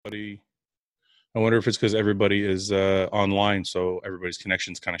everybody. I wonder if it's because everybody is online, so everybody's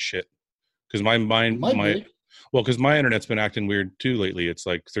connection's kind of shit. Because because my internet's been acting weird too lately. It's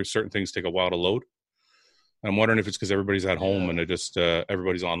like there's certain things take a while to load. I'm wondering if it's because everybody's at home and it just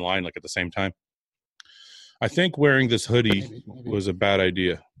everybody's online like at the same time. I think wearing this hoodie Maybe. was a bad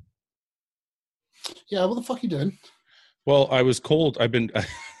idea. Yeah, what the fuck are you doing? Well, I was cold. I've been.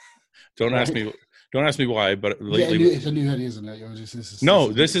 Don't ask me why. But lately, it's a new hoodie, isn't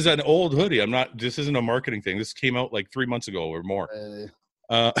it? This is an old hoodie. I'm not. This isn't a marketing thing. This came out like 3 months ago or more.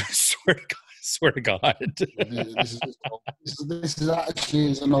 I swear to God. This is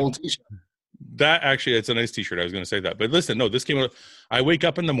actually an old t-shirt. That actually, it's a nice t-shirt. I was going to say that, but listen, no, this came out. I wake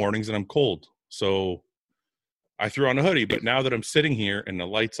up in the mornings and I'm cold, so I threw on a hoodie. But now that I'm sitting here and the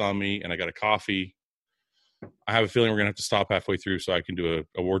light's on me and I got a coffee, I have a feeling we're going to have to stop halfway through so I can do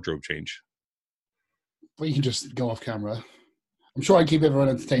a wardrobe change. Well, you can just go off camera. I'm sure I keep everyone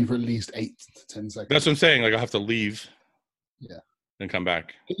entertained for at least 8 to 10 seconds. That's what I'm saying. Like I have to leave. Yeah. And come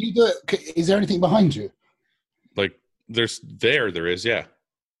back. Can you do it? Is there anything behind you? Like there is, yeah.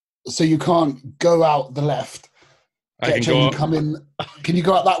 So you can't go out the left. I can go. Come in. Can you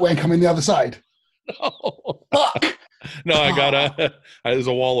go out that way and come in the other side? No. Fuck. No, I got there's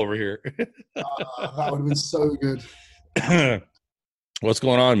a wall over here. That would have been so good. What's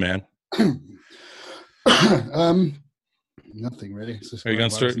going on, man? Nothing really. Are you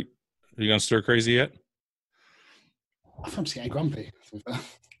gonna stir crazy yet? I'm just getting grumpy.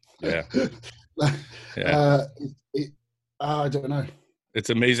 Yeah. Yeah. I don't know. It's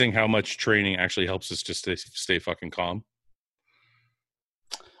amazing how much training actually helps us just stay fucking calm.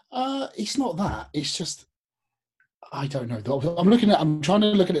 It's not that. It's just I don't know. I'm trying to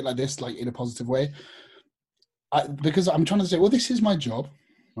look at it like this, like in a positive way. Because I'm trying to say, well, this is my job,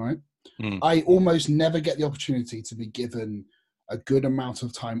 right? I almost never get the opportunity to be given a good amount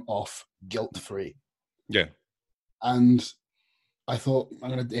of time off guilt-free. Yeah. And I thought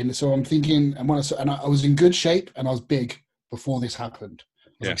so I'm thinking, and I was in good shape and I was big before this happened.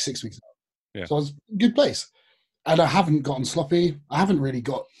 I was like 6 weeks ago. Yeah. So I was in a good place. And I haven't gotten sloppy. I haven't really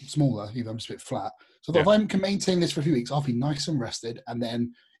got smaller either. I'm just a bit flat. So if I can maintain this for a few weeks, I'll be nice and rested. And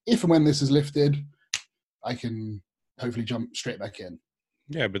then if and when this is lifted, I can hopefully jump straight back in.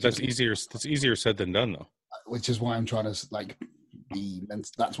 Yeah, but that's easier. That's easier said than done, though. Which is why I'm trying to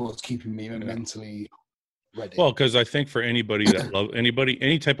that's what's keeping me mentally ready. Well, because I think for anybody that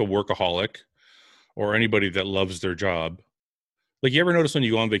any type of workaholic or anybody that loves their job, like you ever notice when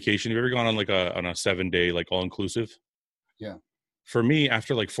you go on vacation, have you ever gone on like on a 7-day, like all inclusive? Yeah. For me,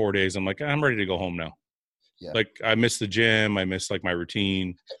 after like 4 days, I'm like, I'm ready to go home now. Yeah. Like I miss the gym. I miss like my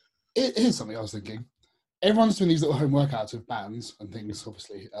routine. Here's something I was thinking. Everyone's doing these little home workouts with bands and things,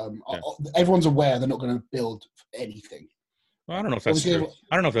 obviously. Everyone's aware they're not going to build anything. Well, I don't know if that's true.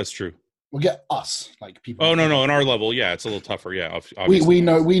 I don't know if that's true. We'll get us, like people. Oh, no. On our level, yeah, it's a little tougher. Yeah. We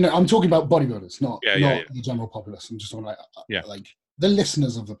know. I'm talking about bodybuilders, not the general populace. I'm just talking like the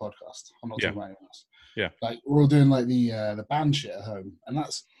listeners of the podcast. I'm not talking about anyone else. Yeah. Like we're all doing like the band shit at home. And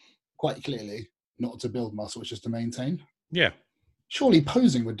that's quite clearly not to build muscle, it's just to maintain. Yeah. Surely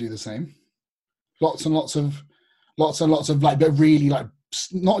posing would do the same. Lots and lots of like, but really like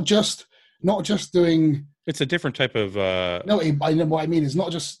not just doing. It's a different type of. No, I know what I mean. It's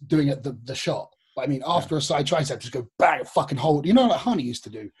not just doing it the shot, but I mean after a side tricep, just go bang, fucking hold. You know, like Honey used to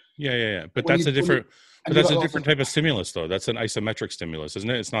do. Yeah. But that's a different. But that's a different type of stimulus, though. That's an isometric stimulus, isn't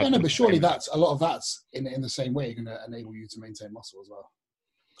it? It's not. No, but surely that's a lot of that's in the same way going to enable you to maintain muscle as well,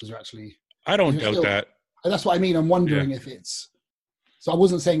 because you're actually. I don't doubt that. That's what I mean. I'm wondering if it's. So I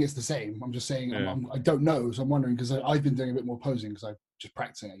wasn't saying it's the same. I'm just saying I don't know. So I'm wondering because I've been doing a bit more posing because I'm just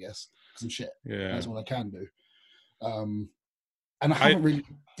practicing, I guess, some shit. Yeah, that's all I can do. And I haven't really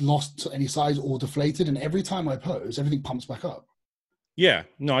lost any size or deflated. And every time I pose, everything pumps back up. Yeah,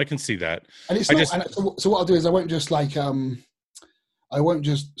 no, I can see that. And it's so what I'll do is I won't just like I won't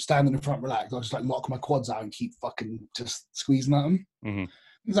just stand in the front relax. I'll just like lock my quads out and keep fucking just squeezing at them. Mm-hmm.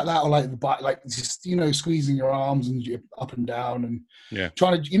 Things like that, or like just squeezing your arms and up and down and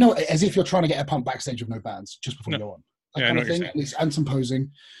trying to as if you're trying to get a pump backstage with no bands just before you go on. That kind of thing. And some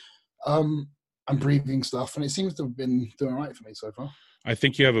posing, and breathing stuff, and it seems to have been doing all right for me so far. I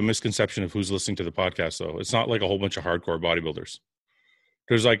think you have a misconception of who's listening to the podcast, though. It's not like a whole bunch of hardcore bodybuilders.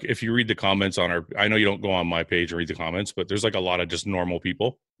 There's like, if you read the comments on I know you don't go on my page and read the comments, but there's like a lot of just normal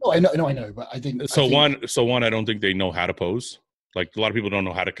people. No, I know, but I think I don't think they know how to pose. Like a lot of people don't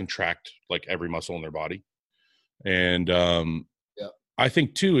know how to contract like every muscle in their body. And I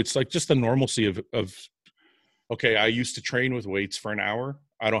think too, it's like just the normalcy of okay, I used to train with weights for an hour.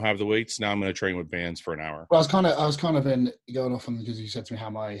 I don't have the weights. Now I'm going to train with bands for an hour. Well, I was kind of going off on because you said to me how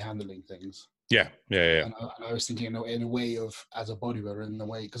am I handling things. Yeah. And I was thinking in a way of as a bodybuilder in the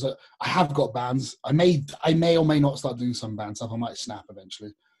way because I have got bands. I may or may not start doing some band stuff. I might snap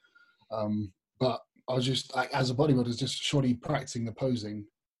eventually. But I was just as a bodybuilder, just surely practicing the posing.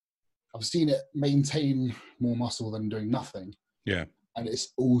 I've seen it maintain more muscle than doing nothing. Yeah. And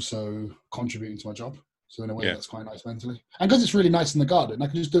it's also contributing to my job. So in a way, that's quite nice mentally. And because it's really nice in the garden, I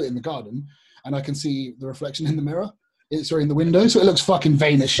can just do it in the garden and I can see the reflection in the mirror. It's in the window, so it looks fucking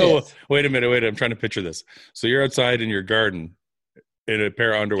vain as shit. So, wait a minute. I'm trying to picture this. So you're outside in your garden in a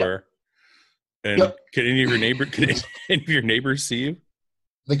pair of underwear. Yep. And can any of your neighbors see you?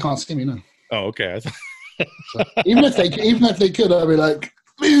 They can't see me, no. Oh, okay. So, even if they could, I'd be like,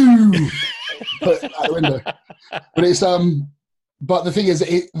 "Boo!" Put out the window. But it's but the thing is,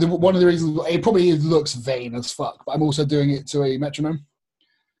 one of the reasons it probably looks vain as fuck. But I'm also doing it to a metronome.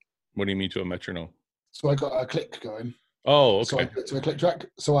 What do you mean to a metronome? So I got a click going. Oh, okay. So I put it to a click track.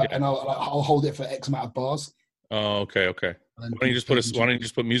 So I'll hold it for X amount of bars. Oh, okay. Why don't you just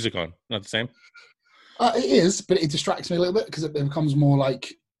put music on? Not the same. It is, but it distracts me a little bit because it becomes more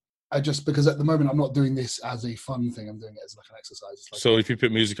like because at the moment I'm not doing this as a fun thing. I'm doing it as like an exercise. Like so if you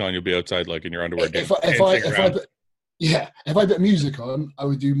put music on, you'll be outside like in your underwear. If I put music on, I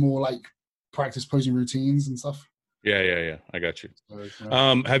would do more like practice posing routines and stuff. Yeah. I got you. So,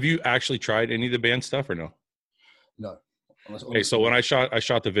 have you actually tried any of the band stuff or no? No. Okay, so when I shot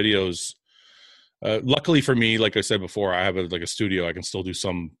the videos, luckily for me, like I said before, I have a studio. I can still do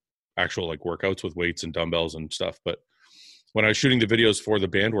some actual like workouts with weights and dumbbells and stuff. But when I was shooting the videos for the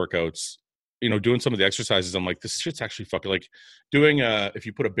band workouts, doing some of the exercises, I'm like, this shit's actually fucking like doing if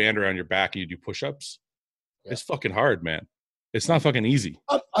you put a band around your back and you do push-ups, it's fucking hard, man. It's not fucking easy.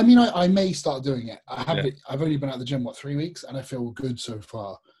 I mean, I may start doing it. I've only been at the gym 3 weeks, and I feel good so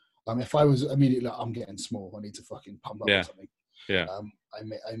far. If I was immediately, I'm getting small. I need to fucking pump up or something. Yeah. I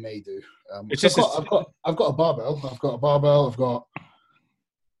may do. I've got a barbell.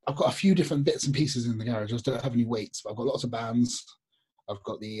 I've got a few different bits and pieces in the garage. I just don't have any weights, but I've got lots of bands. I've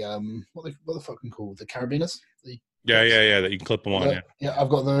got the what the fucking called the carabiners. That you can clip them on. Yeah, I've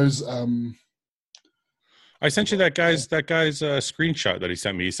got those. I sent you that guy's screenshot that he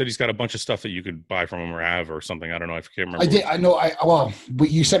sent me. He said he's got a bunch of stuff that you could buy from him or have or something. I don't know. I can't remember. I did. I know.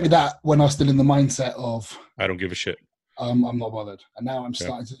 But you sent me that when I was still in the mindset of I don't give a shit. I'm not bothered, and now I'm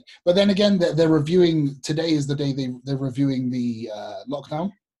starting to. But then again, they're reviewing. Today is the day they're reviewing the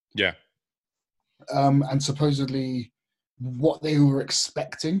lockdown. Yeah. And supposedly, what they were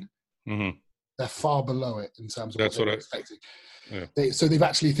expecting, they're far below it in terms of what they were expecting. Yeah. So they've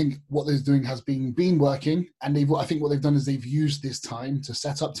actually think what they're doing has been working, and I think what they've done is they've used this time to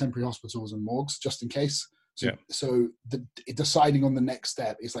set up temporary hospitals and morgues just in case. So deciding on the next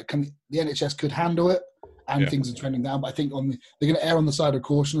step is like, the NHS could handle it, and things are trending down. But I think they're going to err on the side of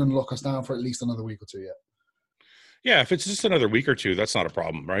caution and lock us down for at least another week or two yet. Yeah, if it's just another week or two, that's not a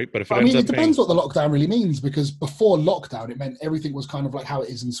problem, right? But if it depends what the lockdown really means, because before lockdown, it meant everything was kind of like how it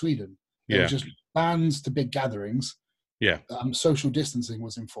is in Sweden. There were just bans to big gatherings. Yeah. Social distancing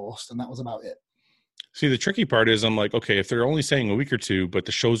was enforced, and that was about it. See, the tricky part is I'm like, okay, if they're only saying a week or two, but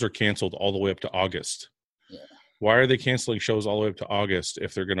the shows are canceled all the way up to August, why are they canceling shows all the way up to August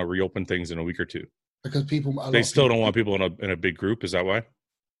if they're going to reopen things in a week or two? Because they still don't want people in a big group. Is that why?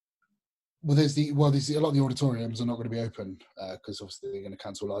 Well, there's a lot of the auditoriums are not going to be open because obviously they're going to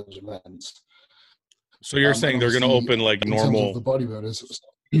cancel large events. So you're saying they're going to open like normal the bodybuilders.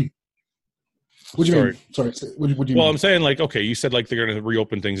 What do you mean? Sorry. What do you mean? Well, I'm saying like, okay, you said like they're going to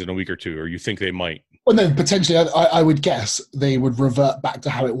reopen things in a week or two, or you think they might. Well, no, potentially. I would guess they would revert back to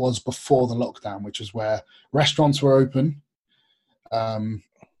how it was before the lockdown, which is where restaurants were open,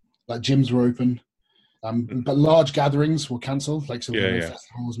 like gyms were open, but large gatherings were cancelled. Like so, no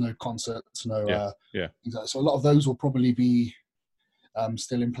festivals, no concerts, no. So a lot of those will probably be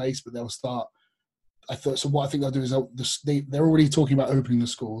still in place, but they'll start. So what I think they'll do is they're already talking about opening the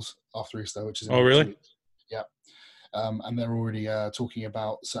schools after Easter, which is really? Yeah, and they're already talking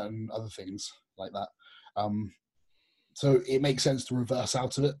about certain other things like that. So it makes sense to reverse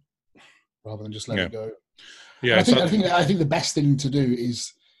out of it rather than just let it go. Yeah, I think the best thing to do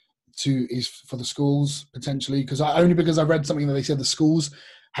is for the schools potentially because I read something that they said the schools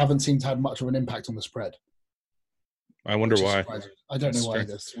haven't seemed to have much of an impact on the spread. I wonder why. I don't know why.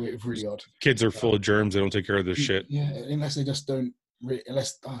 That's really odd. Kids are full of germs. They don't take care of this shit. Yeah, unless they just don't.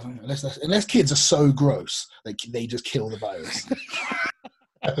 Unless kids are so gross, they just kill the virus.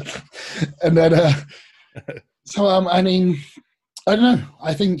 And then, so I mean, I don't know.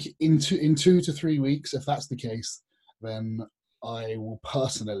 I think in 2 to 3 weeks, if that's the case, then I will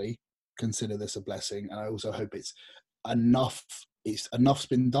personally consider this a blessing, and I also hope it's enough. Enough's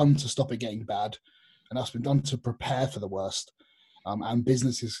been done to stop it getting bad. Enough's been done to prepare for the worst, and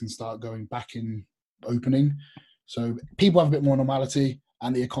businesses can start going back in opening. So people have a bit more normality,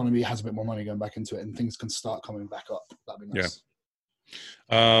 and the economy has a bit more money going back into it, and things can start coming back up. That'd be nice.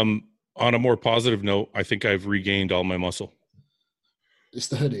 Yeah. On a more positive note, I think I've regained all my muscle. It's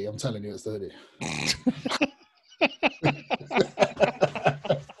the hoodie. I'm telling you, it's the hoodie.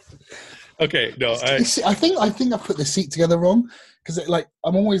 Okay, no, I think I put the seat together wrong because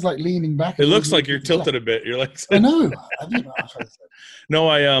I'm always like leaning back. It looks like you're tilted a bit. You're like, I know. I don't know what I'm trying to say.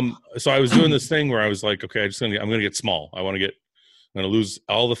 No, so I was doing this thing where I was like, okay, I'm gonna get small. I'm gonna lose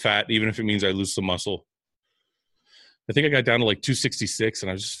all the fat, even if it means I lose some muscle. I think I got down to like 266, and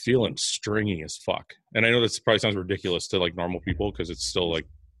I was just feeling stringy as fuck. And I know that probably sounds ridiculous to like normal people because it's still like,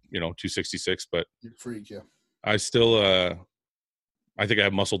 266, but you're a freak, yeah. I still, I think I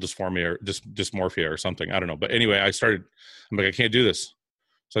have muscle dysphoria or dysmorphia or something. I don't know. But anyway, I'm like, I can't do this.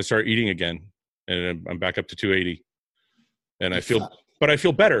 So I started eating again, and I'm back up to 280. And I feel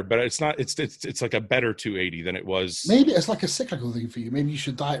better, but it's not, it's like a better 280 than it was. Maybe it's like a cyclical thing for you. Maybe you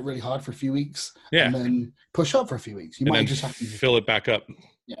should diet really hard for a few weeks and then push up for a few weeks. You might just have to fill it back up.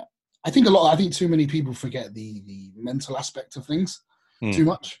 Yeah. I think too many people forget the mental aspect of things too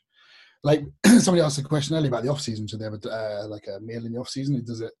much. Like somebody asked a question earlier about the off season. So they have a meal in the off season.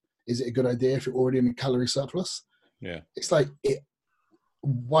 Is it a good idea if you're already in a calorie surplus? Yeah. It's like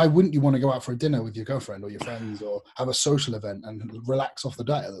why wouldn't you want to go out for a dinner with your girlfriend or your friends or have a social event and relax off the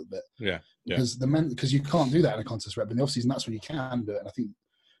diet a little bit? Yeah. Because you can't do that in a contest rep. In the off season, that's when you can do it. And I think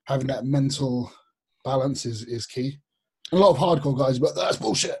having that mental balance is key. A lot of hardcore guys, but that's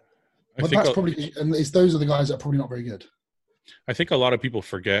bullshit. But that's probably, and those are the guys that are probably not very good. I think a lot of people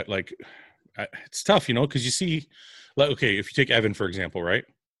forget, like, it's tough, because you see, like, okay, if you take Evan, for example, right?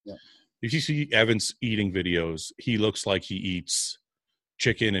 Yeah. If you see Evan's eating videos, he looks like he eats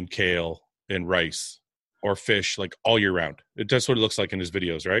chicken and kale and rice or fish like all year round. That's what it looks like in his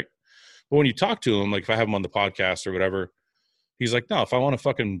videos, right? But when you talk to him, like if I have him on the podcast or whatever, he's like, no, if I want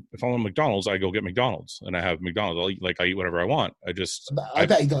McDonald's, I go get McDonald's and I have McDonald's. I eat whatever I want. I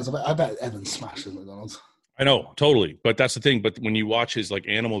bet he does. I bet Evan smashes McDonald's. I know, totally. But that's the thing. But when you watch his like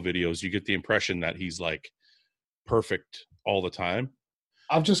animal videos, you get the impression that he's like perfect all the time.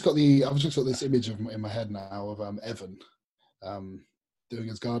 I've just got this image in my head now of Evan doing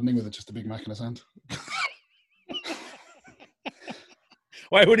his gardening with just a Big Mac in his hand.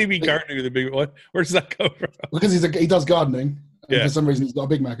 Why would he be gardening with a big one? Where does that come from? Because he does gardening. And for some reason, he's got a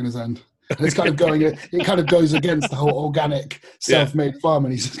Big Mac in his hand. And it's kind of it kind of goes against the whole organic, self-made farm,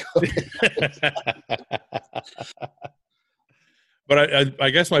 and he's just got But I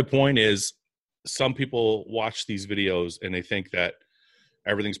guess my point is, some people watch these videos and they think that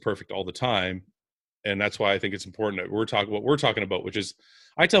everything's perfect all the time, and that's why I think it's important that we're talking about, which is,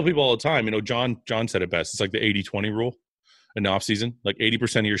 I tell people all the time, John said it best. It's like the 80-20 rule in the off season. Like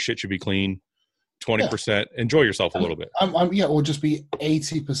 80% of your shit should be clean, 20% enjoy yourself a little bit. Or just be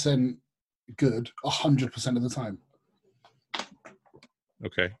 80% good 100% of the time.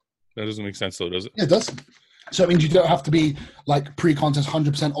 Okay, that doesn't make sense though, does it? Yeah, it does. So it means you don't have to be like pre-contest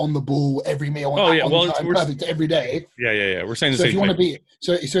 100% on the ball every meal. Perfect every day. Yeah. We're saying the same thing.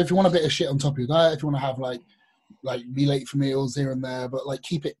 So if you want a bit of shit on top of your diet, if you want to have like be late for meals here and there, but like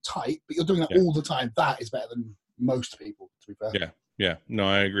keep it tight, but you're doing that all the time, that is better than most people, to be fair. Yeah. No,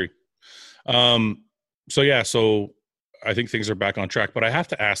 I agree. So I think things are back on track, but I have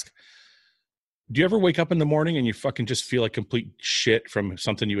to ask, do you ever wake up in the morning and you fucking just feel like complete shit from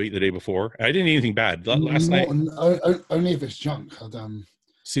something you ate the day before? I didn't eat anything bad last night. Only if it's junk.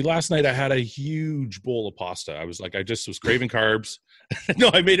 See, last night I had a huge bowl of pasta. I was craving carbs.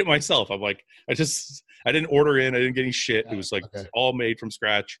 No, I made it myself. I'm like, I didn't order in. I didn't get any shit. It was like all made from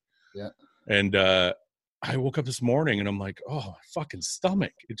scratch. Yeah. And I woke up this morning and I'm like, oh, my fucking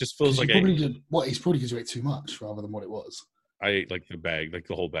stomach. It just feels like it's probably because you ate too much rather than what it was. I ate like the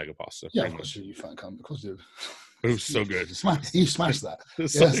whole bag of pasta. Yeah, of course you fat cunt. Of course you did. It was so good. You smashed that.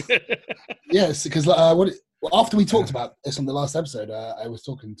 Yes, because after we talked about this on the last episode, I was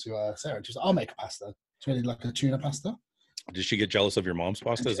talking to Sarah, and she was like, I'll make a pasta. She made like a tuna pasta. Did she get jealous of your mom's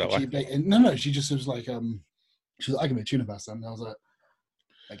pasta? Is that why? No, she just was like, she was like, I can make tuna pasta. And I was like,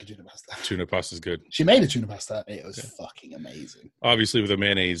 make a tuna pasta. Tuna pasta is good. She made a tuna pasta. It was fucking amazing. Obviously with a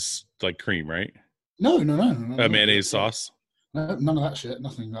mayonnaise like cream, right? No. A mayonnaise sauce? No, none of that shit.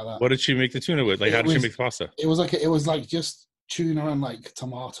 Nothing like that. What did she make the tuna with? Like, how did she make the pasta? It was like just tuna and like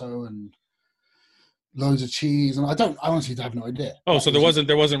tomato and loads of cheese, and I honestly have no idea. Oh, so there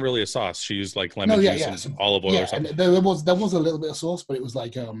wasn't really a sauce. She used like lemon juice and olive oil or something. And there was a little bit of sauce, but it was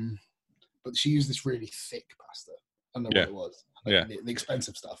like but she used this really thick pasta. I don't know what it was. Like the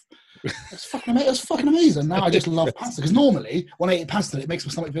expensive stuff. It's fucking amazing. Now I just love pasta, because normally when I eat pasta, it makes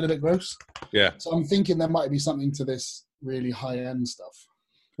my stomach feel a bit gross. Yeah. So I'm thinking there might be something to this really high end stuff.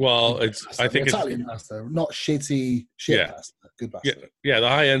 Well, I think Italian pasta, not shit pasta. Good pasta. Yeah, the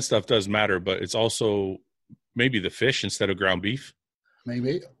high end stuff does matter, but it's also maybe the fish instead of ground beef.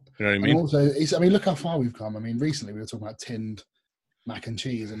 Maybe. You know what I mean? And also, look how far we've come. I mean, recently we were talking about tinned mac and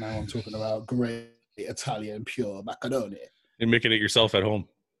cheese, and now I'm talking about great Italian pure macaroni. And making it yourself at home.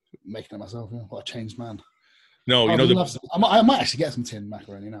 Making it myself, yeah. What a changed man. No, I might actually get some tinned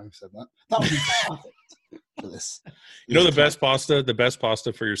macaroni now you've said that. That would be perfect for this. You know, the best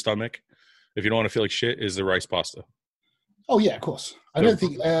pasta for your stomach, if you don't want to feel like shit, is the rice pasta. Oh, yeah, of course. I don't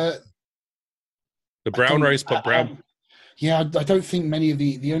think... the brown rice, but brown... Yeah, I don't think many of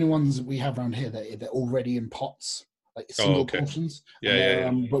the only ones we have around here, they're already in pots, like single portions.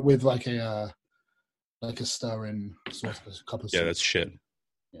 Yeah. But with like a stir-in sauce, a couple of that's shit.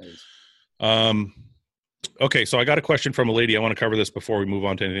 Yeah, okay, so I got a question from a lady. I want to cover this before we move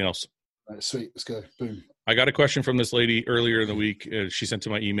on to anything else. All right, sweet, let's go. Boom. I got a question from this lady earlier in the week. She sent to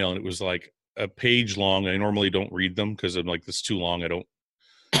my email, and it was like a page long. I normally don't read them because I'm like, this is too long.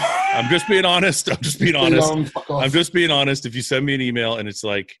 I'm just being honest. I'm just being honest. If you send me an email and it's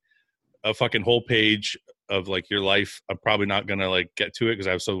like a fucking whole page of like your life, I'm probably not going to like get to it because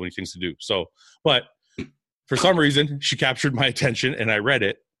I have so many things to do. So, but for some reason, she captured my attention and I read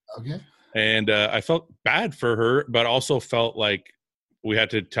it. Okay. And I felt bad for her, but also felt like we had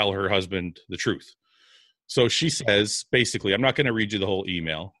to tell her husband the truth. So she says, basically, I'm not going to read you the whole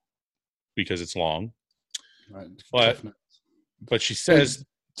email because it's long. Right. But she says...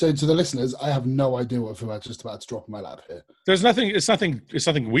 So to the listeners, I have no idea what I'm just about to drop in my lap here. There's nothing, it's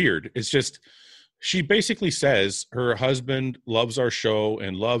nothing weird. It's just, she basically says her husband loves our show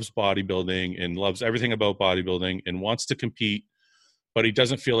and loves bodybuilding and loves everything about bodybuilding and wants to compete, but he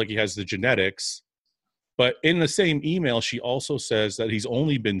doesn't feel like he has the genetics. But in the same email, she also says that he's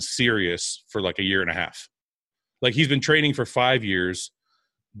only been serious for like a year and a half. Like he's been training for 5 years,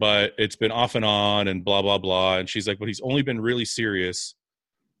 but it's been off and on and blah, blah, blah. And she's like, but he's only been really serious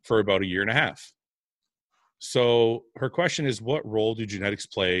for about a year and a half. So her question is, what role do genetics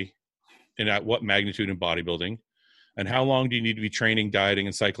play and at what magnitude in bodybuilding? And how long do you need to be training, dieting,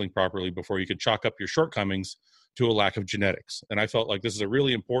 and cycling properly before you could chalk up your shortcomings to a lack of genetics? And I felt like this is a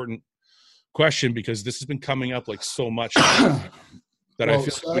really important question because this has been coming up like so much that I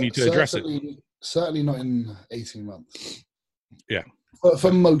feel like we need to address it. Certainly not in 18 months. Yeah.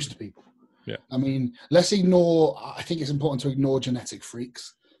 For most people. Yeah. I mean, I think it's important to ignore genetic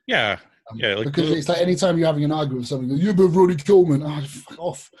freaks. Yeah. Because it's like anytime you're having an argument with someone, you're Ronnie Coleman. Oh, fuck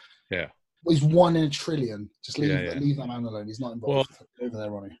off. Yeah. He's 1 in a trillion. Just leave that man alone. He's not involved. Over there,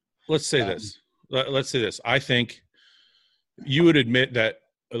 Ronnie. Let's say this. I think you would admit that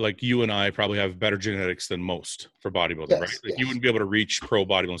like you and I probably have better genetics than most for bodybuilding, right? Like you wouldn't be able to reach pro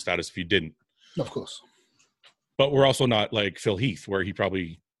bodybuilding status if you didn't. Of course. But we're also not like Phil Heath, where he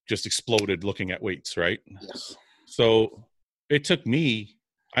probably just exploded looking at weights, right? Yes. So it took me,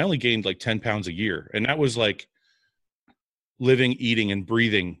 I only gained like 10 pounds a year. And that was like living, eating, and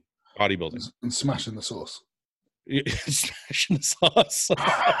breathing bodybuilding. And smashing the sauce. Smashing the sauce.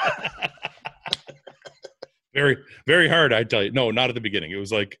 Very, very hard, I tell you. No, not at the beginning. It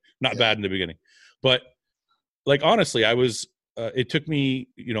was like not bad in the beginning. But like, honestly, it took me,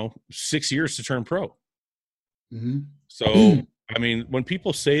 6 years to turn pro. Mm-hmm. So, I mean, when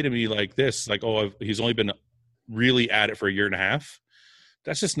people say to me like this, like, oh, he's only been really at it for a year and a half,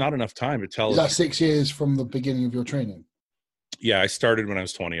 that's just not enough time to tell. Is that 6 years from the beginning of your training? Yeah, I started when I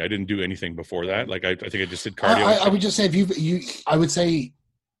was 20. I didn't do anything before that. Like, I think I just did cardio. I would just say I would say,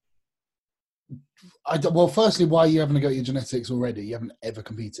 well, firstly, why are you having to go at your genetics already? You haven't ever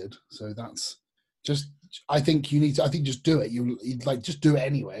competed. So that's just, I think just do it. Just do it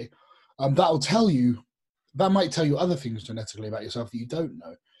anyway. That might tell you other things genetically about yourself that you don't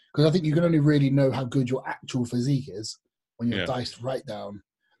know. Because I think you can only really know how good your actual physique is when you're diced right down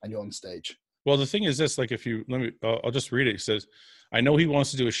and you're on stage. Well, the thing is this, like I'll just read it. It says, I know he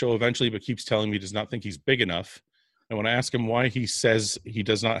wants to do a show eventually, but keeps telling me he does not think he's big enough. And when I ask him why he says he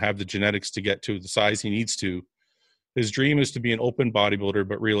does not have the genetics to get to the size he needs to, his dream is to be an open bodybuilder,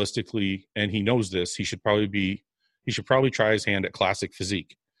 but realistically, and he knows this, he should probably try his hand at classic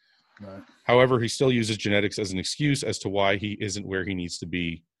physique. Right. However, he still uses genetics as an excuse as to why he isn't where he needs to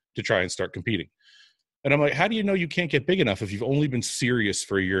be to try and start competing. And I'm like, how do you know you can't get big enough if you've only been serious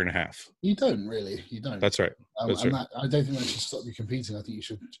for a year and a half? You don't really. You don't. That's right. That's right. I don't think that should stop you competing. I think you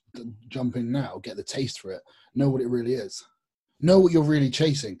should jump in now, get the taste for it, know what it really is, know what you're really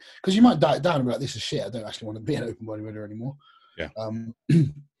chasing. Because you might die down and be like, "This is shit. I don't actually want to be an open bodybuilder anymore." Yeah.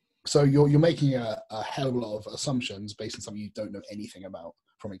 So you're making a hell of a lot of assumptions based on something you don't know anything about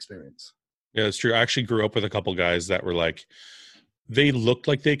from experience. Yeah, it's true. I actually grew up with a couple guys that were like, they looked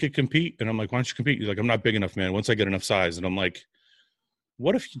like they could compete, and I'm like, why don't you compete? He's like, I'm not big enough, man. Once I get enough size, and I'm like,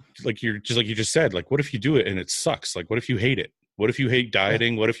 what if you, like you just said, like, what if you do it and it sucks? Like, what if you hate it? What if you hate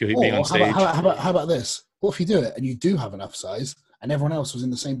dieting? What if you hate being on stage? How about this? What if you do it and you do have enough size, and everyone else was in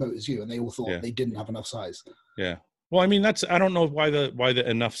the same boat as you, and they all thought they didn't have enough size? Yeah. Well, I mean, I don't know why the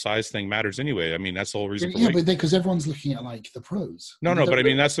enough size thing matters anyway. I mean, that's the whole reason. Yeah, but because everyone's looking at like the pros. No, but I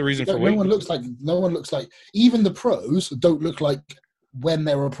mean, that's the reason for weight. No one looks like even the pros don't look like when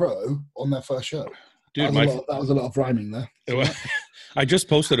they're a pro on their first show. Dude, that was a lot of rhyming there. I just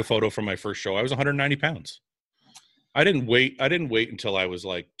posted a photo from my first show. I was 190 pounds. I didn't wait until I was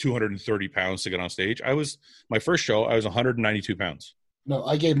like 230 pounds to get on stage. My first show, I was 192 pounds. No,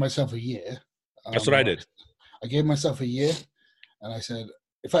 I gave myself a year. That's what I did. I gave myself a year, and I said,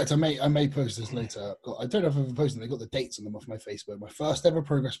 in fact, I may post this later. I don't know if I've ever posted. They got the dates on them off my Facebook. My first ever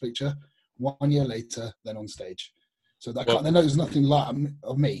progress picture, 1 year later, then on stage. So they know there's nothing like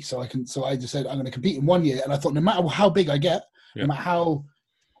of me. So I just said I'm going to compete in 1 year, and I thought no matter how big I get, no matter how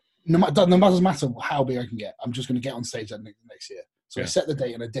big I can get, I'm just going to get on stage that next year. So I set the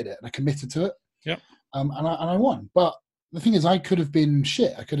date and I did it, and I committed to it. Yeah. And I won, but. The thing is, I could have been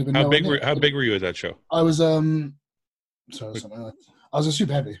shit. I could have been. How big were you at that show? I was I was a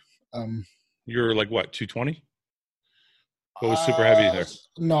super heavy. You were like what, 220? What was super heavy there?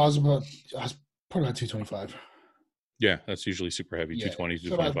 No, I was probably about 225. Yeah, that's usually super heavy. 220,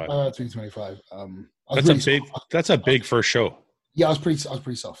 225. 225. That's a big first show. Yeah, I was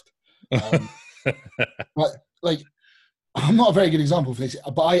pretty soft. But like. I'm not a very good example for this,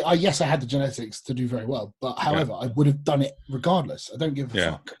 but I had the genetics to do very well. But however, I would have done it regardless. I don't give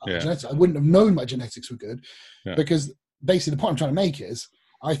a fuck about genetics. I wouldn't have known my genetics were good because basically the point I'm trying to make is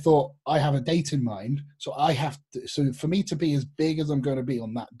I thought I have a date in mind, so so for me to be as big as I'm going to be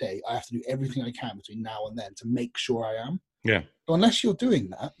on that day, I have to do everything I can between now and then to make sure I am. Yeah. So unless you're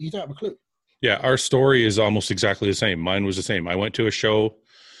doing that, you don't have a clue. Yeah, our story is almost exactly the same. Mine was the same. I went to a show.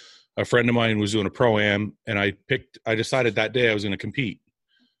 A friend of mine was doing a pro-am, and I decided that day I was going to compete.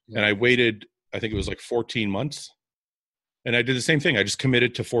 Yeah. And I waited, I think it was like 14 months. And I did the same thing. I just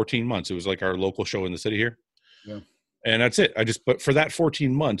committed to 14 months. It was like our local show in the city here. Yeah. And that's it. But for that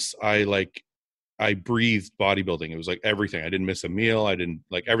 14 months, I breathed bodybuilding. It was like everything. I didn't miss a meal.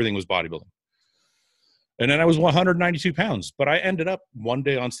 Everything was bodybuilding. And then I was 192 pounds, but I ended up one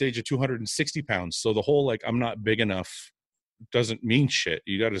day on stage at 260 pounds. So the whole, I'm not big enough doesn't mean shit.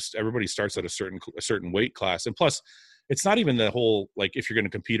 Everybody starts at a certain weight class. And plus, it's not even the whole, if you're going to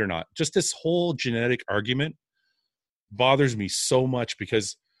compete or not. Just this whole genetic argument bothers me so much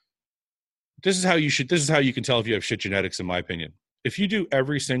because this is how you can tell if you have shit genetics, in my opinion. If you do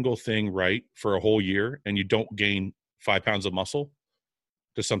every single thing right for a whole year and you don't gain 5 pounds of muscle,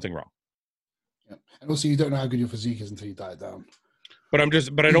 there's something wrong. Yeah. And also you don't know how good your physique is until you diet down. But I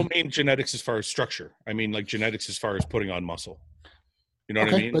don't mean genetics as far as structure. I mean genetics as far as putting on muscle. You know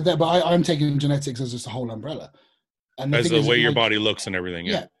what I mean? But I'm taking genetics as just a whole umbrella. And as the way your body looks and everything.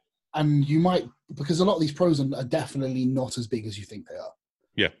 Yeah. And you might, because a lot of these pros are definitely not as big as you think they are.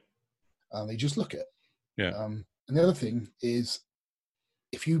 Yeah. They just look it. Yeah. And the other thing is,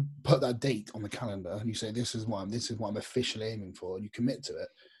 if you put that date on the calendar and you say, this is what I'm officially aiming for, and you commit to it,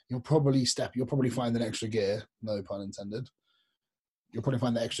 you'll probably find an extra gear, no pun intended. You'll probably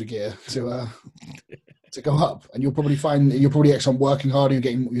find the extra gear to go up, and you'll probably actually working harder.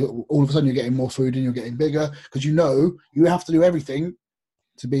 All of a sudden you're getting more food and you're getting bigger because you have to do everything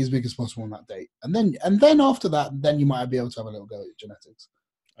to be as big as possible on that date. And then after that, then you might be able to have a little go at genetics.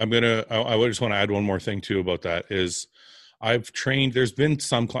 I just want to add one more thing too about that is I've trained. There's been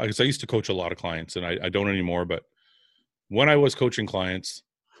some clients. I used to coach a lot of clients, and I don't anymore. But when I was coaching clients,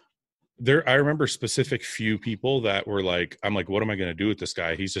 I remember specific few people that were I'm like, what am I going to do with this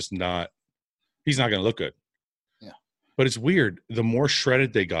guy? He's not going to look good. Yeah. But it's weird. The more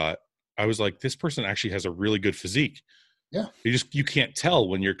shredded they got, I was like, this person actually has a really good physique. Yeah. You can't tell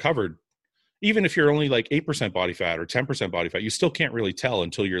when you're covered. Even if you're only 8% body fat or 10% body fat, you still can't really tell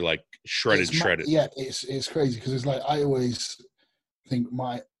until you're shredded. Yeah. It's crazy because it's I always think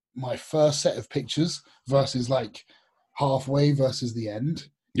my first set of pictures versus halfway versus the end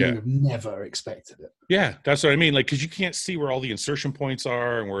You would have never expected it. Yeah, that's what I mean. Like, because you can't see where all the insertion points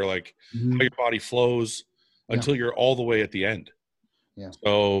are and where like how your body flows until you're all the way at the end. Yeah.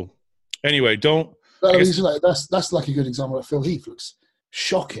 So anyway, don't. But, that's like a good example. Of Phil Heath looks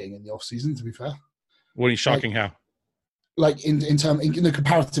shocking in the off season. To be fair, when he's shocking, how? Like in the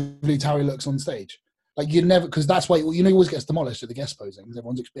comparatively to how he looks on stage. Like you'd never, because that's why he always gets demolished at the guest posing because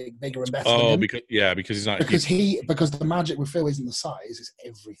everyone's bigger and better. Oh, because he's not because the magic with Phil isn't the size; it's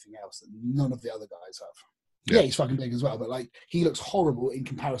everything else that none of the other guys have. Yeah, he's fucking big as well, but like he looks horrible in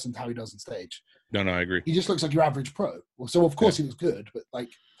comparison to how he does on stage. No, I agree. He just looks like your average pro. Well, so of course he looks good, but like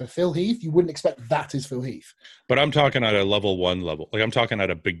for Phil Heath, you wouldn't expect that is Phil Heath. But I'm talking at a level 1 level. Like I'm talking at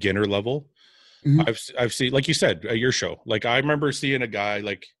a beginner level. Mm-hmm. I've seen, like you said, at your show. Like I remember seeing a guy,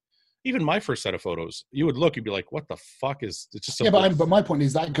 like even my first set of photos, you would look, you'd be like, "What the fuck is?" It's just but my point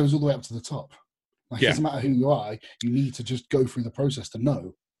is that goes all the way up to the top. Like it doesn't matter who you are, you need to just go through the process to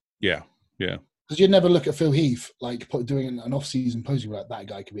know. Yeah. Because you'd never look at Phil Heath like doing an off-season posing like that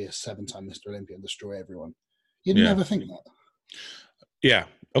guy could be a 7-time Mr. Olympia and destroy everyone. You'd never think that. Yeah.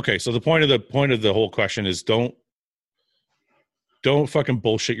 Okay. So the point of the whole question is don't fucking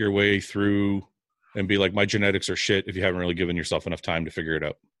bullshit your way through and be like, my genetics are shit if you haven't really given yourself enough time to figure it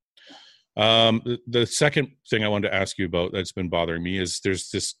out. The second thing I wanted to ask you about that's been bothering me is there's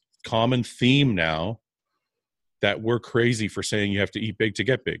this common theme now that we're crazy for saying you have to eat big to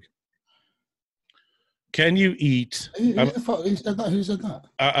get big. Can you eat? Who said that?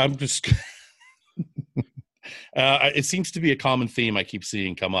 I'm just. It seems to be a common theme I keep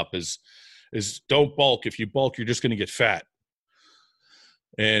seeing come up is don't bulk. If you bulk, you're just going to get fat.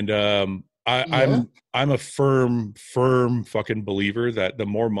 And I'm a firm fucking believer that the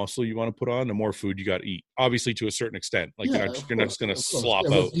more muscle you want to put on, the more food you got to eat. Obviously, to a certain extent, like you're not just going to slop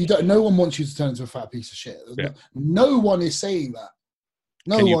out. No one wants you to turn into a fat piece of shit. Yeah. No one is saying that.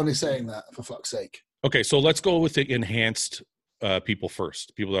 No one is saying that, for fuck's sake. Okay, so let's go with the enhanced people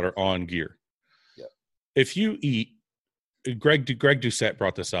first. People that are on gear. Yeah. If you eat, Greg Doucette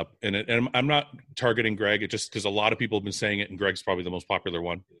brought this up, and I'm not targeting Greg. It just because a lot of people have been saying it, and Greg's probably the most popular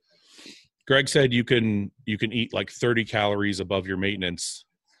one. Greg said you can eat like 30 calories above your maintenance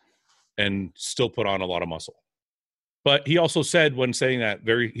and still put on a lot of muscle. But he also said when saying that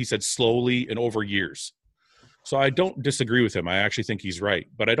he said slowly and over years. So I don't disagree with him. I actually think he's right.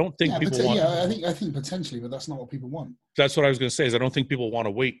 But I don't think people want... Yeah, I think potentially, but that's not what people want. That's what I was going to say is I don't think people want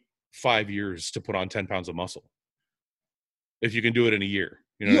to wait 5 years to put on 10 pounds of muscle. If you can do it in a year.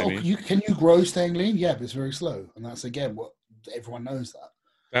 You know what I mean? Can you grow staying lean? Yeah, but it's very slow. And that's, again, what everyone knows that.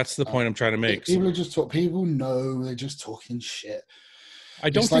 That's the point I'm trying to make. People know they're just talking shit. I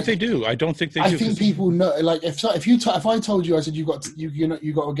don't think they do. I don't think they do. I think people know. Like if I told you, I said you got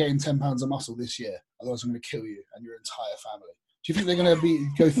to gain 10 pounds of muscle this year, otherwise I'm going to kill you and your entire family. Do you think they're going to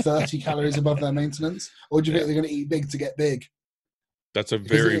go 30 calories above their maintenance, or do you think they're going to eat big to get big? That's a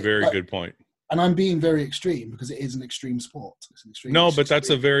very good point. And I'm being very extreme because it is an extreme sport. It's an extreme. No, but that's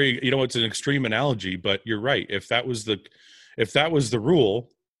a very it's an extreme analogy. But you're right. If that was the rule,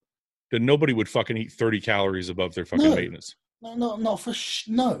 then nobody would fucking eat 30 calories above their fucking maintenance.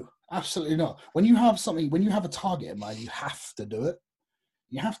 No, absolutely not. When you have a target in mind, you have to do it.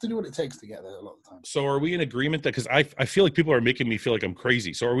 You have to do what it takes to get there a lot of the time. So are we in agreement that, because I feel like people are making me feel like I'm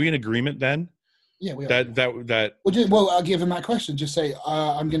crazy. So are we in agreement then? Yeah, we are. That. Well, I'll give him that question. Just say,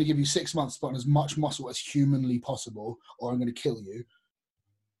 I'm going to give you 6 months to put on as much muscle as humanly possible, or I'm going to kill you.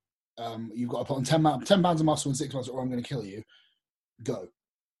 You've got to put on 10 pounds of muscle in 6 months, or I'm going to kill you. Go.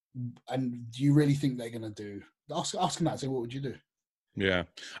 And do you really think they're going to do? Ask them that. Say, what would you do? Yeah,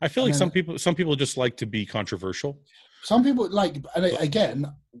 I feel like some people just like to be controversial. Some people like, and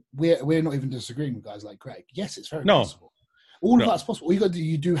again, we're not even disagreeing with guys like Greg. Yes, it's very possible. All of that's possible.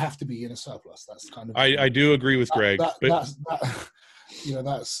 You do have to be in a surplus. That's kind of. I do agree with Greg.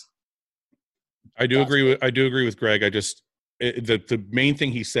 I do agree with Greg. The main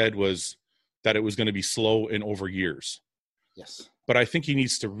thing he said was that it was going to be slow and over years. Yes. But I think he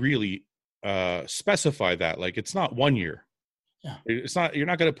needs to really specify that. Like, it's not 1 year. Yeah. It's not. You're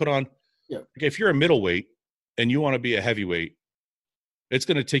not going to put on. Yeah. If you're a middleweight and you want to be a heavyweight, it's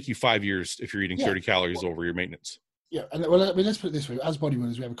going to take you 5 years if you're eating 30 calories over your maintenance. Yeah, and let's put it this way: as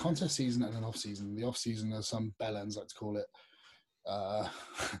bodybuilders, we have a contest season and an off season. The off season, as some bellends like to call it,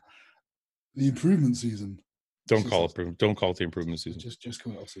 the improvement season. Don't call it the improvement season. Just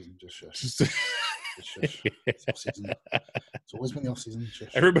call it off season. Just shush. It's off season. It's always been the off season.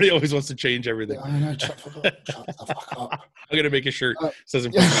 Everybody always wants to change everything. I know. Shut the fuck up. I'm gonna make a shirt that says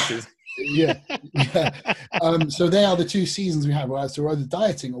improvement season. Yeah. So they are the two seasons we have. So we're either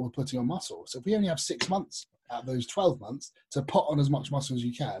dieting or we're putting on muscle. So if we only have 6 months at those 12 months to put on as much muscle as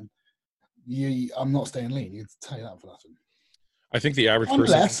you can, I'm not staying lean. You can tell you that for nothing. I think the average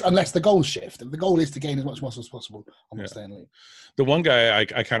person, unless the goals shift. If the goal is to gain as much muscle as possible, I'm not staying lean. The one guy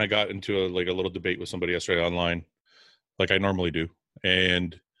I kind of got into a little debate with somebody yesterday online, like I normally do,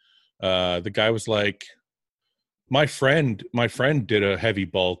 and the guy was like, my friend did a heavy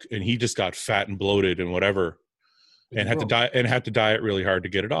bulk and he just got fat and bloated and whatever, and had to diet really hard to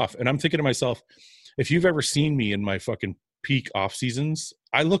get it off. And I'm thinking to myself, if you've ever seen me in my fucking peak off seasons,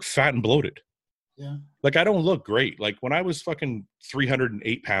 I look fat and bloated. Yeah. Like, I don't look great. Like, when I was fucking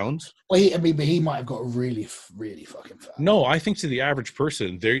 308 pounds. Well, he might have got really, really fucking fat. No, I think to the average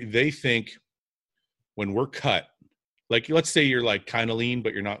person, they think when we're cut, like, let's say you're like kind of lean,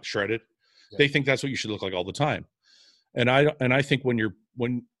 but you're not shredded. Yeah. They think that's what you should look like all the time. And I think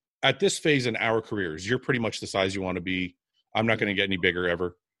when at this phase in our careers, you're pretty much the size you want to be. I'm not going to get any bigger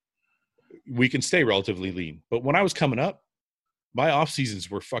ever. We can stay relatively lean. But when I was coming up, my off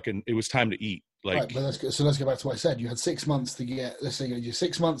seasons were it was time to eat. Like, right, but let's go back to what I said. You had 6 months to get, let's say you had your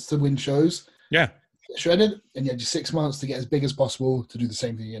 6 months to win shows. Yeah. Get shredded, and you had your 6 months to get as big as possible to do the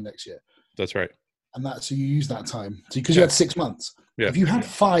same thing again next year. That's right. And so you use that time. So because you had 6 months. Yeah. If you had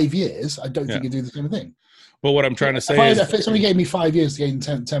 5 years, I don't think you'd do the same thing. Well, what I'm trying to say is, if somebody gave me 5 years to gain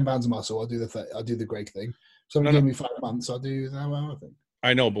 10 pounds of muscle, I'll do the Greg thing. If somebody gave me 5 months, I'll do that other thing.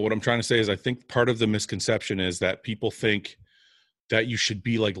 I know, but what I'm trying to say is, I think part of the misconception is that people think that you should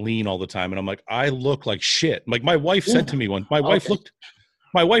be like lean all the time. And I'm like, I look like shit. Like, my wife said to me my wife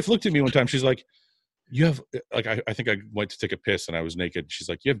looked at me one time. She's like, you have, like, I think I went to take a piss and I was naked. She's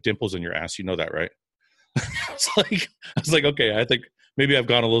like, you have dimples in your ass. You know that, right? I was like, okay, I think maybe I've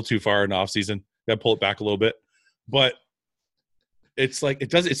gone a little too far in the off season. Got to pull it back a little bit, but it's like,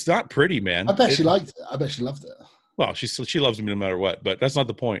 it's not pretty, man. I bet she liked it. I bet she loved it. Well, she loves me no matter what, but that's not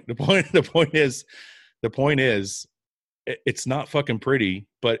the point. The point is, it's not fucking pretty,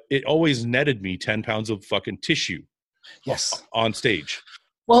 but it always netted me 10 pounds of fucking tissue. Yes. On stage.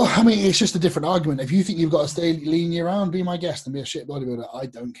 Well, I mean, it's just a different argument. If you think you've got to stay lean year round, be my guest and be a shit bodybuilder. I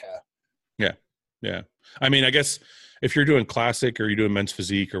don't care. Yeah. Yeah. I mean, I guess if you're doing classic or you're doing men's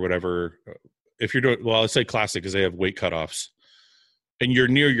physique or whatever, if you're doing, well, let's say classic because they have weight cutoffs and you're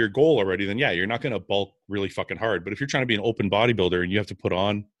near your goal already, then yeah, you're not going to bulk really fucking hard. But if you're trying to be an open bodybuilder and you have to put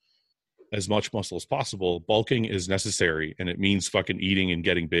on as much muscle as possible, bulking is necessary, and it means fucking eating and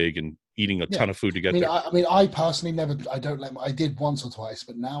getting big and eating a ton of food to get there. I personally I did once or twice,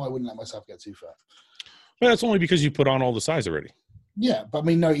 but now I wouldn't let myself get too fat. Well, that's only because you put on all the size already. Yeah, but I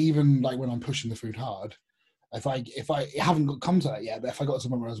mean, no, even like when I'm pushing the food hard, if I haven't come to that yet, but if I got to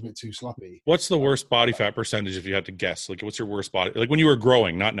somewhere where I was a bit too sloppy. What's the worst body fat percentage if you had to guess? Like, what's your worst body? Like when you were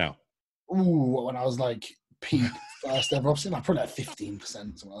growing, not now. Ooh, when I was like peak first ever, obviously, like probably like 15%.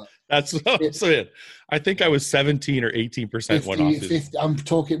 Something like that. That's what I'm saying. I think I was 17 or 18% one off. 50, I'm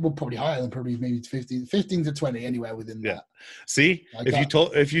talking, well, probably higher than probably maybe 15 to 20, anywhere within that. See, like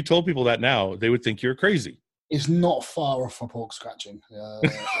if you told people that now, they would think you're crazy. It's not far off for pork scratching.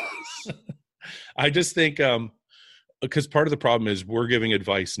 I just think because part of the problem is we're giving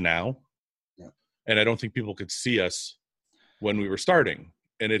advice now, and I don't think people could see us when we were starting.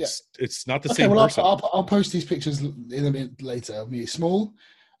 And it's not the same person. I'll post these pictures in a bit later of me small,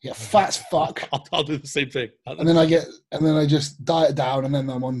 fat as fuck. I'll do the same thing. And then I just diet down, and then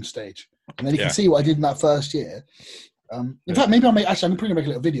I'm on stage, and then you can see what I did in that first year. In fact, maybe I'm probably make a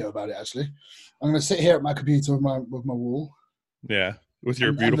little video about it. Actually, I'm going to sit here at my computer with my wall. Yeah, with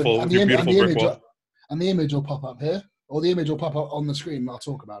your beautiful brick wall. And the image will pop up here, or the image will pop up on the screen, and I'll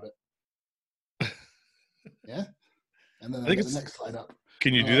talk about it. Yeah, and then I think the next slide up.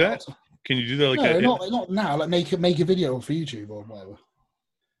 Can you do that? Can you do that? Like no, not now. Like make a video for YouTube or whatever.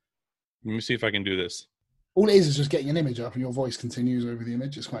 Let me see if I can do this. All it is just getting an image up, and your voice continues over the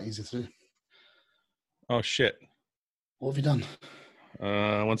image. It's quite easy to do. Oh shit! What have you done?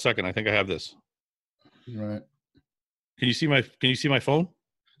 1 second. I think I have this. Right. Can you see my phone?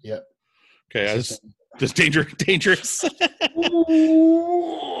 Yeah. Okay. That's dangerous.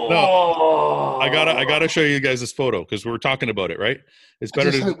 No, I gotta show you guys this photo because we're talking about it, right? It's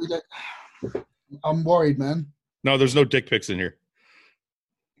better to. I'm worried, man. No, there's no dick pics in here.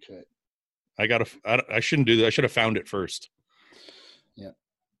 Okay. I shouldn't do that. I should have found it first. Yeah.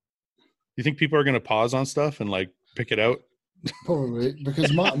 You think people are gonna pause on stuff and like pick it out? Probably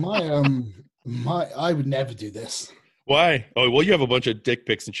because I would never do this. Why? Oh, well, you have a bunch of dick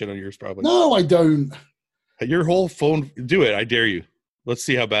pics and shit on yours, probably. No, I don't. Your whole phone, do it. I dare you. Let's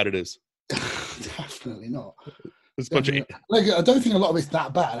see how bad it is. Definitely not. I don't think a lot of it's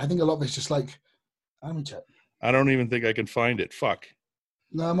that bad. I think a lot of it's just like, let me check. I don't even think I can find it. Fuck.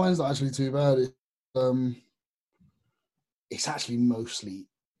 No, mine's not actually too bad. it's actually mostly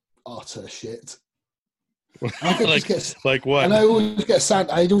utter shit. Like what? And I always get sent.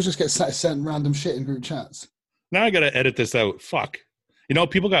 I always just get sent random shit in group chats. Now I gotta edit this out. Fuck. You know,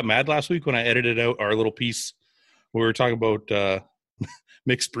 people got mad last week when I edited out our little piece where we were talking about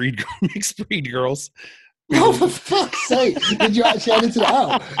mixed breed girls. Oh, for fuck's sake! Did you actually edit it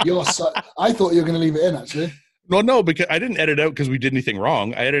out? I thought you were going to leave it in. Actually, no, because I didn't edit it out because we did anything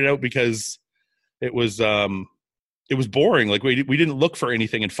wrong. I edited it out because it was boring. Like we didn't look for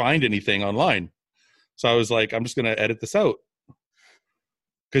anything and find anything online. So I was like, I'm just going to edit this out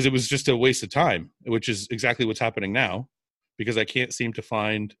because it was just a waste of time, which is exactly what's happening now because I can't seem to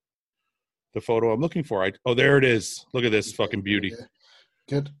find the photo I'm looking for. Oh, there it is. Look at this fucking beauty.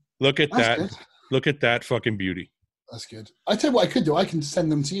 Good. Look at That's that. Good. Look at that fucking beauty. That's good. I tell you what I could do. I can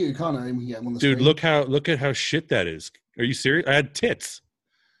send them to you, can't I? And we can get them on the Dude, screen. look at how shit that is. Are you serious? I had tits.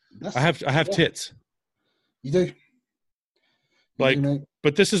 I have tits. You do. Like,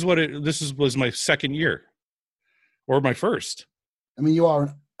 but this was my second year, or my first. I mean, you are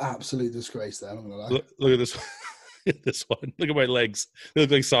an absolute disgrace there. I'm not gonna lie. Look at this. This one. Look at my legs. They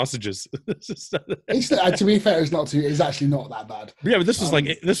look like sausages. To be fair, it's actually not that bad. Yeah, but this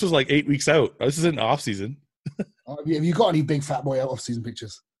was like 8 weeks out. This isn't off season. Have you got any big fat boy off season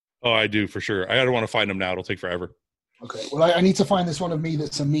pictures? Oh, I do for sure. I don't want to find them now. It'll take forever. Okay. Well, I need to find this one of me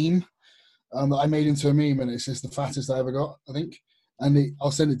that's a meme that I made into a meme, and it's just the fattest I ever got, I think. And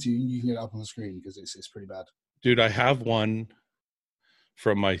I'll send it to you. You can get it up on the screen because it's pretty bad. Dude, I have one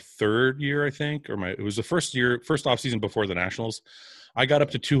from my third year, I think, it was the first off season before the Nationals. I got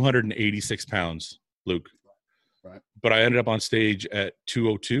up to 286 pounds, Luke. Right. But I ended up on stage at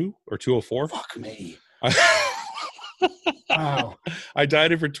 202 or 204. Fuck me. Wow. I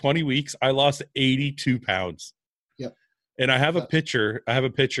dieted for 20 weeks. I lost 82 pounds. Yep. And I have a picture,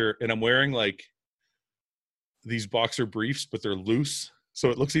 and I'm wearing like these boxer briefs, but they're loose.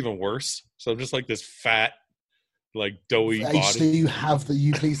 So it looks even worse. So I'm just like this fat, like doughy body. So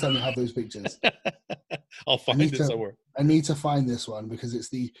you please tell me you have those pictures. I'll find it somewhere. I need to find this one because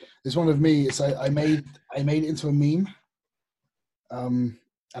it's one of me. I made it into a meme.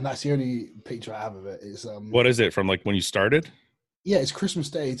 And that's the only picture I have of it. Is what is it from, like when you started? Yeah, it's Christmas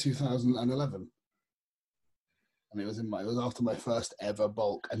Day 2011. And it was after my first ever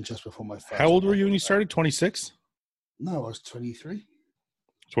bulk and just before my first. How old were you when you started? 26? No, I was 23.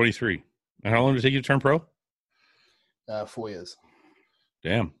 23. And how long did it take you to turn pro? 4 years.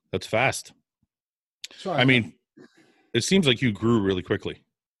 Damn, that's fast. Sorry, I mean, it seems like you grew really quickly.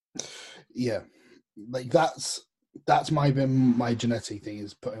 Yeah, like that's my genetic thing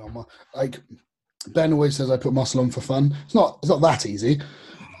is putting on like Ben always says I put muscle on for fun. It's not that easy,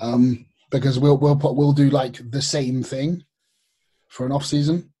 because we'll do like the same thing for an off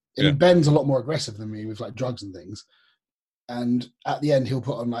season. And yeah. Ben's a lot more aggressive than me with like drugs and things. And at the end, he'll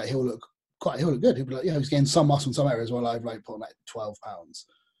put on like he'll look good. He'll be like, he's getting some muscle in some areas while I've like put on like 12 pounds.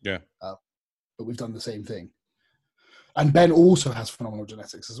 Yeah. But we've done the same thing. And Ben also has phenomenal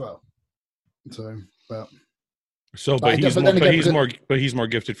genetics as well. But he's more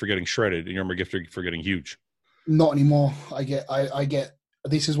gifted for getting shredded, and you're more gifted for getting huge. Not anymore. I get.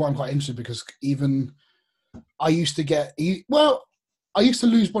 This is why I'm quite interested because even I used to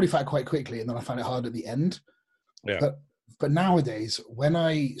lose body fat quite quickly, and then I found it hard at the end. Yeah. But nowadays, when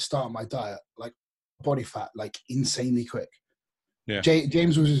I start my diet, like body fat, like insanely quick. Yeah.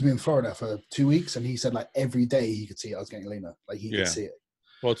 James was with me in Florida for 2 weeks, and he said like every day he could see I was getting leaner. Like he could see it.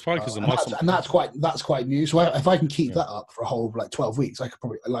 Well, it's probably because the muscle, and that's quite new. So if I can keep that up for a whole like 12 weeks, I could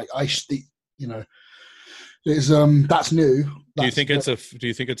probably it's that's new. Do you think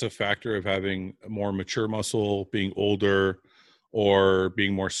it's a factor of having more mature muscle, being older, or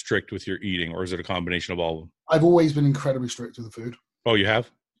being more strict with your eating, or is it a combination of all of them? I've always been incredibly strict with the food. Oh, you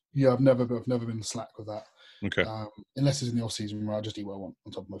have? Yeah, I've never been slack with that. Okay. Unless it's in the off season where I just eat what I want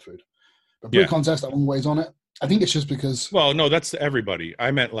on top of my food. But pre-contest, I'm always on it. I think it's just because. Well, no, that's everybody.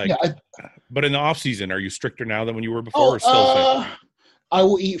 I meant like. Yeah, but in the off season, are you stricter now than when you were before? Or still I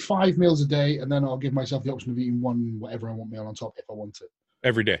will eat 5 meals a day, and then I'll give myself the option of eating one whatever I want meal on top if I want it.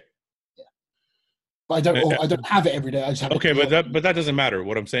 Every day. Yeah. But I don't have it every day. I just have okay, but that doesn't matter.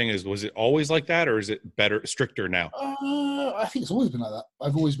 What I'm saying is, was it always like that, or is it stricter now? I think it's always been like that.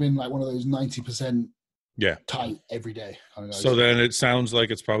 I've always been like one of those 90%. Yeah, tight every day. So then it sounds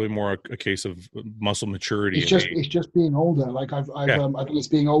like it's probably more a case of muscle maturity. It's just being older. Like I think it's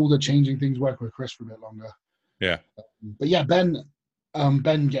being older, changing things, working with Chris for a bit longer. Yeah, but yeah, Ben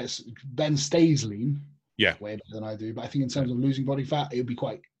stays lean. Yeah, way better than I do. But I think in terms of losing body fat, it would be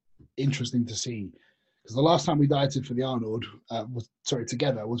quite interesting to see because the last time we dieted for the Arnold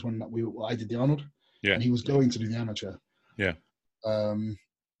together was when I did the Arnold. Yeah, and he was going to do the amateur. Yeah.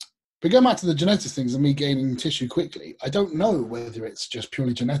 But going back to the genetics things and me gaining tissue quickly, I don't know whether it's just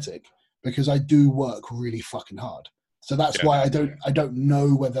purely genetic because I do work really fucking hard. So that's why I don't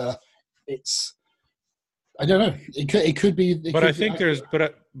know whether it's. I don't know. It could be. But I think there's.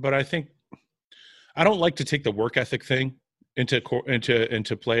 But I think I don't like to take the work ethic thing into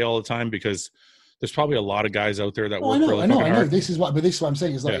play all the time because there's probably a lot of guys out there that work really fucking hard. This is what I'm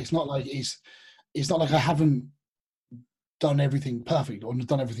saying is like it's not like it's not like I haven't done everything perfect or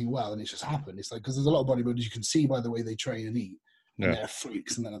done everything well and it's just happened. It's like because there's a lot of bodybuilders you can see by the way they train and eat, and they're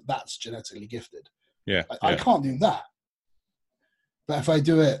freaks, and then that's genetically gifted. Yeah, I can't do that. But if I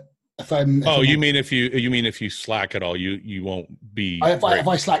do it, you mean if you slack at all, you won't be. If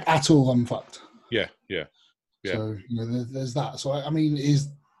I slack at all, I'm fucked. Yeah. So there's that. So I mean,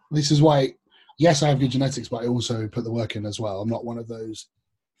 this is why? Yes, I have good genetics, but I also put the work in as well. I'm not one of those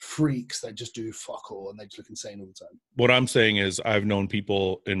freaks that just do fuck all and they just look insane all the time. What I'm saying is I've known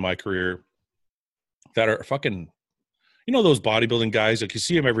people in my career that are fucking, those bodybuilding guys, like you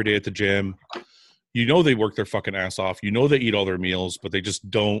see them every day at the gym, they work their fucking ass off, they eat all their meals, but they just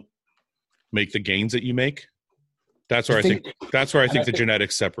don't make the gains that you make. That's where I think the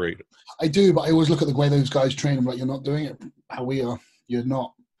genetics separate. I do, but I always look at the way those guys train. I'm like, you're not doing it how we are. You're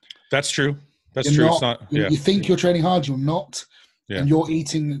not. That's true. That's true. It's not. You think you're training hard, you're not. Yeah. And you're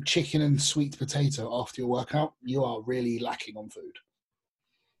eating chicken and sweet potato after your workout, you are really lacking on food.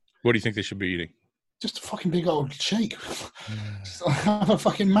 What do you think they should be eating? Just a fucking big old shake. Just have a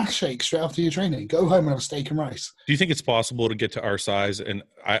fucking mass shake straight after your training. Go home and have a steak and rice. Do you think it's possible to get to our size? And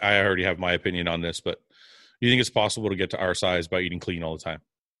I already have my opinion on this, but do you think it's possible to get to our size by eating clean all the time?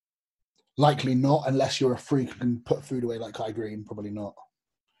 Likely not, unless you're a freak and put food away like Kai Green. Probably not.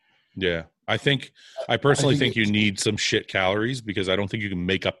 Yeah. I personally think you need some shit calories because I don't think you can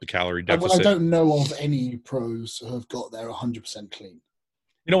make up the calorie deficit. I don't know of any pros who have got there 100% clean.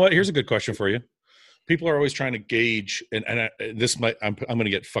 You know what? Here's a good question for you. People are always trying to gauge, and this might, I'm going to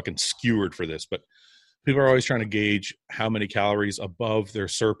get fucking skewered for this, but people are always trying to gauge how many calories above their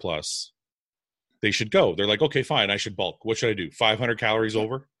surplus they should go. They're like, okay, fine, I should bulk. What should I do? 500 calories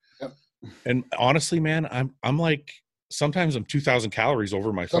over? Yep. And honestly, man, I'm like, sometimes I'm 2,000 calories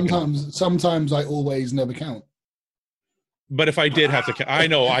over my fucking... Sometimes I always never count. But if I did have to count, I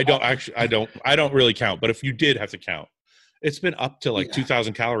know I don't really count, but if you did have to count, it's been up to like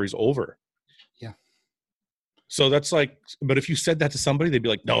 2,000 calories over. Yeah. So that's like, but if you said that to somebody, they'd be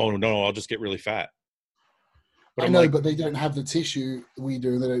like, no, I'll just get really fat. But I know, but they don't have the tissue we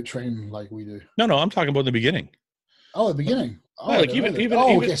do. They don't train like we do. No, I'm talking about the beginning. Oh, the beginning. Oh, like even.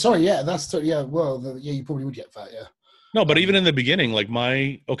 Okay, sorry. Yeah, that's Well, you probably would get fat. Yeah. No, but even in the beginning, like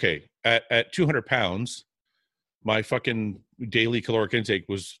at 200 pounds, my fucking daily caloric intake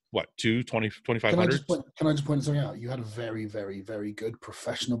was what, 2,500? Can I just point something out? You had a very, very, very good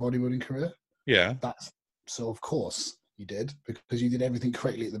professional bodybuilding career. Yeah. So of course you did, because you did everything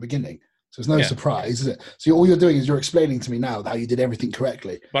correctly at the beginning. So it's no surprise, is it? So all you're doing is you're explaining to me now how you did everything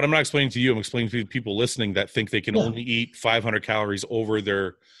correctly. But I'm not explaining to you. I'm explaining to people listening that think they can only eat 500 calories over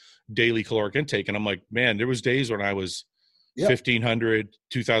their daily caloric intake. And I'm like, man, there was days when I was 1,500,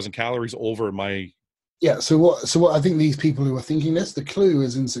 2,000 calories over my... Yeah, so what I think these people who are thinking this, the clue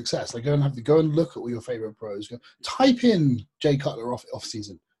is in success. Like, go and look at all your favorite pros. Type in Jay Cutler off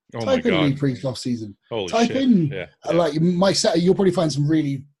season. Type in Lee Priest off season. Holy Type shit. in like my set. You'll probably find some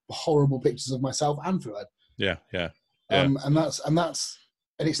really horrible pictures of myself and Fuad. Yeah. And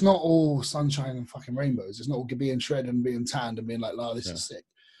it's not all sunshine and fucking rainbows. It's not all being shredded and being tanned and being like, "Oh, this is sick."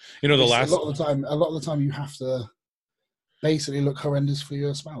 A lot of the time, you have to basically look horrendous for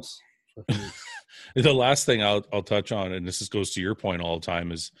your spouse. The last thing I'll touch on, and this goes to your point all the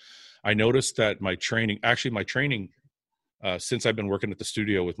time, is I noticed that my training, since I've been working at the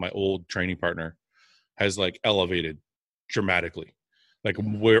studio with my old training partner, has like elevated dramatically. Like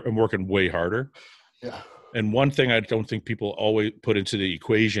I'm working way harder. Yeah. And one thing I don't think people always put into the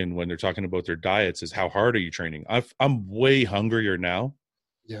equation when they're talking about their diets is how hard are you training? I'm way hungrier now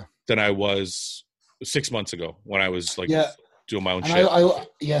than I was 6 months ago when I was like doing my own shit.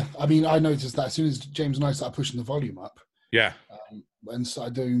 I mean, I noticed that as soon as James and I started pushing the volume up. Yeah. And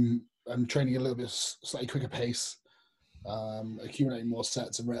started training a little bit slightly quicker pace, accumulating more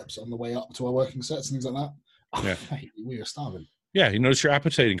sets and reps on the way up to our working sets and things like that. Yeah. We were starving. Yeah. You notice your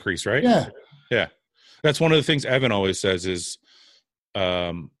appetite increase, right? Yeah. Yeah. That's one of the things Evan always says is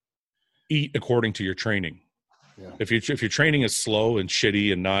eat according to your training. Yeah. If your training is slow and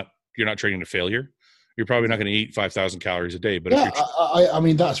shitty and you're not training to failure, you're probably not going to eat 5,000 calories a day. But I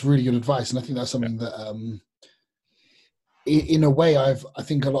mean, that's really good advice. And I think that's something that, in a way, I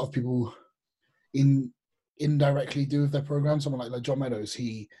think a lot of people in indirectly do with their program. Someone like John Meadows,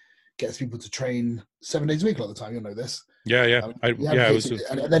 he gets people to train 7 days a week a lot of the time. You know this. Yeah.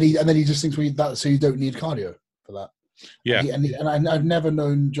 And then he just thinks that so you don't need cardio for that. Yeah. And I've never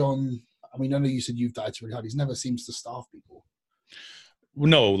known John. I mean, I know you said you've dieted really hard. He never seems to starve people.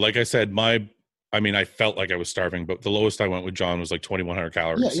 No, like I said, I felt like I was starving, but the lowest I went with John was like 2,100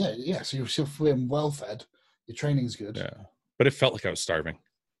 calories. Yeah. So you're feeling well fed. Your training's good. Yeah. But it felt like I was starving.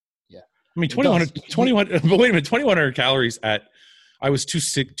 Yeah. I mean, 2,100 calories I was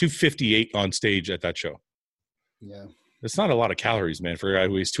 258 on stage at that show. Yeah. It's not a lot of calories, man, for a guy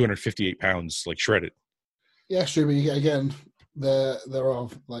who weighs 258 pounds, like shredded. Yeah, sure. But again, there are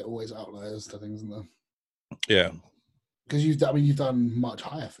like always outliers to things, isn't there? Yeah. Because you've done much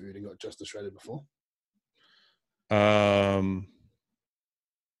higher food and got just as shredded before.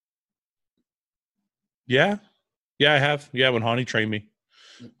 Yeah, I have. Yeah, when Hani trained me,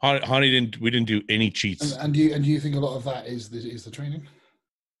 Hani we didn't do any cheats. And do you think a lot of that is the training?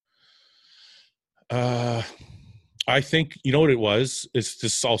 I think you know what it was. It's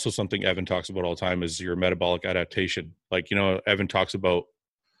just also something Evan talks about all the time is your metabolic adaptation. Like Evan talks about,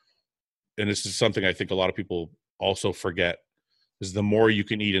 and this is something I think a lot of people also forget, is the more you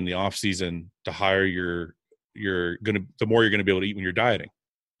can eat in the off season, the higher the more you're gonna be able to eat when you're dieting.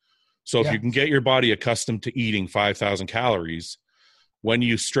 So if you can get your body accustomed to eating 5,000 calories, when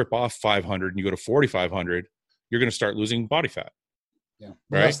you strip off 500 and you go to 4,500, you're going to start losing body fat. Yeah,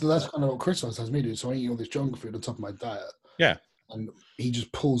 well, right. That's kind of what Chris has me do. So I'm eating all this junk food on top of my diet. Yeah, and he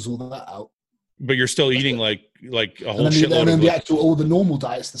just pulls all that out. But you're still eating like a whole shitload. And then all the normal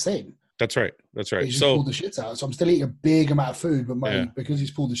diet's the same. That's right. He just pulled the shit out. So I'm still eating a big amount of food, but because he's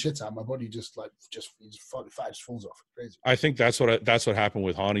pulled the shit out, my body fat just falls off. Crazy. I think that's what happened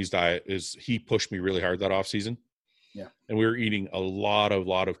with Hani's diet is he pushed me really hard that off season. Yeah. And we were eating a lot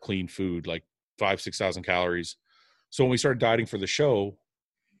of clean food, like 5,000-6,000 calories. So when we started dieting for the show,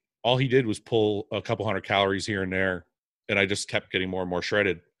 all he did was pull a couple hundred calories here and there, and I just kept getting more and more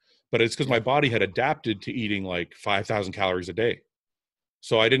shredded. But it's because my body had adapted to eating like 5,000 calories a day.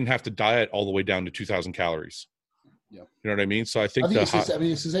 So I didn't have to diet all the way down to 2,000 calories. Yeah. You know what I mean? So I think go back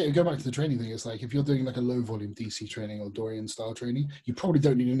to the training thing. It's like if you're doing like a low volume DC training or Dorian style training, you probably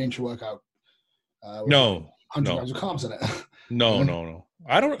don't need an intra workout. 100 grams of carbs in it. No.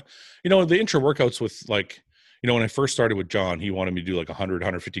 I don't, the intra workouts with like, when I first started with John, he wanted me to do like 100,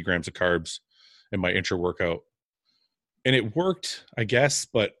 150 grams of carbs in my intra workout. And it worked, I guess,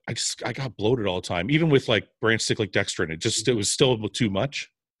 but I got bloated all the time. Even with like branch cyclic dextrin, it was still too much.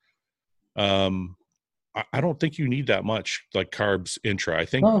 I don't think you need that much like carbs intra. I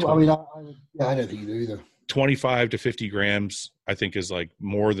think. No, I don't think you do either. 25 to 50 grams, I think, is like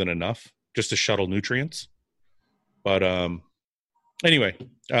more than enough just to shuttle nutrients. But anyway,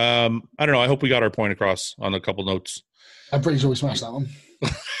 I don't know. I hope we got our point across on a couple notes. I'm pretty sure we smashed that one.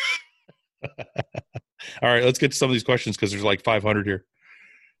 All right, let's get to some of these questions because there's like 500 here.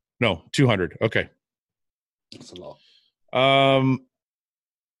 No, 200. Okay. That's a lot.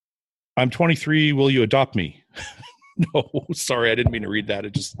 I'm 23. Will you adopt me? No, sorry. I didn't mean to read that.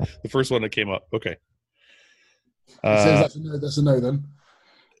 It just the first one that came up. Okay. That's a no then.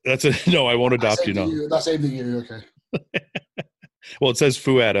 That's a no. I won't adopt you. No. That's aimed at you. Okay. Well, it says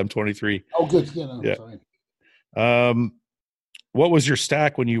Fuad. I'm 23. Oh, good. Yeah. No, yeah. Sorry. What was your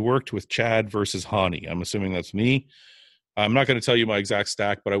stack when you worked with Chad versus Hani? I'm assuming that's me. I'm not going to tell you my exact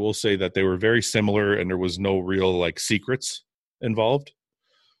stack, but I will say that they were very similar and there was no real like secrets involved.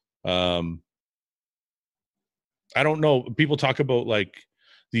 I don't know. People talk about like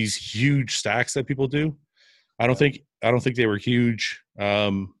these huge stacks that people do. I don't think they were huge. I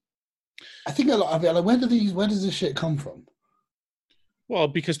think a lot of it, like, where does this shit come from? Well,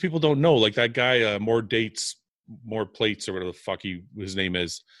 because people don't know. Like that guy, More Dates, More Plates, or whatever the fuck his name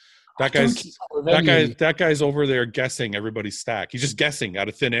is. That guy's over there guessing everybody's stack. He's just guessing out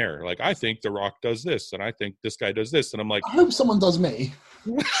of thin air. Like, I think The Rock does this, and I think this guy does this, and I'm like, I hope someone does me.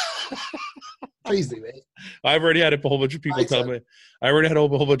 Please do, mate. I've already had a whole bunch of people tell me. I already had a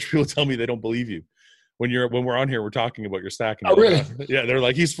whole bunch of people tell me they don't believe you when we're on here. We're talking about your stack. And really? Like, yeah, they're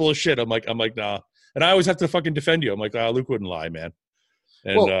like, he's full of shit. I'm like, nah. And I always have to fucking defend you. I'm like, Luke wouldn't lie, man.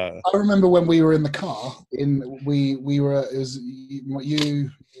 And I remember when we were in the car. We were as you,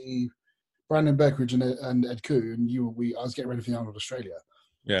 Brandon Berkridge and Ed Koo, and I was getting ready for the Arnold Australia.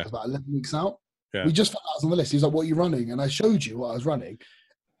 Yeah, it was about 11 weeks out. Yeah. We just found out I was on the list. He was like, "What are you running?" And I showed you what I was running.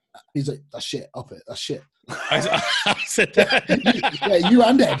 He's like, "That's shit. Up it. That's shit." I said that. Yeah, you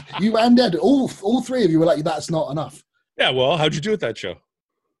and Ed, all three of you were like, "That's not enough." Yeah, well, how'd you do at that show?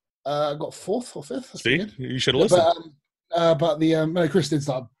 I got 4th or 5th. See, you should have listened. But the no, Chris did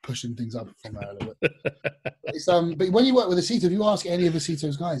start pushing things up from there a little bit. It's, but when you work with Aceto, if you ask any of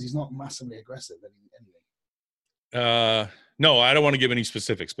Aceto's guys, he's not massively aggressive. Anything. No, I don't want to give any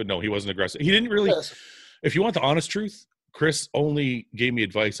specifics, but no, he wasn't aggressive. He didn't really. Yes. If you want the honest truth, Chris only gave me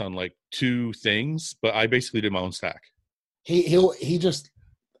advice on like 2 things, but I basically did my own stack. He just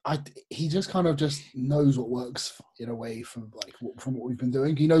kind of just knows what works in a way from what we've been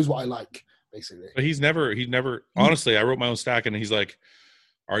doing. He knows what I like, basically. But he's never honestly, I wrote my own stack and he's like,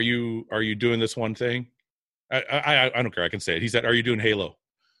 are you doing this one thing? I don't care, I can say it. He said, are you doing Halo?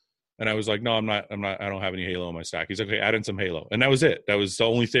 And I was like, no, I'm not, I don't have any Halo in my stack. He's like, okay, add in some Halo. And that was it. That was the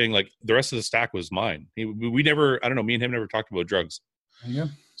only thing. Like the rest of the stack was mine. We never, I don't know, me and him never talked about drugs. Yeah.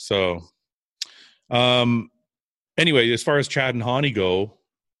 So, anyway, as far as Chad and Hani go,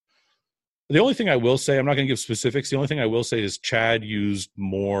 the only thing I will say, I'm not going to give specifics. The only thing I will say is Chad used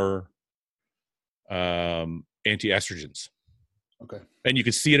more anti-estrogens. Okay. And you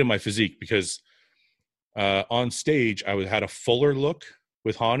could see it in my physique because on stage, I had a fuller look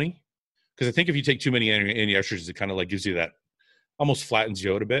with Hani. Because I think if you take too many anti-estrogens, it kind of like gives you that, almost flattens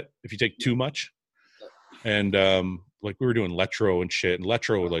you out a bit if you take too much. And like we were doing Letro and shit. And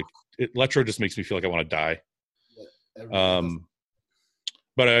Letro just makes me feel like I want to die. Yeah,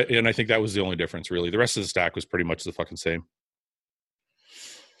 but I think that was the only difference, really. The rest of the stack was pretty much the fucking same.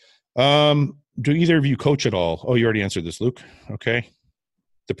 Do either of you coach at all? Oh, you already answered this, Luke. Okay.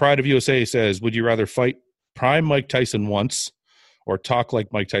 The Pride of USA says, would you rather fight prime Mike Tyson once or talk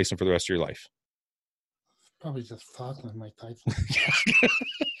like Mike Tyson for the rest of your life? Probably just talk like Mike Tyson.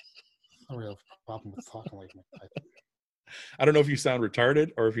 No real problem with talking like Mike Tyson. I don't know if you sound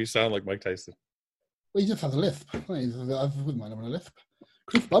retarded or if you sound like Mike Tyson. Well, he just has a lisp. I wouldn't mind having a lisp.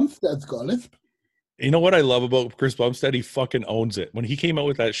 Chris Bumstead's got a lisp. You know what I love about Chris Bumstead? He fucking owns it. When he came out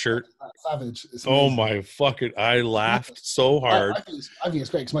with that shirt, savage. Oh my fucking! I laughed so hard. I think it's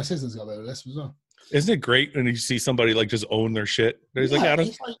great because my sister's got a bit of a lisp as well. Isn't it great when you see somebody like just own their shit? He's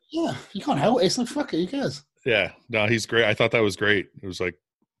like, yeah, you can't help it. It's like, fuck it, who cares? Yeah, no, he's great. I thought that was great. It was like,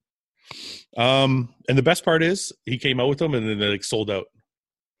 and the best part is he came out with them and then they like sold out.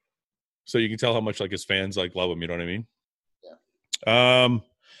 So you can tell how much like his fans like love him. You know what I mean? Yeah.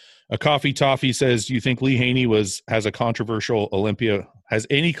 A Coffee Toffee says, do you think Lee Haney has any controversial Olympia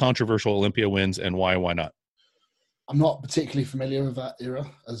wins, and why not? I'm not particularly familiar with that era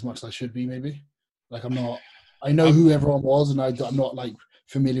as much as I should be, maybe. Like I know who everyone was, and I'm not like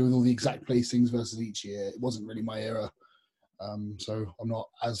familiar with all the exact placings versus each year. It wasn't really my era. So I'm not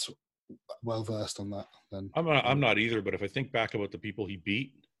as well versed on that. Then I'm not either, but if I think back about the people he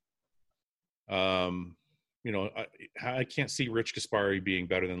beat, you know, I can't see Rich Gaspari being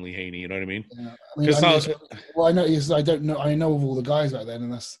better than Lee Haney. You know what I mean? Yeah. I know. I don't know. I know of all the guys back then,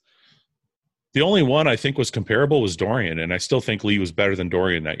 and that's the only one I think was comparable was Dorian, and I still think Lee was better than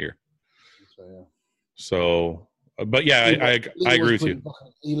Dorian that year. So, but yeah, I agree with you.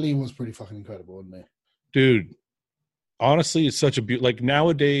 Lee was pretty fucking incredible, wasn't he? Dude, honestly, it's such a like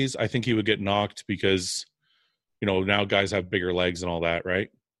nowadays. I think he would get knocked because, you know, now guys have bigger legs and all that, right?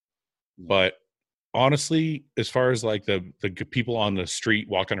 But honestly, as far as like the people on the street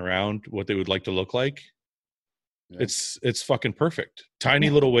walking around, what they would like to look like, it's fucking perfect. Tiny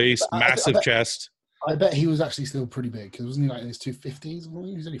little waist, massive chest. I bet he was actually still pretty big because wasn't he like in his 250s? He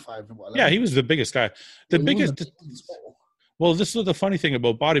was only 5. Yeah, he was the biggest guy. Well, this is the funny thing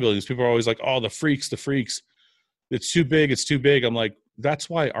about bodybuilding is people are always like, "Oh, the freaks." It's too big. It's too big. I'm like,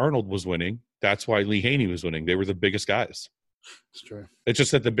 that's why Arnold was winning. That's why Lee Haney was winning. They were the biggest guys. It's true. It's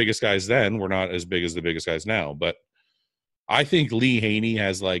just that the biggest guys then were not as big as the biggest guys now. But I think Lee Haney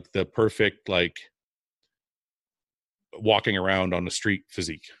has like the perfect like walking around on the street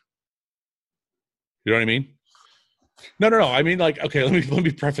physique. You know what I mean? No. I mean, like, okay, let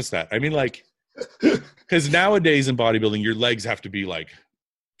me preface that. I mean, like, because nowadays in bodybuilding, your legs have to be like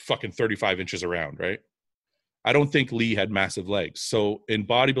fucking 35 inches around, right? I don't think Lee had massive legs. So in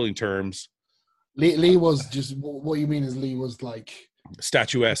bodybuilding terms, Lee was just what you mean is Lee was like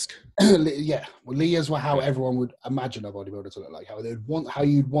statuesque. Yeah, well, Lee is how everyone would imagine a bodybuilder to look like, how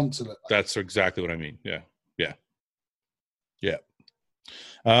you'd want to look like. That's exactly what I mean. Yeah.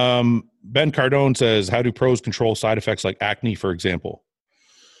 Ben Cardone says, how do pros control side effects like acne, for example?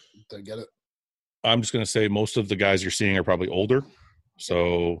 Don't get it. I'm just going to say most of the guys you're seeing are probably older,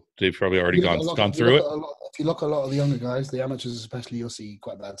 so they've probably already gone through it. If you look at a lot of the younger guys, the amateurs especially, you'll see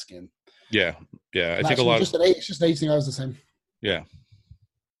quite bad skin. Yeah. I think a lot. It's just an age thing. I was the same. Yeah.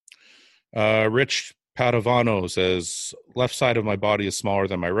 Rich Padovano says, left side of my body is smaller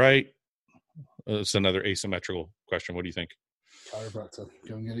than my right. It's another asymmetrical question. What do you think? Chiropractor.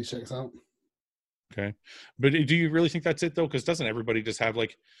 Go and get it checked out. Okay. But do you really think that's it though? Because doesn't everybody just have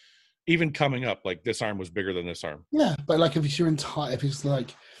like, even coming up, like this arm was bigger than this arm? Yeah, but like if you're if it's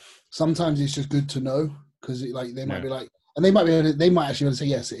like, sometimes it's just good to know, because like they might be like, and they might actually be able to say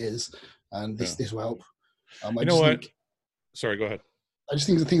yes, it is, and this will help. You know what? Sorry, go ahead. I just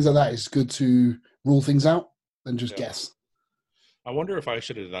think that things like that is good to rule things out and just guess. I wonder if I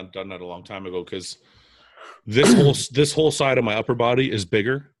should have done that a long time ago, because this whole side of my upper body is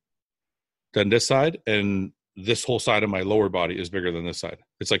bigger than this side, and this whole side of my lower body is bigger than this side.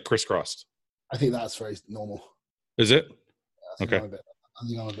 It's like crisscrossed. I think that's very normal. Is it? Yeah, I think I'm a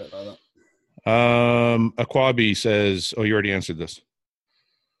bit like that. Aquabi says, oh, you already answered this.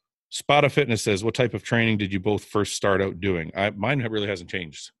 Spada Fitness says, what type of training did you both first start out doing? Mine really hasn't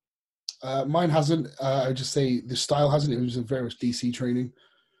changed. Mine hasn't. I would just say the style hasn't. It was a very much DC training.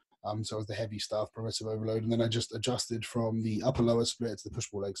 So it was the heavy stuff, progressive overload, and then I just adjusted from the upper lower split to the push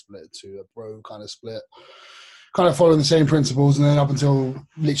pull leg split to a bro kind of split, kind of following the same principles. And then up until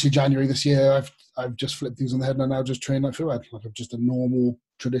literally January this year, I've just flipped things on the head, and I now just train like Fouad, like I'm just a normal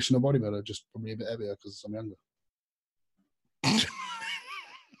traditional bodybuilder, just probably a bit heavier because I'm younger.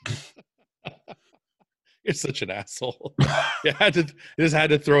 You're such an asshole. You just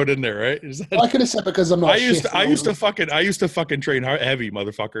had to throw it in there, right? I could have said because I'm not. I used to fucking train heavy,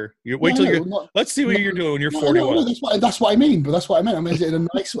 motherfucker. Let's see what you're doing when you're 41. No, that's what I mean. But that's what I meant. I meant it in a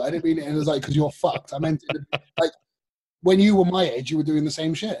nice way. I didn't mean it in like because you're fucked. I meant it like when you were my age, you were doing the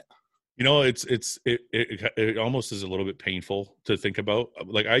same shit. You know, it almost is a little bit painful to think about.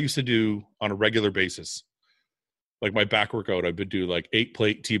 Like I used to do on a regular basis. Like my back workout, I would do like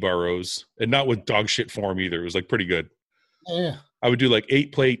 8-plate T-bar rows, and not with dog shit form either. It was like pretty good. Yeah. I would do like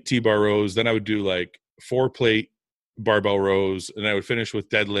 8-plate T-bar rows. Then I would do like 4-plate barbell rows, and I would finish with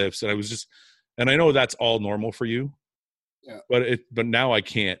deadlifts. And I know that's all normal for you. Yeah. But now I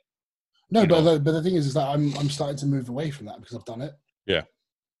can't. No, but the thing is that I'm starting to move away from that because I've done it. Yeah.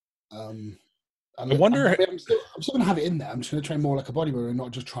 I wonder. I'm still going to have it in there. I'm just going to train more like a bodybuilder and not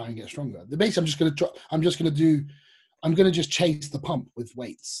just try and get stronger. Basically, I'm going to just chase the pump with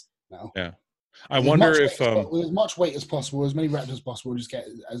weights now. Yeah. I wonder if with as much weight as possible, as many reps as possible, just get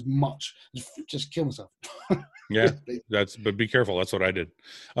as much, just kill myself. Yeah, but be careful. That's what I did.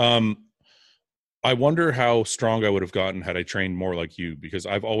 I wonder how strong I would have gotten had I trained more like you, because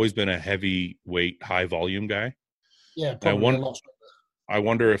I've always been a heavy weight, high volume guy. Yeah, probably a lot stronger. I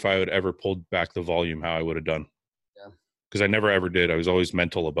wonder if I would ever pulled back the volume, how I would have done. Yeah. Because I never ever did. I was always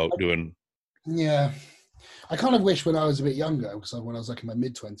mental about doing. Yeah. I kind of wish when I was a bit younger, because when I was like in my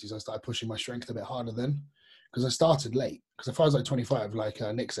mid-20s, I started pushing my strength a bit harder then. Because I started late. Because if I was like 25, like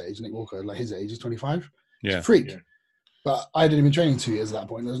Nick's age, Nick Walker, like his age is 25. Yeah. It's a freak. Yeah. But I didn't been training 2 years at that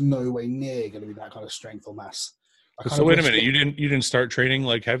point. There was no way near going to be that kind of strength or mass. So wait a minute, you didn't start training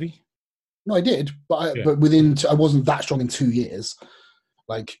like heavy? No, I did, but I wasn't that strong in 2 years.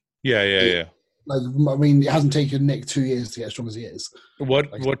 Like yeah. Like I mean, it hasn't taken Nick 2 years to get as strong as he is. Where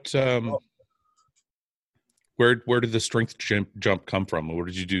did the strength jump come from? What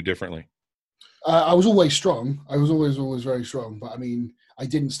did you do differently? I was always strong. I was always very strong. But I mean, I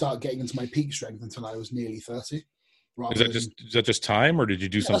didn't start getting into my peak strength until I was nearly 30. Is that just time, or did you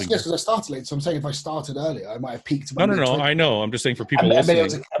do something? That's because I started late. So I'm saying if I started earlier, I might have peaked. No. I know. I'm just saying for people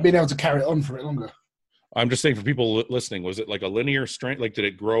listening. I've been able to carry it on for a bit longer. I'm just saying for people listening, was it like a linear strength? Like, did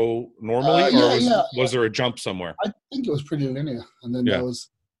it grow normally, or was there a jump somewhere? I think it was pretty linear, and then there was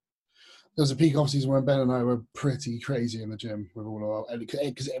a peak off season where Ben and I were pretty crazy in the gym with all our,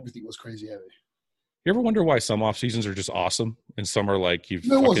 because everything was crazy heavy. You ever wonder why some off seasons are just awesome and some are like it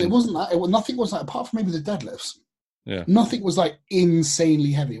wasn't that. Nothing was like, apart from maybe the deadlifts. Yeah. Nothing was like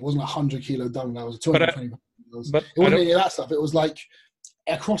insanely heavy. It wasn't 100 kilo dumbbell. That was 220 pounds. It wasn't any of that stuff. It was like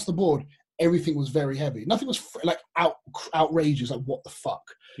across the board, everything was very heavy. Nothing was like outrageous. Like what the fuck?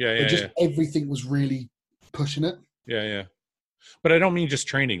 Yeah. Everything was really pushing it. Yeah. But I don't mean just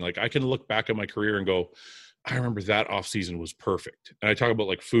training. Like I can look back at my career and go, I remember that off season was perfect. And I talk about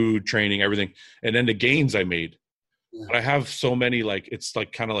like food, training, everything, and then the gains I made. Yeah. But I have so many, like it's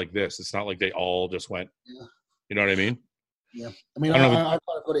like kind of like this. It's not like they all just went. Yeah. You know what I mean? Yeah. I mean, I've kind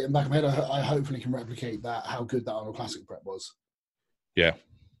of got it in the back of my head. I hopefully can replicate that. How good that Arnold Classic prep was. Yeah.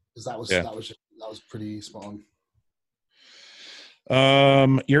 Because that was pretty spot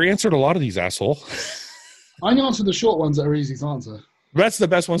on. You answered a lot of these, asshole. I answered the short ones that are easy to answer. That's the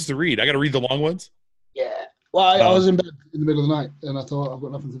best ones to read. I got to read the long ones. Yeah. Well, I was in bed in the middle of the night, and I thought I've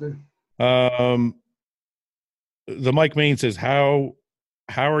got nothing to do. The Mike Main says, "How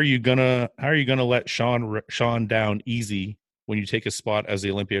are you gonna let Sean down easy when you take a spot as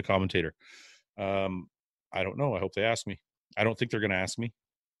the Olympia commentator?" I don't know. I hope they ask me. I don't think they're gonna ask me.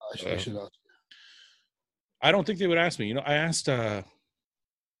 I should ask. I don't think they would ask me. I asked. I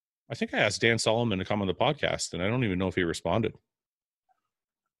think I asked Dan Solomon to come on the podcast, and I don't even know if he responded.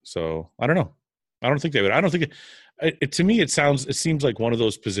 So I don't know. I don't think they would. I don't think to me, it seems like one of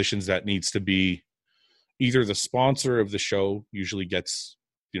those positions that needs to be either the sponsor of the show usually gets,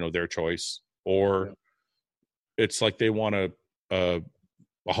 their choice, or it's like they want a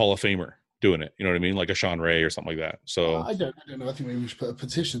Hall of Famer doing it. You know what I mean? Like a Sean Ray or something like that. So I don't know. I think maybe we should put a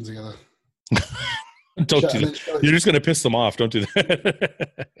petition together. Don't do that. You're just going to piss them off. Don't do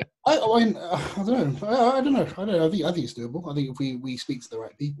that. I don't know. I don't know. I think it's doable. I think if we speak to the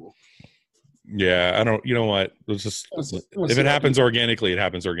right people. Yeah, I don't. You know what? Let's just if it happens organically, it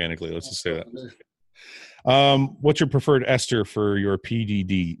happens organically. Let's just say that. What's your preferred ester for your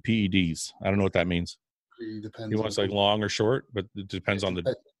PEDs? I don't know what that means. It depends. You want like long or short, but it depends on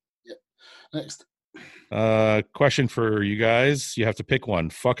the. Yeah. Next. Question for you guys. You have to pick one.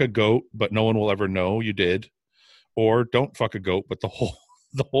 Fuck a goat, but no one will ever know you did. Or don't fuck a goat, but the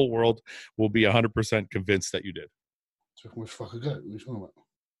whole world will be 100% convinced that you did. Which fuck a goat? What are you talking about?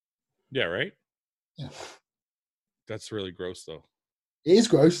 Yeah, right? Yeah. That's really gross, though. It is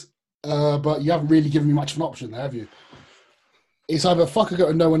gross, but you haven't really given me much of an option there, have you? It's either fuck a goat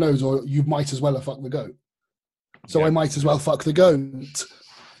and no one knows, or you might as well have fucked the goat. So yeah. I might as well fuck the goat.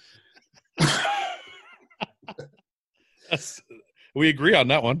 We agree on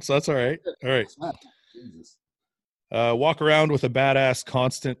that one, so that's all right. All right. Jesus. Walk around with a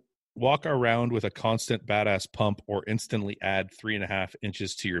constant badass pump, or instantly add 3.5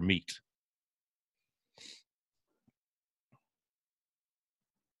 inches to your meat.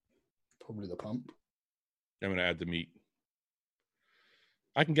 Probably the pump. I'm going to add the meat.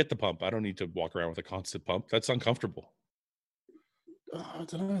 I can get the pump. I don't need to walk around with a constant pump. That's uncomfortable. I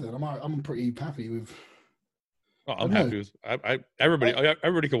don't know that. I'm pretty happy with. Oh, I'm happy with.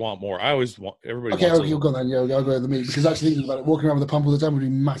 Everybody can want more. I always want everybody. Okay, you'll go then. Yeah, I'll go with the meat, because actually thinking about it, walking around with a pump all the time would be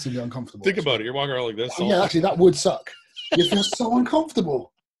massively uncomfortable. Think about it. You're walking around like this. Yeah, actually, that would suck. You feel so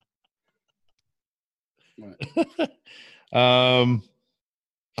uncomfortable. Right.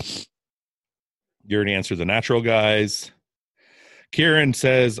 You already answered the natural guys. Kieran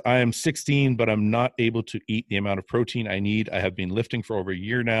says, I am 16, but I'm not able to eat the amount of protein I need. I have been lifting for over a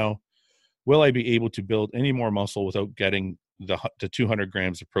year now. Will I be able to build any more muscle without getting the 200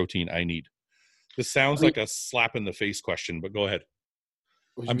 grams of protein I need? This sounds like a slap in the face question, but go ahead.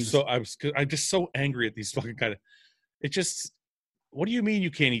 I'm just so angry at these fucking kind of. It just. What do you mean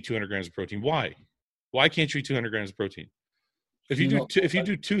you can't eat 200 grams of protein? Why? Why can't you eat 200 grams of protein? If you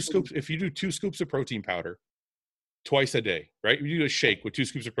do two scoops of protein powder twice a day, right? You do a shake with 2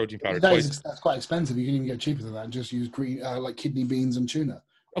 scoops of protein powder twice. That's quite expensive. You can even get cheaper than that and just use green, like kidney beans and tuna.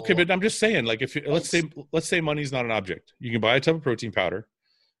 Okay, but I'm just saying, like, if let's say money's not an object, you can buy a tub of protein powder.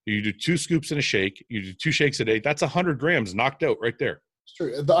 You do 2 scoops in a shake. You do 2 shakes a day. That's 100 grams knocked out right there. It's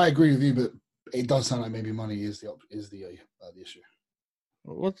true. I agree with you, but it does sound like maybe money is the issue.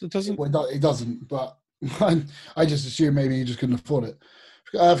 Well, it doesn't. It doesn't. But I just assume maybe you just couldn't afford it.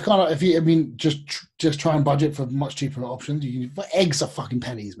 Just try and budget for much cheaper options. Eggs are fucking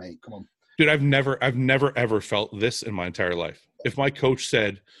pennies, mate. Come on, dude. I've never ever felt this in my entire life. If my coach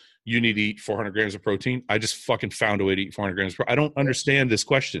said you need to eat 400 grams of protein, I just fucking found a way to eat 400 grams of protein. I don't understand this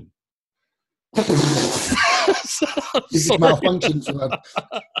question. It's malfunction.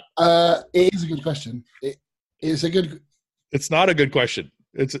 It is a good question. It's a good. It's not a good question.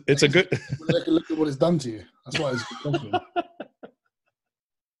 It's a good. Look at what it's done to you. That's why it's a good question.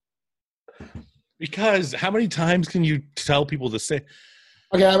 Because how many times can you tell people to say?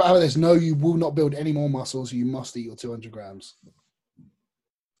 Okay, how about this? No, you will not build any more muscles. You must eat your 200 grams.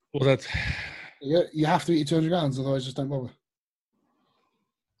 Well, that's. Yeah, you have to eat 200 grams, otherwise just don't bother. I'm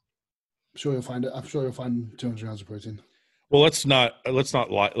sure you'll find it. I'm sure you'll find 200 grams of protein. Well, let's not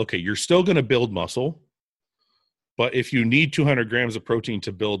lie. Okay, you're still going to build muscle, but if you need 200 grams of protein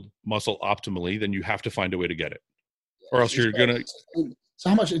to build muscle optimally, then you have to find a way to get it, or else you're gonna. So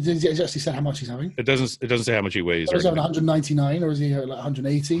how much? Does he actually say how much he's having? It doesn't say how much he weighs. Is he having 199, or is he like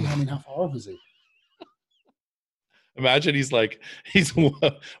 180? I mean, how far off is he? Imagine he's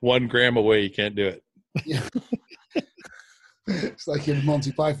 1 gram away. He can't do it. Yeah. It's like in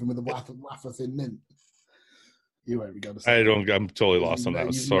Monty Python with the wafer thin mint. You won't be going to see. I'm totally lost on that.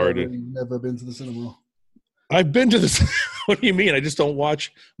 I'm sorry, dude. You've never been to the cinema. I've been to this. What do you mean? I just don't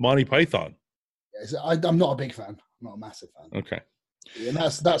watch Monty Python. Yeah, I'm not a big fan. I'm not a massive fan. Okay. And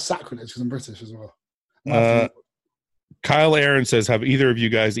that's sacrilege because I'm British as well. Kyle Aaron says, have either of you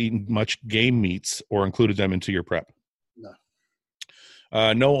guys eaten much game meats or included them into your prep? No.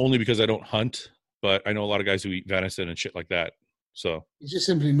 No, only because I don't hunt, but I know a lot of guys who eat venison and shit like that. So it's just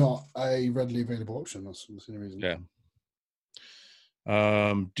simply not a readily available option. That's the only reason. Yeah.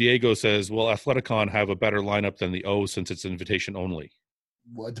 Diego says, will Athleticon have a better lineup than the O since it's invitation only?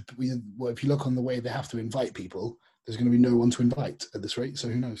 Well, if you look on the way they have to invite people, there's going to be no one to invite at this rate. So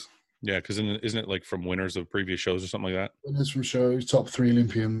who knows? Yeah, because isn't it like from winners of previous shows or something like that? Winners from shows, top 3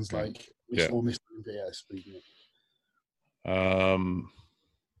 Olympians, like or Mr. Olympia.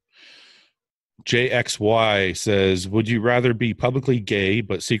 JXY says, would you rather be publicly gay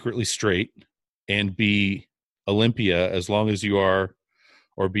but secretly straight and be Olympia as long as you are,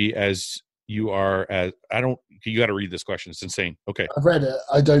 or be as you are as you got to read this question. It's insane. Okay. I've read it.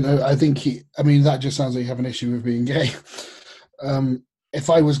 I don't know. I think that just sounds like you have an issue with being gay. If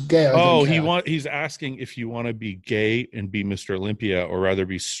I was gay, he's asking if you want to be gay and be Mr. Olympia, or rather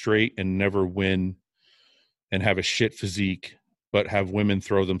be straight and never win and have a shit physique, but have women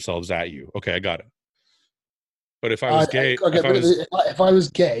throw themselves at you. Okay, I got it. But if I was gay, if I was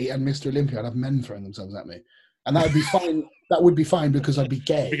gay and Mr. Olympia, I'd have men throwing themselves at me, and that would be fine. That would be fine because I'd be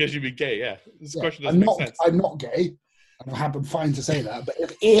gay. Because you'd be gay, yeah. This question doesn't make sense. I'm not gay. I'm fine to say that. But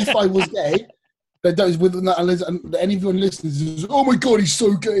if I was gay, and anyone listening says, "Oh my god, he's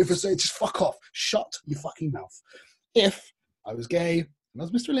so gay," if I say, just fuck off, shut your fucking mouth. If I was gay and I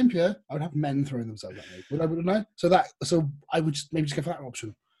was Mr. Olympia, I would have men throwing themselves at me. Would I know? So I would maybe just go for that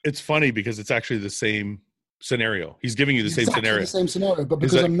option. It's funny because it's actually the same scenario. He's giving you the same scenario. The same scenario, but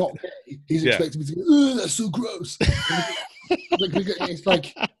because I'm not gay, he's expecting me to go, "Oh, that's so gross." It's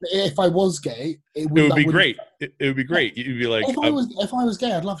like if I was gay, it would be great. It would be great. You'd be like, if I was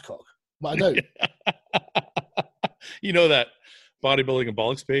gay, I'd love cock, but I don't. You know that Bodybuilding and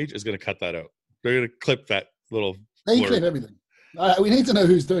Bollocks page is going to cut that out. They're going to clip that little. They clip everything. We need to know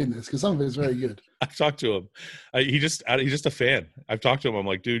who's doing this because some of it is very good. I've talked to him. He's just a fan. I've talked to him. I'm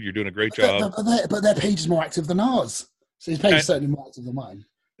like, dude, you're doing a great job. But their page is more active than ours. So his page is certainly more active than mine.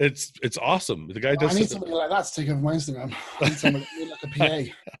 It's awesome. The guy does. I need somebody like that to take over my Instagram. I need somebody like a PA.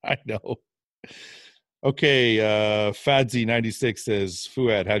 I know. Okay, Fadsy96 says,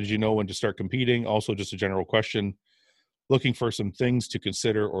 Fuad, how did you know when to start competing? Also, just a general question. Looking for some things to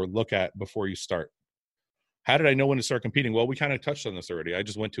consider or look at before you start. How did I know when to start competing? Well, we kind of touched on this already. I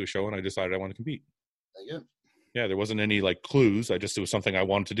just went to a show and I decided I want to compete. There you go. Yeah, there wasn't any like clues. It was something I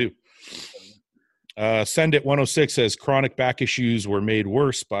wanted to do. Send It 106 says chronic back issues were made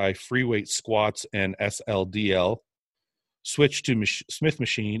worse by free weight squats and SLDL. Switch to Smith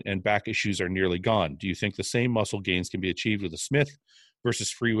machine and back issues are nearly gone. Do you think the same muscle gains can be achieved with a Smith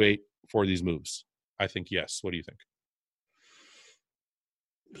versus free weight for these moves? I think yes. What do you think?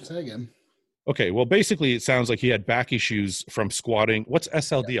 Say again. Okay, well, basically, it sounds like he had back issues from squatting. What's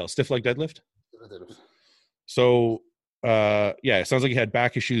SLDL? Stiff leg deadlift? So, it sounds like he had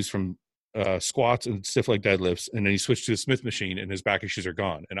back issues from squats and stiff leg deadlifts, and then he switched to the Smith machine, and his back issues are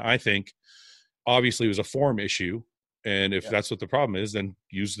gone. And I think, obviously, it was a form issue, and if that's what the problem is, then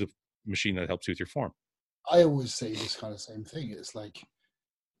use the machine that helps you with your form. I always say this kind of same thing. It's like,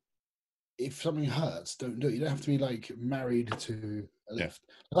 if something hurts, don't do it. You don't have to be like married to a lift.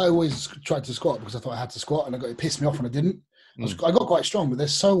 I always tried to squat because I thought I had to squat, and it pissed me off when I didn't. I got quite strong, but they're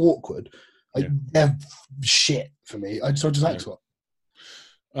so awkward. They're shit for me. I just like squat.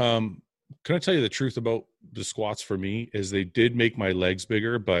 Can I tell you the truth about the squats for me is they did make my legs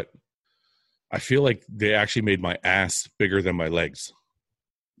bigger, but I feel like they actually made my ass bigger than my legs.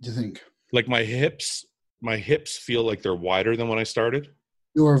 Do you think? Like my hips feel like they're wider than when I started.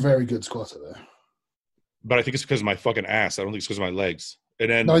 You're a very good squatter there. But I think it's because of my fucking ass. I don't think it's because of my legs. And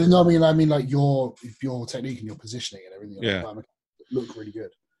then I mean like your technique and your positioning and everything. Yeah. Like, look really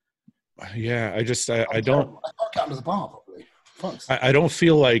good. Yeah, I don't. I can't get under the bar properly. I don't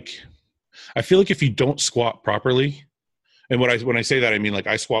feel like. I feel like if you don't squat properly, and when I say that I mean like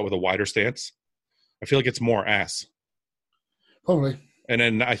I squat with a wider stance, I feel like it's more ass. Probably. And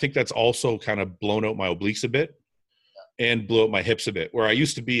then I think that's also kind of blown out my obliques a bit, and blew out my hips a bit. Where I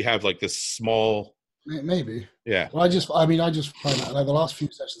used to have like this small. Maybe. Yeah. Well, I just find that like the last few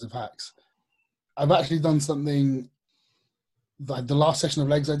sessions of hacks, I've actually done something. Like the last session of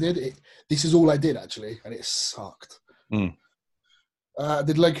legs I did, this is all I did actually, and it sucked. I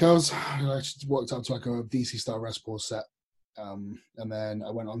did leg curls. I just worked up to like a DC style rest pause set, and then I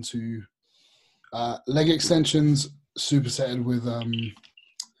went on to leg extensions, supersetted with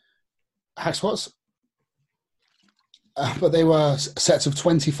hack squats. But they were sets of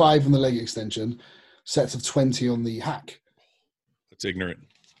 25 on the leg extension, sets of 20 on the hack. That's ignorant.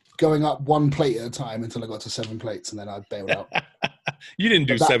 Going up one plate at a time until I got to 7 plates, and then I bailed out. You didn't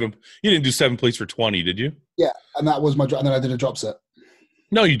do 7. You didn't do 7 plates for 20, did you? Yeah, and that was my drop. And then I did a drop set.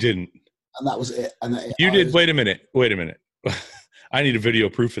 No, you didn't. And that was it. And you did. Wait a minute. I need a video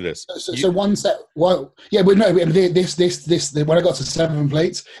proof of this. So one set. Well, yeah, but no. This. When I got to 7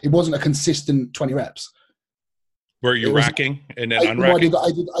 plates, it wasn't a consistent 20 reps. Where you're racking and then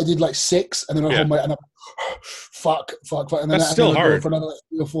unracking. I did like 6, and then I hold my and fuck, and then that's still hard for another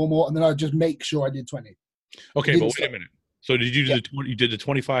 3 or 4 more, and then I just make sure I did 20. Okay, but wait a minute. So did you do you did the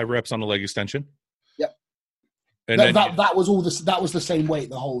 25 reps on the leg extension? Yep. And that was all this. That was the same weight.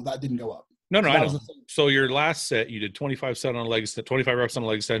 That didn't go up. No, I know. So your last set, you did 25 reps on the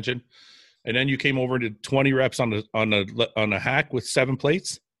leg extension, and then you came over and did 20 reps on the hack with 7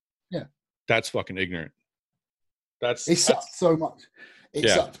 plates. Yeah, that's fucking ignorant. It sucked so much. It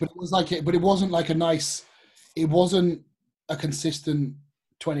sucked, but it was but it wasn't like a nice. It wasn't a consistent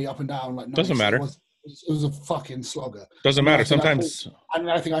 20 up and down. Like doesn't matter. It was a fucking slogger. Doesn't matter. Sometimes.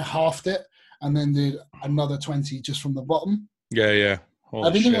 I think I halved it and then did another 20 just from the bottom. Yeah.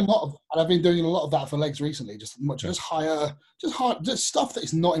 I've been doing a lot of that for legs recently. Just higher, just stuff that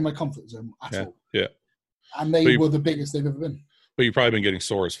is not in my comfort zone at all. Yeah. And they were the biggest they've ever been. But you've probably been getting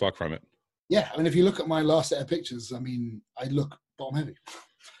sore as fuck from it. Yeah, I mean, if you look at my last set of pictures, I mean, I look bottom heavy.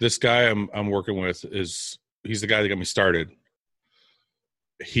 This guy I'm working with he's the guy that got me started.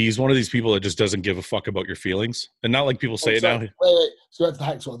 He's one of these people that just doesn't give a fuck about your feelings, and not like people say it now. Wait. So that's the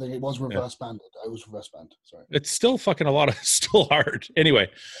hack sort of thing. It was reverse banded. I was reverse band. Sorry. It's still fucking still hard. Anyway.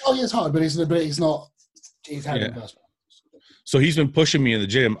 Oh, yeah, it's hard, but it's not. He's had reverse band. So he's been pushing me in the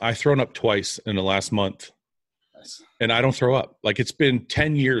gym. I've thrown up twice in the last month. Nice. And I don't throw up. Like, it's been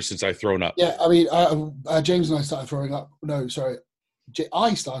 10 years since I've thrown up. Yeah, I mean, James and I started throwing up. No, sorry.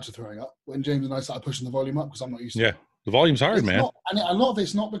 I started throwing up when James and I started pushing the volume up because I'm not used to it. Yeah. The volume's hard, man. And a lot of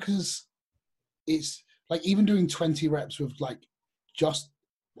it's not because it's like even doing 20 reps with like just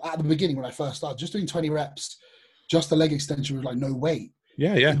at the beginning when I first started, just doing 20 reps, just the leg extension with like no weight.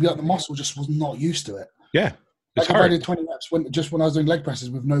 Yeah. It'd be like the muscle just was not used to it. Yeah. Like if I did 20 reps when I was doing leg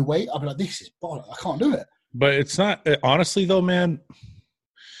presses with no weight, I'd be like, this is bollocks. I can't do it. But it's not, honestly though, man,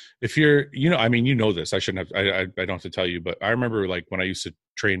 if you're, I mean, you know this, I shouldn't have, I don't have to tell you, but I remember like when I used to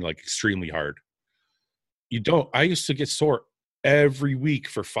train like extremely hard. I used to get sore every week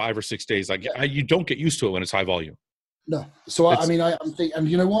for 5 or 6 days. Like you don't get used to it when it's high volume. No. So I'm thinking, and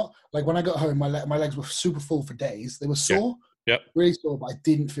you know what? Like when I got home, my legs were super full for days. They were sore. Yeah. Really sore, but I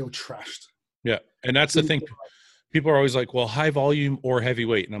didn't feel trashed. Yeah. And that's the thing. People are always like, well, high volume or heavy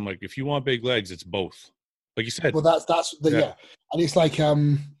weight. And I'm like, if you want big legs, it's both. Like you said. Well, that's yeah. And it's like,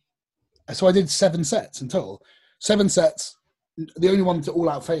 so I did 7 sets in total. 7 sets. The only one to all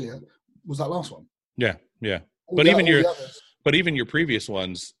out failure was that last one. Yeah. Yeah. But even your previous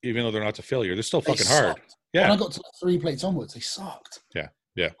ones, even though they're not to failure, they're still fucking hard. Yeah. When I got to 3 plates onwards, they sucked. Yeah.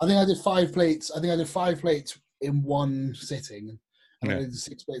 Yeah. I think I did 5 plates. I think I did 5 plates in one sitting. And I did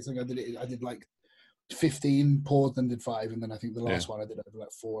 6 plates. I think I did like 15, paused and did 5. And then I think the last one I did over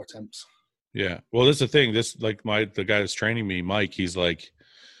like 4 attempts. Yeah. Well, this is the thing. This like the guy that's training me, Mike, he's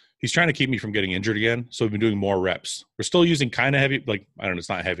trying to keep me from getting injured again. So we've been doing more reps. We're still using kind of heavy, like, I don't know, it's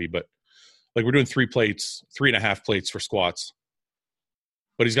not heavy, but like we're doing 3.5 plates for squats.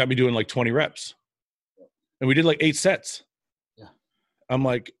 But he's got me doing like 20 reps. And we did like 8 sets. Yeah. I'm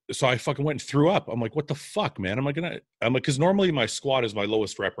like, so I fucking went and threw up. I'm like, what the fuck, man? I'm like, because normally my squat is my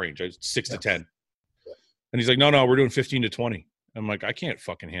lowest rep range. 6 to 10. Yeah. And he's like, no, we're doing 15 to 20. I'm like, I can't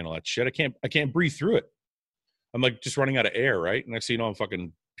fucking handle that shit. I can't breathe through it. I'm like just running out of air, right? And next thing you know, I'm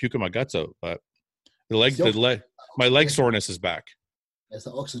fucking puking my guts out. But my leg soreness is back. There's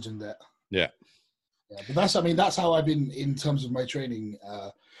the oxygen there. Yeah. Yeah, but that's how I've been in terms of my training.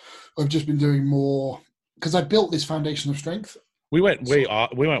 I've just been doing more because I built this foundation of strength. We went way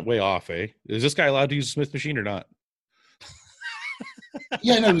off, eh? Is this guy allowed to use a Smith machine or not?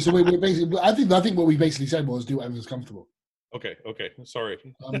 Yeah, no. So we basically, I think what we basically said was do whatever's comfortable. Okay. Sorry.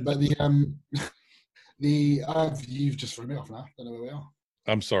 But you've just thrown me off now. Don't know where we are.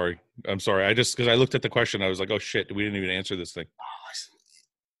 I'm sorry. Because I looked at the question, I was like, oh shit, we didn't even answer this thing.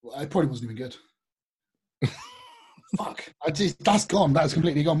 I probably wasn't even good. Fuck. That's gone. That's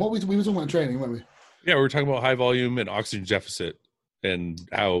completely gone. We were talking about training, weren't we? Yeah, we were talking about high volume and oxygen deficit and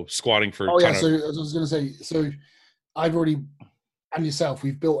how squatting for. Oh yeah. So I was going to say. So I've already, and yourself,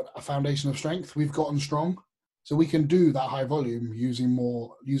 we've built a foundation of strength. We've gotten strong, so we can do that high volume using a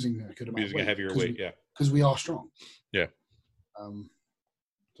good amount of weight, a heavier weight. Yeah. Because we are strong. Yeah. So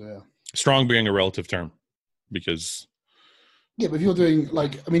yeah. Strong being a relative term, because. Yeah, but if you're doing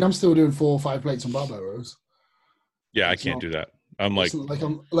I'm still doing 4 or 5 plates on barbell rows. Yeah, I can't do that. I've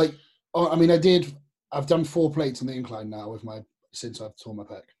done 4 plates on the incline now since I've torn my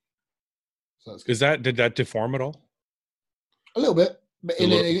pec. So did that deform at all? A little bit, But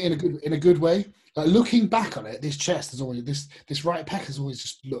in a good way. Like looking back on it, this chest has always this right pec has always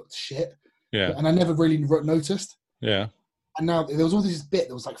just looked shit. Yeah. And I never really noticed. Yeah. And now there was always this bit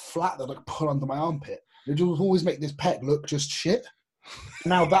that was like flat that like put under my armpit. It would always make this pec look just shit.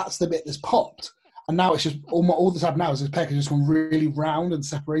 Now that's the bit that's popped. And now it's just all that's happened now is this pec has just gone really round and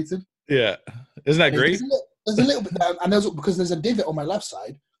separated. Yeah. Isn't that great? There's a little bit there, and because there's a divot on my left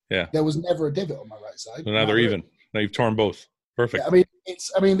side. Yeah. There was never a divot on my right side. So now they're even. Now you've torn both. Perfect. Yeah,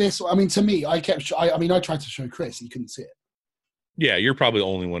 to me, I tried to show Chris, he couldn't see it. Yeah, you're probably the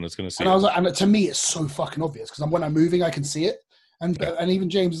only one that's going to see it. I was like, and to me, it's so fucking obvious because when I'm moving, I can see it. And even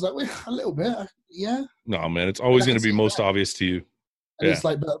James is like, well, a little bit, yeah. No, man, it's always going to be most obvious to you. And it's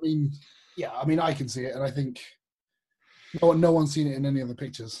like, but I can see it, and I think no one's seen it in any other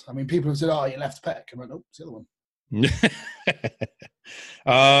pictures. I mean, people have said, "Oh, your left pec," I'm like, "Nope, it's the other one."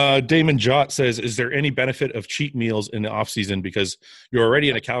 Damon Jott says, is there any benefit of cheat meals in the off season because you're already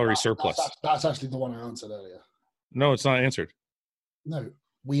in a calorie surplus? That's actually the one I answered earlier. No, it's not answered. No,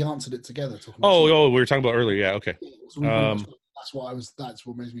 we answered it together. We were talking about earlier. Yeah, okay. That's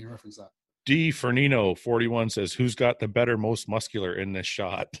what makes me reference that. D Fernino 41 says, who's got the better, most muscular in this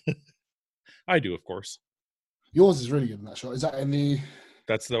shot? I do, of course. Yours is really good in that shot. Is that in the?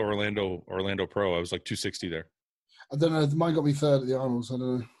 That's the Orlando Pro. I was like 260 there. I don't know. Mine got me third at the Arnold's. I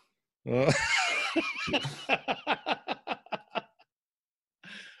don't know.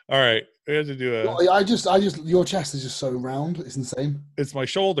 All right, we have to do a. I just. Your chest is just so round. It's insane. It's my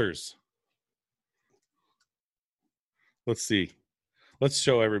shoulders. Let's see. Let's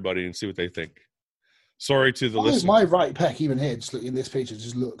show everybody and see what they think. Sorry to the listeners. My right pec, even here, just look in this picture,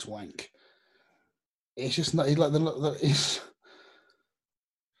 just looks wank. It's just not like it's.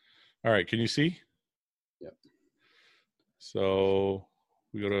 All right, can you see? Yep. So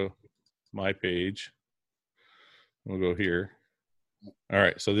we go to my page. We'll go here. All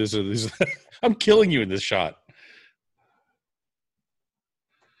right, so these are I'm killing you in this shot.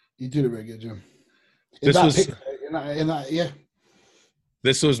 You did it very good, Jim. Yeah.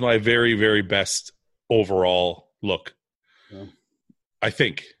 This was my very, very best overall look. Yeah. I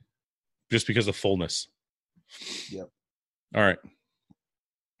think, just because of fullness. Yep. All right.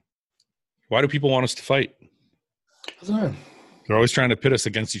 Why do people want us to fight? I don't know. They're always trying to pit us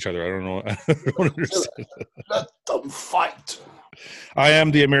against each other. I don't know. I don't understand. Let them fight. I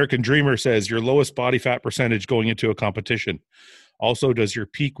am the American Dreamer says your lowest body fat percentage going into a competition. Also, does your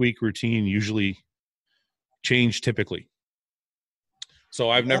peak week routine usually change typically? So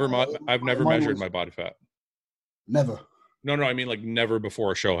I've never measured my body fat. Never. No, I mean like never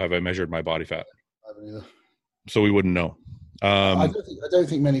before a show have I measured my body fat. I haven't either. So we wouldn't know. I don't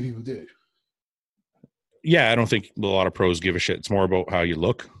think many people do. Yeah, I don't think a lot of pros give a shit. It's more about how you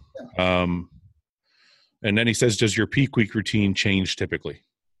look. Yeah. And then he says, does your peak week routine change typically?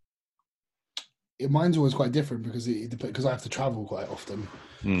 Mine's always quite different because I have to travel quite often.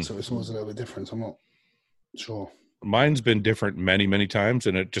 So it's always a little bit different. So I'm not sure. Mine's been different many, many times,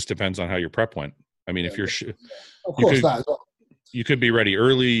 and it just depends on how your prep went. I mean, if you're of course that as well. You could be ready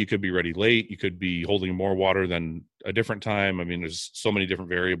early, you could be ready late, you could be holding more water than a different time. I mean, there's so many different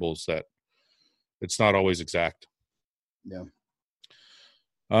variables that it's not always exact. Yeah.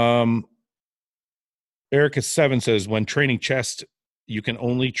 Erica 7 says, when training chest, you can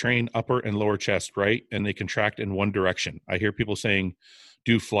only train upper and lower chest, right? And they contract in one direction. I hear people saying,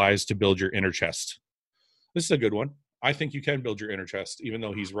 do flies to build your inner chest. This is a good one. I think you can build your inner chest, even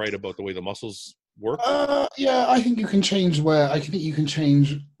though he's right about the way the muscles work. Yeah, I think you can change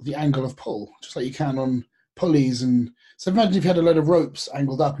the angle of pull, just like you can on pulleys. And so imagine if you had a load of ropes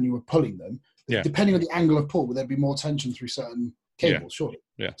angled up and you were pulling them. Yeah. Depending on the angle of pull, there'd be more tension through certain cables, surely.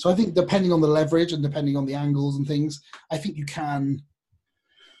 Yeah. So I think depending on the leverage and depending on the angles and things, I think you can.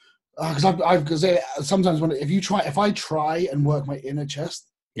 Because sometimes if I try and work my inner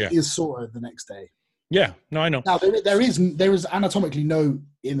chest, it is sore the next day. Yeah, no, I know. Now there is anatomically no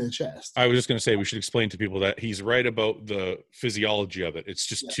inner chest. I was just going to say we should explain to people that he's right about the physiology of it. It's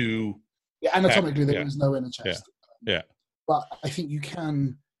just too. Yeah, anatomically there is no inner chest. Yeah. But I think you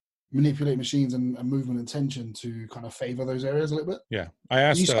can manipulate machines and movement and tension to kind of favor those areas a little bit. Yeah, I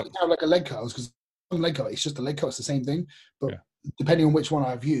asked. You have like a leg curls because on leg curl it's just a leg curl. It's the same thing, but depending on which one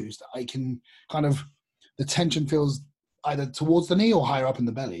I've used, I can kind of the tension feels either towards the knee or higher up in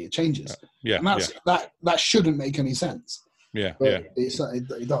the belly. It changes. Yeah, and that shouldn't make any sense. Yeah, but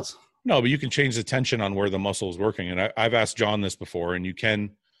it does. No, but you can change the tension on where the muscle is working. And I've asked John this before, and you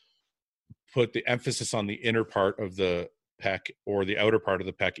can put the emphasis on the inner part of the pec or the outer part of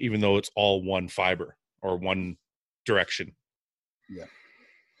the pec, even though it's all one fiber or one direction. Yeah.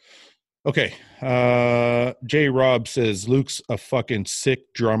 Okay. J Rob says Luke's a fucking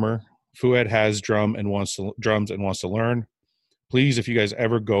sick drummer. Fouad has drums and wants to learn. Please, if you guys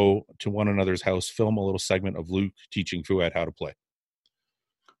ever go to one another's house, film a little segment of Luke teaching Fouad how to play.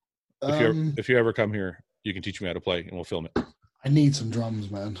 If you ever come here, you can teach me how to play, and we'll film it. I need some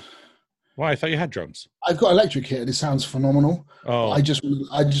drums, man. Why? I thought you had drums. I've got electric here, and it sounds phenomenal. Oh, I just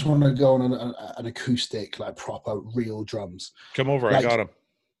want to go on an acoustic, like proper real drums. Come over, like, I got them.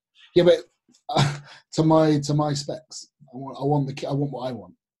 Yeah, but to my specs, I want what I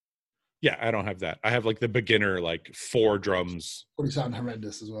want. Yeah, I don't have that. I have like the beginner, like 4 drums. Probably sound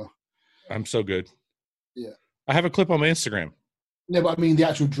horrendous as well. I'm so good. Yeah. I have a clip on my Instagram. No, but I mean the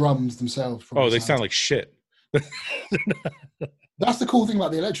actual drums themselves. Oh, they sound like shit. That's the cool thing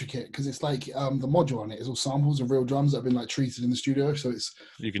about the electric kit, because it's like the module on it is all samples of real drums that have been like treated in the studio, so it's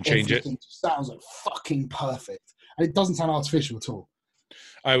you can change it. Sounds like fucking perfect, and it doesn't sound artificial at all.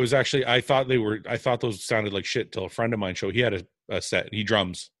 I thought those sounded like shit till a friend of mine showed. He had a set. He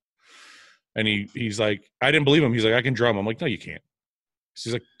drums. And he's like, I didn't believe him. He's like, I can drum. I'm like, no, you can't.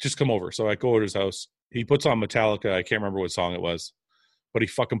 He's like, just come over. So I go over to his house. He puts on Metallica. I can't remember what song it was, but he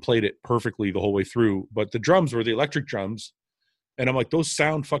fucking played it perfectly the whole way through. But the drums were the electric drums. And I'm like, those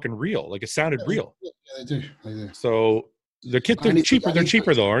sound fucking real. Like it sounded real. Yeah, they do. So they're cheaper. They're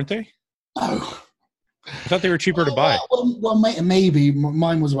cheaper though, aren't they? Oh. I thought they were cheaper to buy. Well, maybe.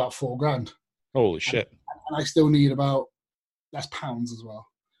 Mine was about $4,000. Holy shit. And I still need that's pounds as well.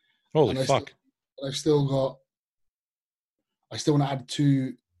 Holy fuck. I still want to add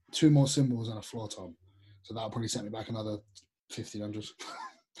two more cymbals and a floor tom. So that'll probably set me back another $1,500.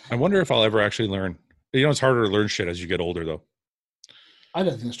 I wonder if I'll ever actually learn. You know, it's harder to learn shit as you get older, though. I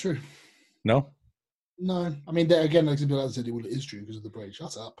don't think that's true. No? No. I mean, again, like people said, well, it is true because of the brain.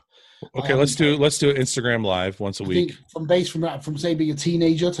 Shut up. Okay, let's do Instagram Live once a week. From say being a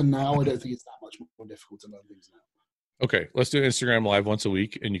teenager to now, I don't think it's that much more difficult to learn things now. Okay, let's do Instagram Live once a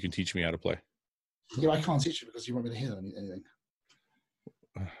week, and you can teach me how to play. Yeah, I can't teach you because you won't be able to hear anything.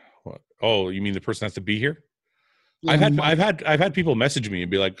 What? Oh, you mean the person has to be here? Yeah, I've had people message me and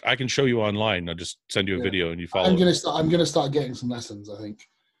be like, I can show you online. I'll just send you a video and you follow. I'm gonna start getting some lessons, I think.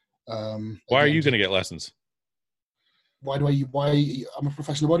 Why are you gonna get lessons? Why I'm a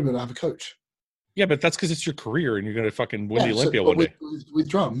professional bodybuilder, I have a coach. Yeah, but that's because it's your career and you're going to fucking win the Olympia one day. With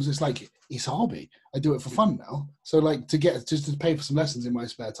drums, it's like, it's a hobby. I do it for fun now. So like to pay for some lessons in my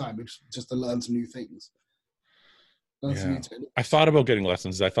spare time, just to learn some new things. I thought about getting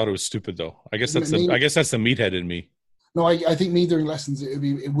lessons. I thought it was stupid though. I guess that's the meathead in me. No, I think me doing lessons,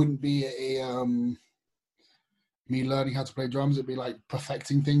 it wouldn't be me learning how to play drums. It'd be like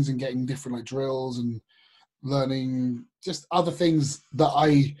perfecting things and getting different like drills and learning just other things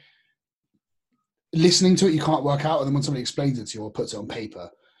that listening to it, you can't work out, and then when somebody explains it to you or puts it on paper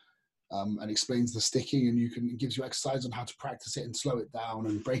and explains the sticking, and it gives you exercise on how to practice it and slow it down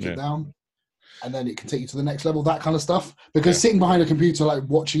and break it down, and then it can take you to the next level, that kind of stuff. Because sitting behind a computer, like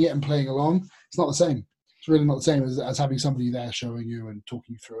watching it and playing along, it's not the same. It's really not the same as having somebody there showing you and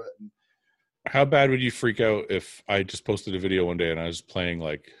talking you through it. How bad would you freak out if I just posted a video one day and I was playing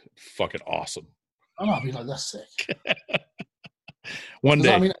like fucking awesome? I'd be like, that's sick. One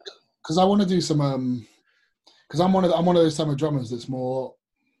day. I mean, because I want to do some, because I'm one of those type of drummers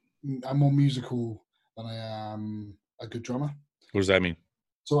I'm more musical than I am a good drummer. What does that mean?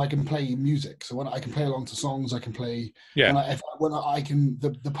 So I can play music. So when I can play along to songs, I can play. Yeah. When I can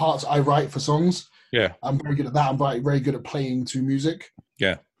the parts I write for songs. Yeah. I'm very good at that. I'm very good at playing to music.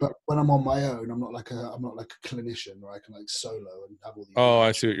 Yeah. But when I'm on my own, I'm not like a clinician where I can like solo and have all these. Oh,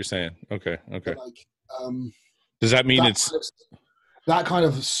 I see what you're saying. Okay. But like, does that mean that kind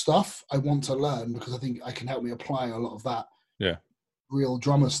of stuff I want to learn, because I think I can help me apply a lot of that real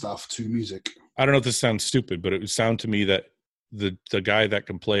drummer stuff to music. I don't know if this sounds stupid, but it would sound to me that the guy that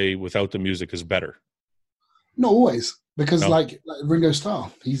can play without the music is better. Not always, because like Ringo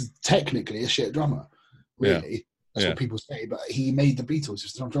Starr, he's technically a shit drummer, really. Yeah. That's what people say, but he made the Beatles.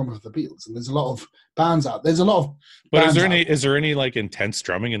 He's a drummer for the Beatles, and there's a lot of bands out. There's a lot of. But is there any like intense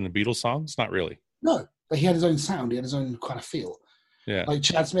drumming in the Beatles songs? Not really. No, but he had his own sound. He had his own kind of feel. Yeah. Like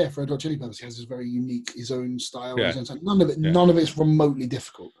Chad Smith for Red Hot Chili Peppers, he has his very unique, his own style. Yeah. His own sound. None of it's remotely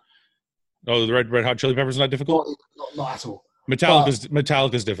difficult. Oh, the Red Hot Chili Peppers is not difficult. Not at all.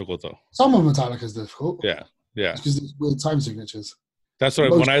 Metallica's difficult though. Some of Metallica's difficult. Yeah. Yeah. Because it's weird time signatures. That's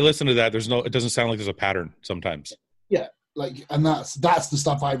what when I listen to that, it doesn't sound like there's a pattern sometimes. Yeah, like, and that's the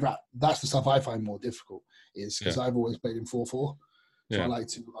stuff I rap. That's the stuff I find more difficult, is because I've always played in 4/4. So I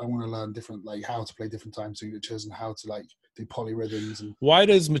want to learn different, like how to play different time signatures and how to like do polyrhythms. And why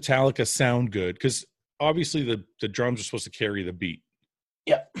does Metallica sound good? Because obviously the drums are supposed to carry the beat.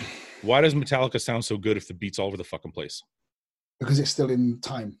 Yeah. Why does Metallica sound so good if the beat's all over the fucking place? Because it's still in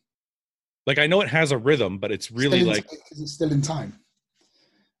time. Like, I know it has a rhythm, but it's really it's still in time.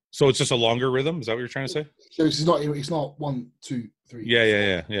 So it's just a longer rhythm? Is that what you're trying to say? So it's not 1, 2, 3.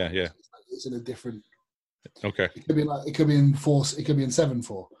 Yeah. It's in a different. Okay. It could be in 4. It could be in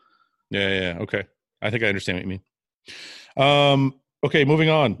 7/4. Yeah. Okay. I think I understand what you mean. Okay, moving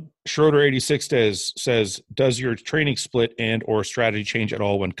on. Schroeder86 says, does your training split and or strategy change at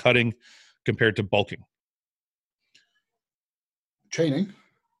all when cutting compared to bulking? Training?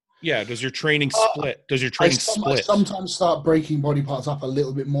 Yeah, does your training split? Does your training split? I sometimes start breaking body parts up a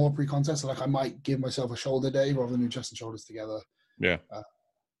little bit more pre-contest. Like I might give myself a shoulder day rather than do chest and shoulders together. Yeah.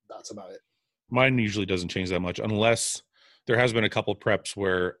 That's about it. Mine usually doesn't change that much unless there has been a couple preps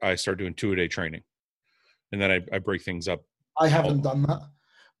where I start doing 2-a-day training. And then I break things up. I haven't done that.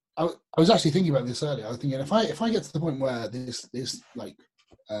 I was actually thinking about this earlier. I was thinking if I get to the point where this like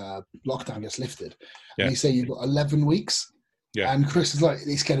lockdown gets lifted, and they say you've got 11 weeks, and Chris is like,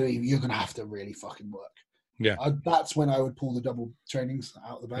 you're gonna have to really fucking work. Yeah, that's when I would pull the double trainings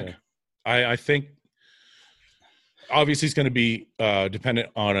out of the bag. Yeah. I think obviously it's going to be dependent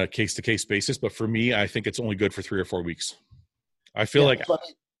on a case-to-case basis, but for me, I think it's only good for 3 or 4 weeks. I feel I've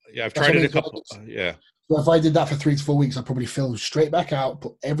tried it a couple. So if I did that for 3 to 4 weeks, I'd probably fill straight back out,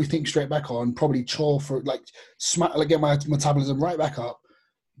 put everything straight back on, probably chore for get my metabolism right back up,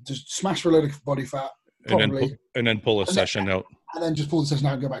 just smash for a load of body fat, probably, and then pull a session out, and then just pull the session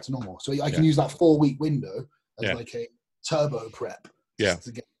out and go back to normal. So I can use that 4-week window as like a turbo prep. Yeah.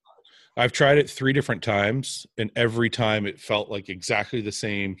 I've tried it 3 different times, and every time it felt like exactly the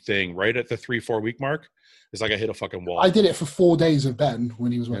same thing. Right at the 3-4 week mark, it's like I hit a fucking wall. I did it for 4 days with Ben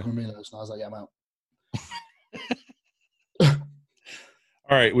when he was working with Milos, and I was like, yeah, I'm out.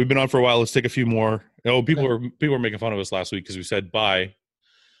 All right, we've been on for a while. Let's take a few more. People were making fun of us last week because we said bye,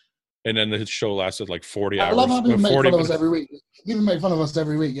 and then the show lasted like 40 hours. I love how people make fun of us every week. People make fun of us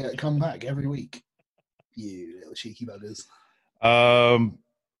every week. Yeah, come back every week. You little cheeky buggers.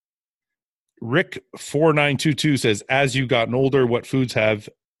 Rick4922 says, as you've gotten older, what foods have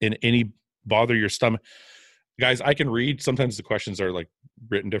in any bother your stomach? Guys, I can read. Sometimes the questions are like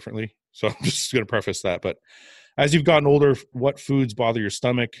written differently, so I'm just going to preface that. But as you've gotten older, what foods bother your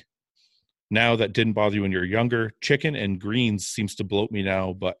stomach now that didn't bother you when you were younger? Chicken and greens seems to bloat me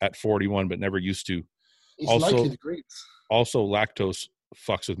now, but at 41, but never used to. It's likely the greens. Also, lactose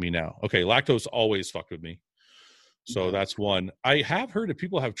fucks with me now. Okay, lactose always fucked with me. So that's one. I have heard that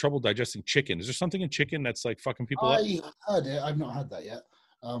people have trouble digesting chicken. Is there something in chicken that's like fucking people up? I heard it. I've not had that yet.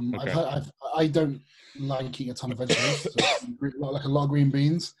 I don't like eating a ton of vegetables. Like a lot of green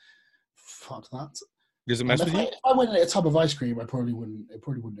beans. Fuck that. Does it mess with you? If I went and ate a tub of ice cream, it probably wouldn't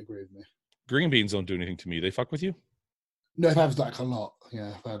agree with me. Green beans don't do anything to me. They fuck with you? No, if I have like a lot. Yeah,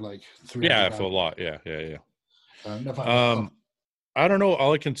 if I had like 3. Yeah, if a lot. Yeah. I don't know.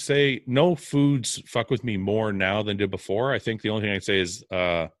 All I can say, no foods fuck with me more now than did before. I think the only thing I'd say is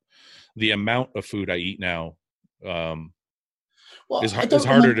the amount of food I eat now is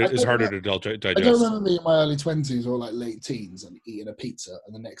harder to digest. I don't remember me in my early 20s or like late teens and eating a pizza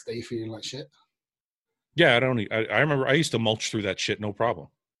and the next day feeling like shit. Yeah, I remember I used to mulch through that shit, no problem.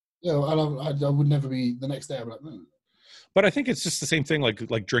 Yeah, I would never be the next day. I'd be like, But I think it's just the same thing,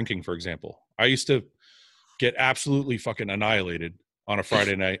 like drinking, for example. I used to get absolutely fucking annihilated on a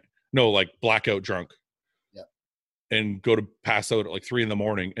Friday night. No, like blackout drunk. Yeah. And go to pass out at like 3 a.m.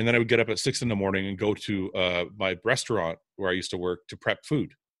 And then I would get up at 6 a.m. and go to my restaurant where I used to work to prep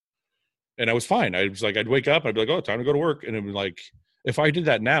food. And I was fine. I was like, I'd wake up, I'd be like, oh, time to go to work. And it would be like, if I did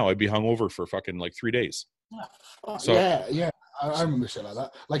that now, I'd be hungover for fucking like 3 days. So, yeah. I remember shit like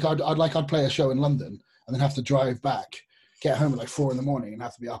that. Like I'd play a show in London and then have to drive back, get home at like 4 a.m. and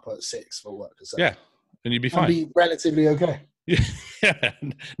have to be up at 6 for work. So yeah, and you'd be fine. I'd be relatively okay. Yeah.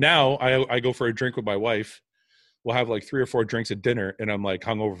 Now I go for a drink with my wife. We'll have like 3 or 4 drinks at dinner, and I'm like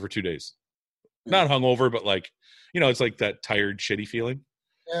hungover for 2 days. Yeah. Not hungover, but like, it's like that tired, shitty feeling.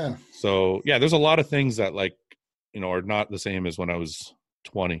 Yeah. So yeah, there's a lot of things that like, are not the same as when I was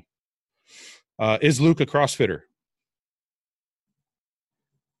 20. Is Luke a CrossFitter?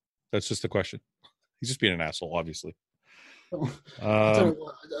 That's just the question. He's just being an asshole, obviously. I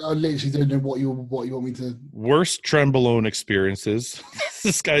literally don't know what you want me to. Worst Trenbolone experiences.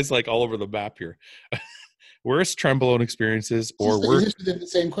 This guy's like all over the map here. Worst Trenbolone experiences or worst. Is this the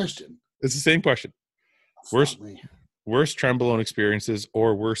same question? It's the same question. Worst Trenbolone experiences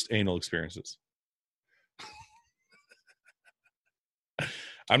or worst anal experiences.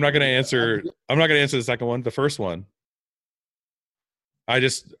 I'm not going to answer the second one. The first one,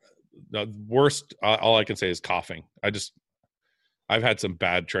 the worst. All I can say is coughing. I've had some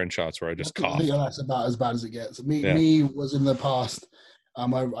bad trend shots where I just coughed. I think that's about as bad as it gets. Me was in the past.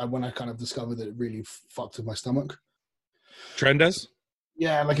 When I kind of discovered that it really fucked with my stomach. Trend does?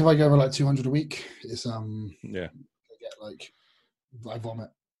 Yeah, like if I go over like 200 a week, it's yeah. I get like I vomit.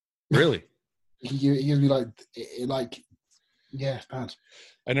 Really? It gives me like yeah, it's bad.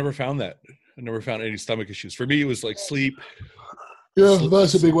 I never found that. I never found any stomach issues. For me, it was like sleep. Yeah,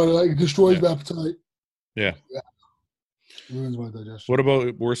 that's a big one. Like, it destroys my appetite. Yeah. Ruins my digestion. What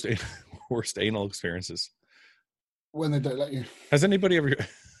about worst anal experiences? When they don't let you. Has anybody ever?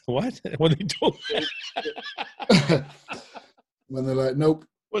 What? When they don't? When they're like, nope.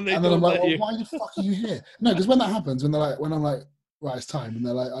 When they and then I'm like, well, why the fuck are you here? No, because when that happens, when I'm like, right, it's time, and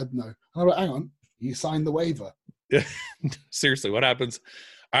they're like, I don't know. And I'm like, hang on, you signed the waiver. Yeah. Seriously, what happens?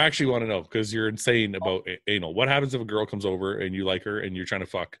 I actually want to know, because you're insane about anal. What happens if a girl comes over and you like her and you're trying to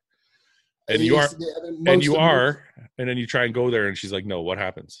fuck? And you are, and then you try and go there and she's like, no, what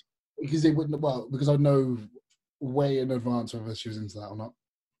happens? Because they wouldn't, because I know way in advance whether she was into that or not.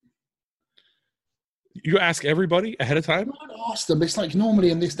 You ask everybody ahead of time? I don't ask them. It's like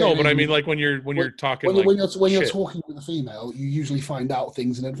normally in this day. No, but I mean, like when you're talking, when you're talking with a female, you usually find out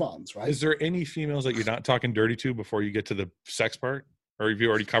things in advance, right? Is there any females that you're not talking dirty to before you get to the sex part, or have you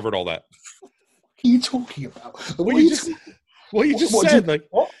already covered all that? What are you talking about?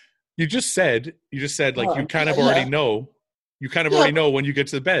 You just said like you kind of already know. You kind of already know when you get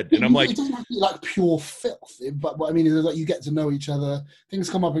to the bed, and I'm like, it doesn't have to be like pure filth, but I mean, like you get to know each other. Things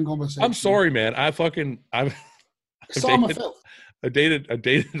come up in conversation. I'm sorry, man. I've dated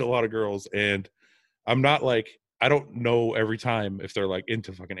a lot of girls, and I'm not like, I don't know every time if they're like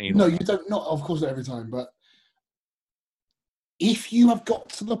into fucking anal. No, you don't. Not of course not every time, but if you have got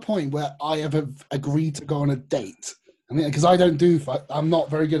to the point where I have agreed to go on a date, I mean, because I'm not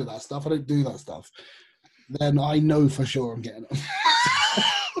very good at that stuff. I don't do that stuff. Then I know for sure I'm getting it.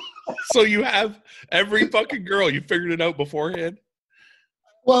 So you have every fucking girl, you figured it out beforehand?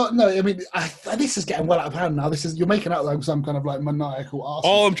 Well, no, I mean, this is getting well out of hand now. You're making out like some kind of like maniacal arsehole.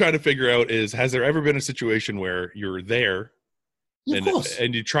 All I'm trying to figure out is, has there ever been a situation where you're there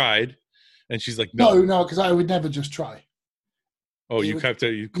and you tried, and she's like, no, because I would never just try. Oh, you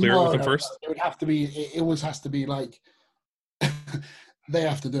clear it with them first? It would have to be. It always has to be like they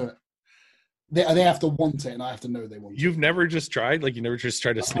have to do it. They have to want it, and I have to know they want it. You've never just tried? Like, you never just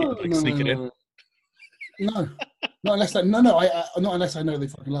tried to sneak it in? No. Not unless not unless I know they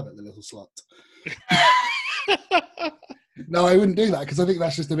fucking love it, the little slut. No, I wouldn't do that, because I think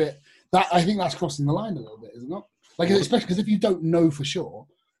that's just a bit... I think that's crossing the line a little bit, is it not? Like, especially because if you don't know for sure...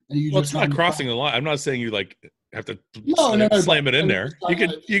 it's not crossing the line. I'm not saying you, like, have to slam it in there. You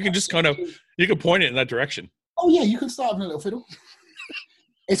can just kind of... You can point it in that direction. Oh, yeah, you can start having a little fiddle.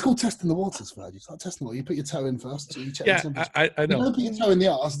 It's called testing the waters, Fred. You start testing the water. You put your toe in first. So you check I know. You don't put your toe in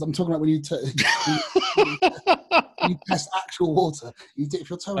the arse. I'm talking about when you test actual water. You dip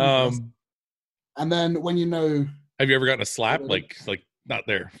your toe in first. And then when you know... Have you ever gotten a slap? Like not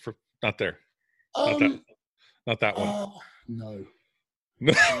there. Not there. Not that one. No.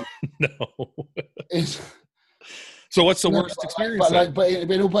 No. So what's the worst experience? But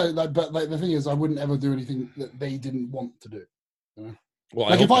the thing is, I wouldn't ever do anything that they didn't want to do. You know? Well,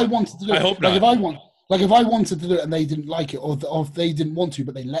 like if I wanted to do it, I hope not. If I wanted to do it and they didn't like it, or if they didn't want to,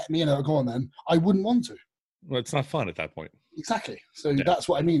 but they let me, and go on, then I wouldn't want to. Well, it's not fun at that point. Exactly. So that's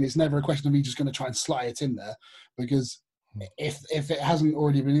what I mean. It's never a question of me just going to try and slide it in there, because if it hasn't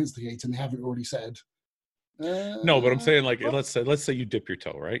already been instigated and they haven't already said. No, but I'm saying, like, let's say you dip your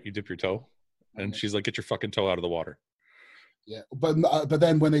toe, right? You dip your toe, and she's like, "Get your fucking toe out of the water." Yeah, but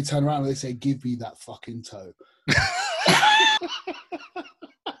then when they turn around and they say, "Give me that fucking toe."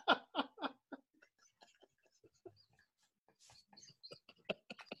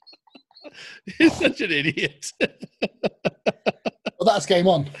 You're such an idiot. Well, that's game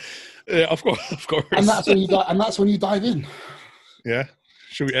on. Yeah, of course. And that's when you dive in. Yeah.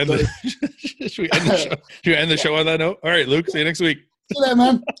 Should we end the show on that note? All right, Luke. See you next week. See you there,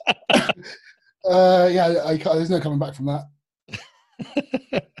 man. There's no coming back from that.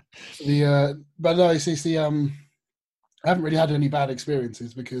 But no, it's I haven't really had any bad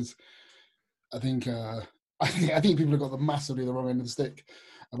experiences, because I think people have got massively the wrong end of the stick.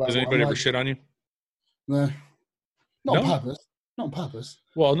 Has anybody ever shit on you? No. Not on purpose. Not on purpose.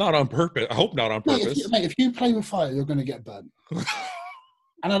 Well, not on purpose. I hope not on purpose. If you play with fire, you're going to get burnt.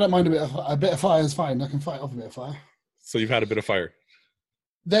 And I don't mind a bit of fire is fine. I can fight off a bit of fire. So you've had a bit of fire.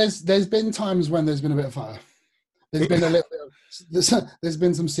 There's been times when there's been a bit of fire. There's been a little bit there's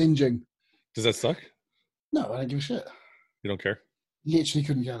been some singeing. Does that suck? No, I don't give a shit. You don't care? Literally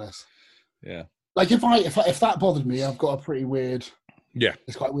couldn't care less. Yeah. Like if that bothered me, I've got a pretty weird Yeah.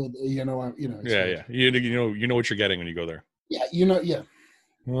 It's quite weird. You know. Yeah. You know what you're getting when you go there. Yeah. Yeah.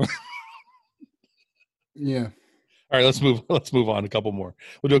 Yeah. All right, let's move on. A couple more.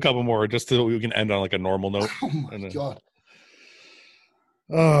 We'll do a couple more just so we can end on like a normal note. Oh my God.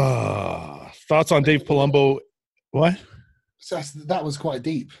 Thoughts on Dave Palumbo? What? So that was quite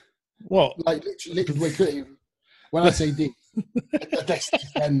deep. Well, like literally, when I say deep,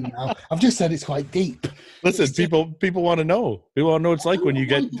 now. I've just said it's quite deep. Listen, people want to know. People want to know what it's like when you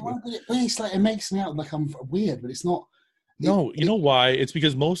get. But it's like, it makes me out like I'm weird, but it's not. No, you know why? It's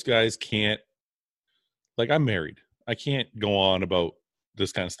because most guys can't. Like, I'm married. I can't go on about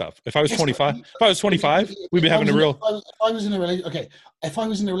this kind of stuff. If I was 25, we'd be having a real. If I was in a relationship, okay. If I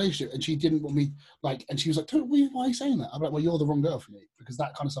was in a relationship and she didn't want me, like, and she was like, "Why are you saying that?" I'm like, "Well, you're the wrong girl for me," because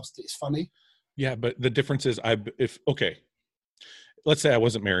that kind of stuff is funny. Yeah, but the difference is, let's say I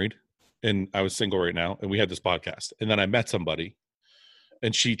wasn't married and I was single right now, and we had this podcast, and then I met somebody,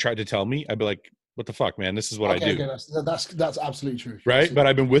 and she tried to tell me, I'd be like, what the fuck, man? This is what I do. Okay, that's absolutely true. Right? Absolutely. But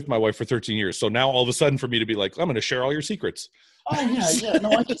I've been with my wife for 13 years. So now all of a sudden for me to be like, I'm going to share all your secrets. Oh, yeah.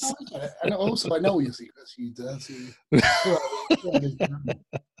 No, I get it. And also, I know all your secrets, you dirty.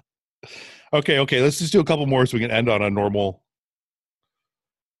 Okay. Let's just do a couple more so we can end on a normal.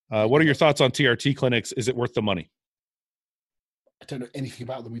 What are your thoughts on TRT clinics? Is it worth the money? I don't know anything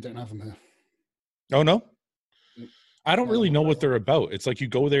about them. We don't have them here. Oh, no? I don't really know what they're about. It's like you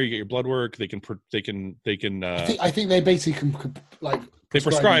go there, you get your blood work. They can. I think they basically can they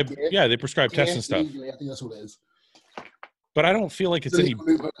prescribe. Yeah, they prescribe tests and stuff. I think that's what it is. But I don't feel like it's any.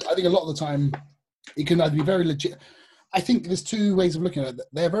 I think a lot of the time it can either be very legit. I think there's two ways of looking at it.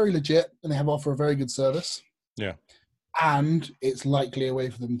 They're very legit and they offer a very good service. Yeah. And it's likely a way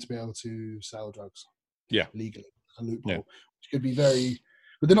for them to be able to sell drugs. Yeah. Legally, a loophole, which could be very.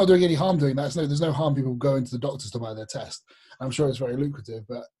 But they're not doing any harm doing that. There's no harm people going to the doctors to buy their test. I'm sure it's very lucrative,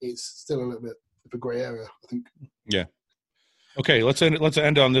 but it's still a little bit of a grey area, I think. Yeah. Okay, let's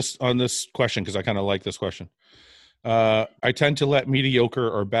end on this question because I kind of like this question. I tend to let mediocre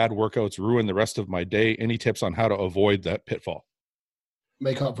or bad workouts ruin the rest of my day. Any tips on how to avoid that pitfall?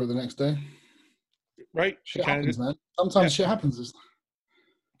 Make up for it the next day. Right. Shit happens, man. Sometimes shit happens.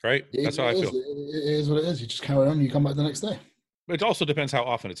 Right. That's how I feel. It is what it is. You just carry on and you come back the next day. It also depends how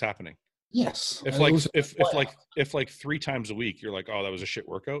often it's happening. Yes. If 3 times a week you're like, oh, that was a shit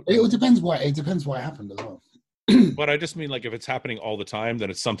workout. It depends why it happened as well. But I just mean, like, if it's happening all the time, then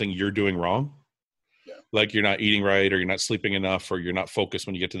it's something you're doing wrong. Yeah. Like you're not eating right, or you're not sleeping enough, or you're not focused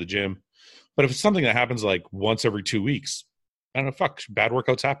when you get to the gym. But if it's something that happens like once every 2 weeks, I don't know, fuck, bad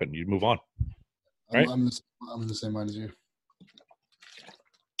workouts happen. You move on. Right? I'm in the same mind as you.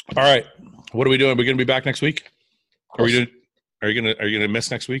 All right. What are we doing? Are we going to be back next week? Are you gonna miss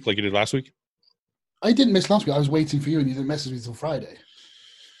next week like you did last week? I didn't miss last week. I was waiting for you, and you didn't message me until Friday.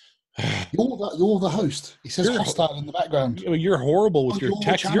 You're the host. He says hostile in the background. You're horrible with your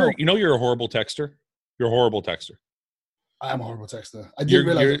text. You're a horrible texter. You're a horrible texter. I am a horrible texter. I didn't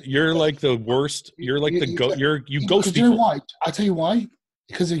realize you're like the worst. You're like you ghost people. You know why? I tell you why.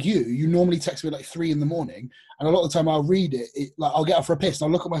 Because of you. You normally text me like 3 a.m, and a lot of the time I'll read it. Like I'll get up for a piss and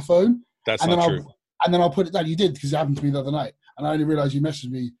I'll look at my phone. That's not true. And then I'll put it down. You did, because it happened to me the other night. And I only realized you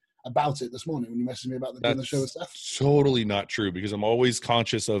messaged me about it this morning when you messaged me about doing the show with Steph. Totally not true, because I'm always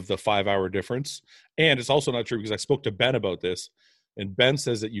conscious of the 5-hour difference. And it's also not true because I spoke to Ben about this, and Ben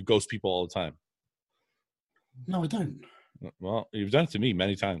says that you ghost people all the time. No, I don't. Well, you've done it to me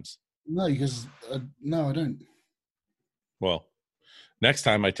many times. No, because no, I don't. Well, next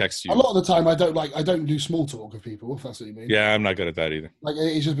time I text you. A lot of the time, I don't do small talk with people, if that's what you mean. Yeah, I'm not good at that either. Like,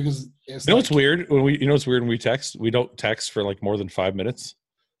 it's just because it's. You know, it's weird when we text. We don't text for like more than 5 minutes,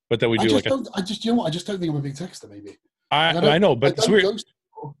 but then we do I just you know what? I just don't think I'm a big texter. Maybe. I know, but it's weird.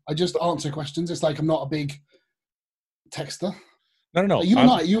 I just answer questions. It's like I'm not a big texter. No.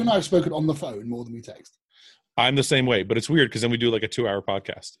 Like you and I have spoken on the phone more than we text. I'm the same way, but it's weird because then we do like a 2-hour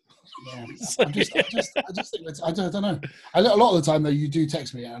podcast. Yeah, I just think I don't know. A lot of the time though, you do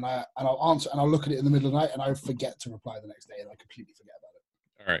text me and I'll answer and I'll look at it in the middle of the night and I forget to reply the next day and I completely forget about it.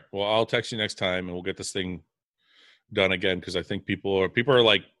 All right. Well, I'll text you next time and we'll get this thing done again, because I think people are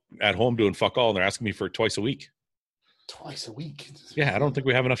like at home doing fuck all and they're asking me for twice a week. Twice a week? Yeah, I don't think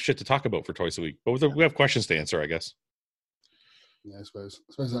we have enough shit to talk about for twice a week, but we have questions to answer, I guess. Yeah, I suppose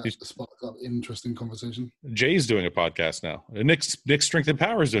that sparked up interesting conversation. Jay's doing a podcast now. Nick's Strength and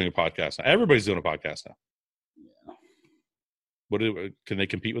Power is doing a podcast now. Everybody's doing a podcast now. Yeah. Can they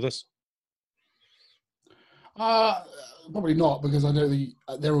compete with us? Probably not, because I know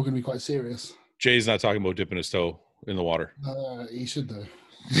they're all going to be quite serious. Jay's not talking about dipping his toe in the water. He should though.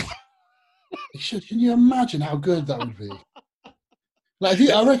 He should. Can you imagine how good that would be? Like, if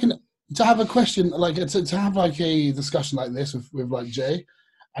you, I reckon to have a question, like to have like a discussion like this with like Jay,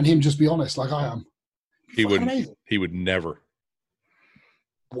 and him just be honest, like I am. He would never.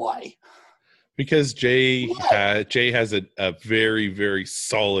 Why? Because Jay has a very, very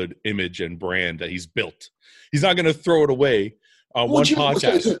solid image and brand that he's built. He's not going to throw it away on one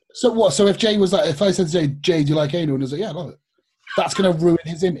podcast. So what? So if Jay was like, if I said to Jay, do you like anal? And he's like, yeah, I love it. That's going to ruin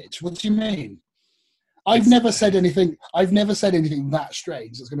his image. What do you mean? I've never said anything that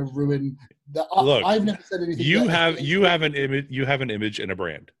strange that's going to ruin. Look, I've never said anything. You have an image. You have an image and a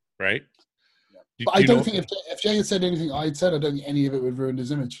brand, right? Yeah. But I don't think if Jay had said anything I'd said, I don't think any of it would ruin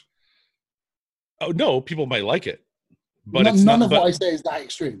his image. Oh no, people might like it, but none of what I say is that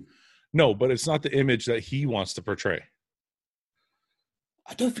extreme. No, but it's not the image that he wants to portray.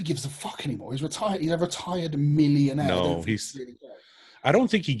 I don't think he gives a fuck anymore. He's retired. He's a retired millionaire. No, I don't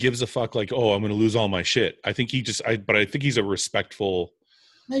think he gives a fuck. Like, oh, I'm going to lose all my shit. I think but I think he's a respectful.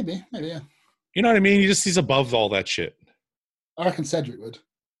 Maybe, yeah. You know what I mean? He's above all that shit. I reckon Cedric would.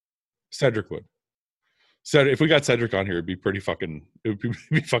 Cedric would. So if we got Cedric on here, it'd be fucking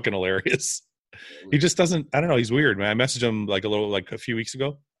hilarious. He just doesn't. I don't know. He's weird, man. I messaged him a few weeks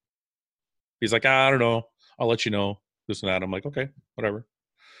ago. He's like, I don't know. I'll let you know. This and that. I'm like, okay, whatever.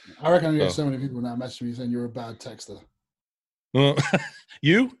 I reckon there's so many people now messaging me saying you're a bad texter.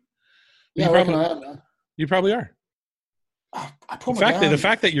 You? Yeah, I reckon I am now. You probably are. I probably am. The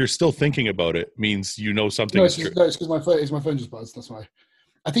fact that you're still thinking about it means you know something. No, it's because my phone just buzzed. That's why.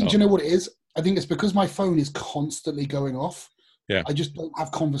 I think. Do you know what it is? I think it's because my phone is constantly going off. Yeah. I just don't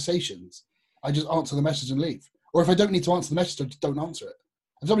have conversations. I just answer the message and leave. Or if I don't need to answer the message, I just don't answer it.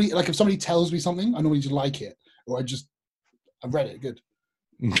 If somebody tells me something, I normally just like it, or I've read it. Good.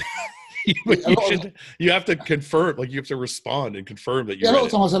 You have to confirm, like you have to respond and confirm that you. Yeah, a lot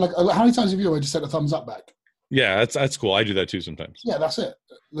of times I say, like, how many times have you just sent a thumbs up back? Yeah, that's cool. I do that too sometimes. Yeah, that's it.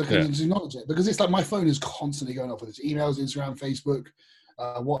 Just acknowledge it, because it's like my phone is constantly going off with its emails, Instagram, Facebook,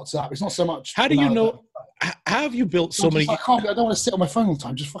 WhatsApp. It's not so much. How do you know? How have you built so many? I don't want to sit on my phone all the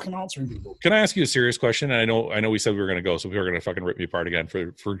time, just fucking answering people. Can I ask you a serious question? And I know we said we were going to go, so people are going to fucking rip me apart again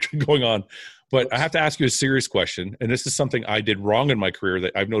for going on. But I have to ask you a serious question, and this is something I did wrong in my career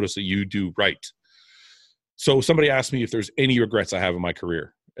that I've noticed that you do right. So somebody asked me if there's any regrets I have in my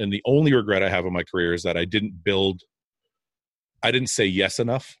career, and the only regret I have in my career is that I didn't say yes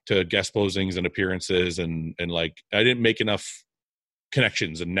enough to guest postings and appearances, and like I didn't make enough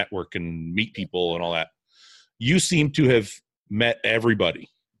connections and network and meet people and all that. You seem to have met everybody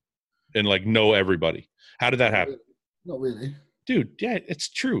and like know everybody. How did that happen? Not really. Dude, yeah, it's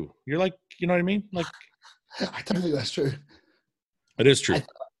true. You're like, you know what I mean? Like, I don't think that's true. It is true. You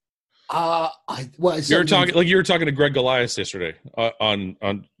were talking to Greg Goliath yesterday on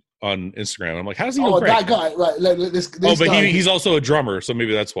Instagram. I'm like, how does he know Greg? That guy, right? This but guy, he's also a drummer, so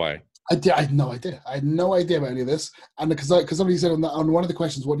maybe that's why. I had no idea. I had no idea about any of this, and because somebody said on one of the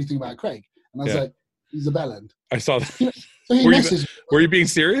questions, "What do you think about Craig?" And I was like, "He's a bellend." I saw that. So he messaged. Were you being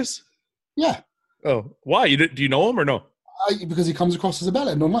serious? Yeah. Oh, why? Do you know him or no? Because he comes across as a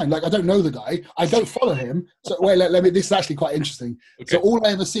bellend online. Like, I don't know the guy. I don't follow him. So wait, let me. This is actually quite interesting. Okay. So all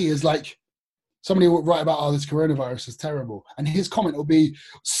I ever see is like somebody will write about, this coronavirus is terrible, and his comment will be,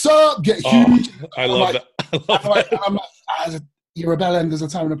 "Sup, get huge." I love that. I'm like, you're a bellend. There's a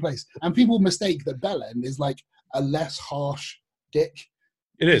time and a place, and people mistake that bellend is like a less harsh dick.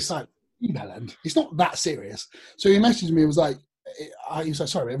 It is. It's like, bellend. It's not that serious. So he messaged me. He was like,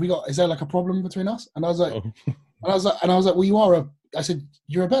 "Sorry, is there like a problem between us?" And I was like, I was like, well, you are I said,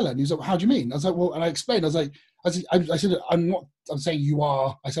 "You're a bellend." He was like, "How do you mean?" I was like, well, and I explained. I said, I'm saying you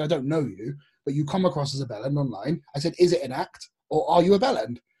are. I said, I don't know you, but you come across as a bellend online. I said, is it an act or are you a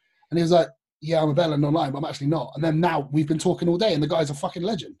bellend? And he was like, yeah, I'm a bellend online, but I'm actually not. And then now we've been talking all day, and the guy's a fucking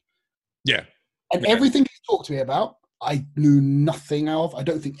legend. Yeah. And everything he talked to me about, I knew nothing of. I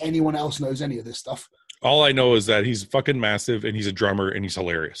don't think anyone else knows any of this stuff. All I know is that he's fucking massive, and he's a drummer, and he's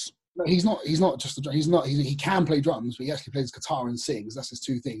hilarious. No, he's not just a drummer. He can play drums, but he actually plays guitar and sings. That's his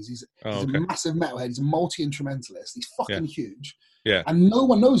two things. He's a massive metalhead. He's a multi-instrumentalist. He's fucking huge. Yeah. And no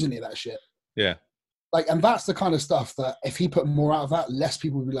one knows any of that shit. Yeah. Like, and that's the kind of stuff that if he put more out of that, less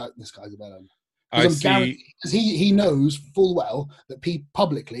people would be like, this guy's a bellend. Because he knows full well that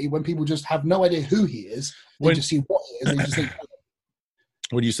publicly, when people just have no idea who he is, they just see what he is, and they just think.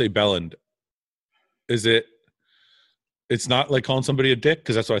 When you say bellend, it's not like calling somebody a dick?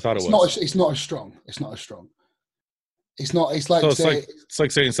 Because that's what I thought it was. It's not as strong. It's like it's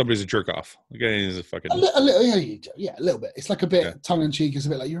like saying somebody's a jerk off. Like, he's a fucking a little bit. It's like a bit tongue in cheek. It's a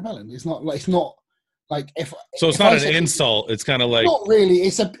bit like you're a bellend. It's not like if. So it's not an insult. It's kind of like not really.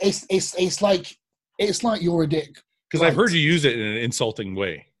 It's like you're a dick Because I've heard you use it in an insulting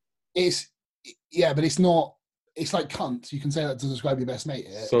way. But it's not. It's like cunt. You can say that to describe your best mate.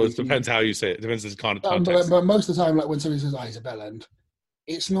 So it depends how you say it. It depends on context. But most of the time, like when somebody says, he's a bellend,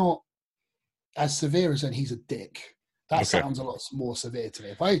 it's not as severe as saying he's a dick. That sounds a lot more severe to me.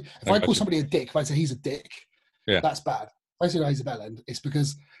 If I call somebody a dick, if I say he's a dick, that's bad. If I say he's a bellend, it's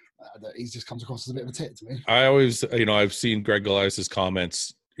because he just comes across as a bit of a tit to me. I always, I've seen Greg Goliath's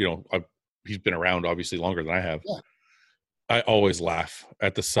comments. He's been around obviously longer than I have. Yeah. I always laugh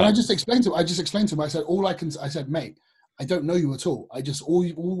at the sun. And I just explained to him. I said, I said, mate, I don't know you at all. I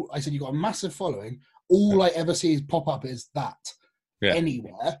said, you got a massive following. All I ever see is pop up is that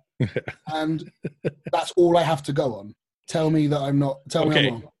anywhere. And that's all I have to go on. Tell me that I'm not, me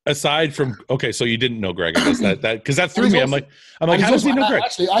I'm wrong. Aside from, so you didn't know Greg, I guess because that threw me. I'm like, how does he know Greg?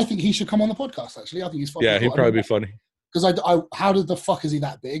 Actually, I think he should come on the podcast. Actually, I think he's funny. Yeah, he'd probably be funny. Because how did the fuck is he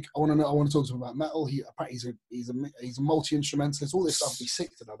that big? I want to know. I want to talk to him about metal. He's a multi-instrumentalist. All this stuff would be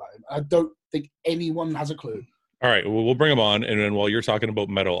sick to know about him. I don't think anyone has a clue. All right, well, we'll bring him on, and then while you're talking about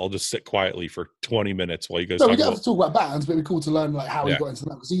metal, I'll just sit quietly for 20 minutes while you guys. No, we don't have to talk about bands, but it'd be cool to learn like how he got into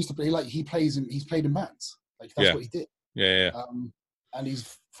that because he used to play he's played in bands. Like that's what he did. Yeah. And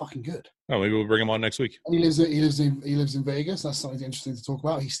he's fucking good. Oh, maybe we'll bring him on next week. And he lives in Vegas. That's something interesting to talk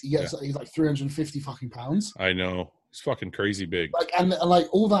about. He's like 350 fucking pounds. I know. He's fucking crazy big. Like and like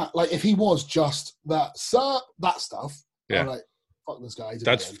all that. Like if he was just that stuff. I'm like, fuck this guy.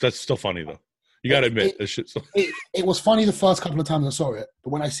 That's still funny though. You gotta admit, this shit's. It was funny the first couple of times I saw it,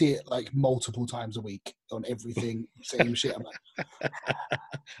 but when I see it like multiple times a week on everything, same shit, I'm like,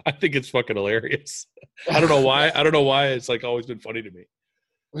 I think it's fucking hilarious. I don't know why. It's like always been funny to me.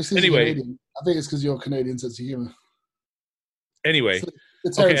 Anyway, I think it's because you're a Canadian sense of humor. Anyway,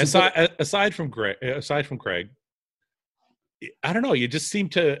 aside from Craig, I don't know. You just seem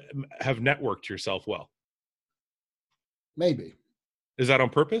to have networked yourself well. Maybe. Is that on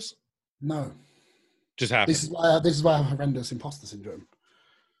purpose? No. Just happened. This is why I have horrendous imposter syndrome.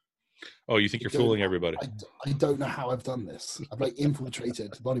 Oh, you think you're fooling everybody? I don't know how I've done this. I've like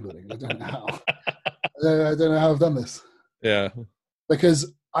infiltrated bodybuilding. I don't know how. I don't know how I've done this. Yeah.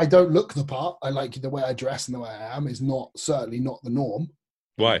 Because I don't look the part. I like the way I dress and the way I am is certainly not the norm.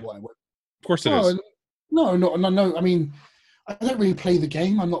 Why? Of course it is. No. I mean, I don't really play the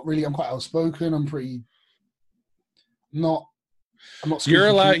game. I'm quite outspoken. I'm not. You're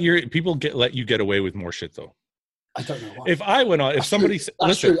allowed. People let you get away with more shit though. I don't know why. If I went on, listen.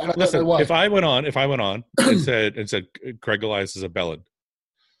 If I went on and said Craig Goliath is a bellend,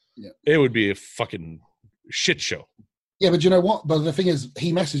 it would be a fucking shit show. Yeah, but you know what? But the thing is,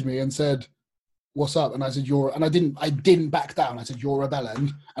 he messaged me and said, "What's up?" And I said, I didn't back down. I said, "You're a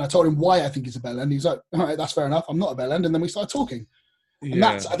bellend," and I told him why I think he's a bellend. He's like, "All right, that's fair enough. I'm not a bellend." And then we started talking. And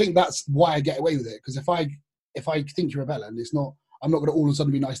I think that's why I get away with it. Because if I think you're a bellend, it's not. I'm not going to all of a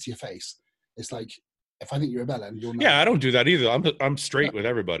sudden be nice to your face. It's like, if I think you're a bellend, you're not. Yeah, I don't do that either. I'm straight with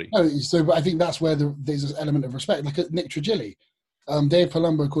everybody. No, so I think that's where there's this element of respect. Like Nick Trigilli. Dave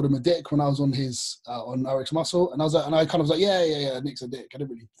Palumbo called him a dick when I was on his on RX Muscle, and I was like, and I kind of was like, yeah, Nick's a dick. I didn't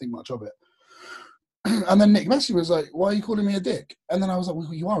really think much of it. And then Nick messaged me was like, why are you calling me a dick? And then I was like,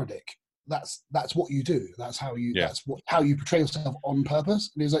 well, you are a dick. That's what you do. That's how you how you portray yourself on purpose.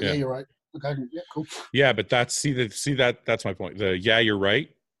 And he was like, yeah, you're right. Okay, yeah, cool. Yeah, but that's my point. You're right.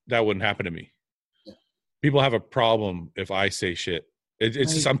 That wouldn't happen to me. Yeah. People have a problem if I say shit.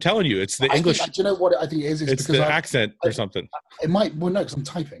 It's just, I'm telling you, it's the English. Do you know what I think it is? It's because the accent or something. It might. Well, no, because I'm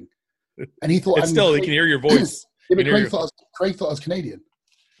typing, and he thought. They can hear your voice. Craig thought I was Canadian.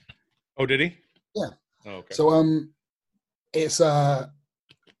 Oh, did he? Yeah. Oh, okay. So it's I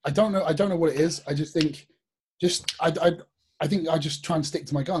don't know what it is. I just think, I think I just try and stick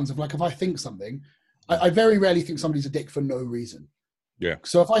to my guns. If I think something, I very rarely think somebody's a dick for no reason. Yeah.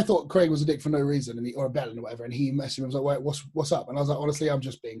 So if I thought Craig was a dick for no reason or a bellend or whatever, and he messaged me and was like, "Wait, what's up?" And I was like, "Honestly, I'm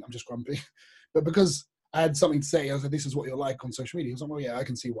just grumpy." But because I had something to say, I was like, "This is what you're like on social media." He was like, "Well, yeah, I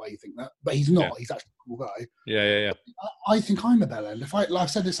can see why you think that," but he's not. Yeah. He's actually a cool guy. Yeah. I think I'm a bellend. I've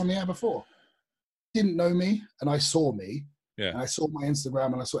said this on the air before. Didn't know me, and I saw me. Yeah. And I saw my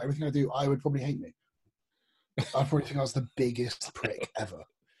Instagram, and I saw everything I do. I would probably hate me. I probably think I was the biggest prick ever.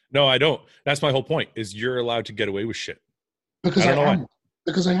 No, I don't. That's my whole point. Is you're allowed to get away with shit. Because I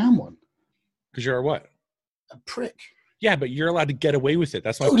am one. Because you're a what? A prick. Yeah, but you're allowed to get away with it.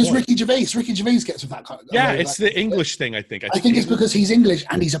 That's my point. Does Ricky Gervais. Ricky Gervais gets with that kind of. Yeah, it's the English thing, I think. I think it's because he's English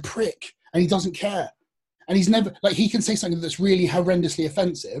and he's a prick and he doesn't care. And he's never, he can say something that's really horrendously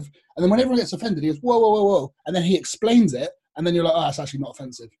offensive. And then when everyone gets offended, he goes, whoa. And then he explains it. And then you're like, it's actually not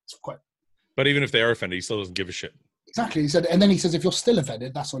offensive. It's quite. But even if they are offended, he still doesn't give a shit. Exactly. He said, and then he says, if you're still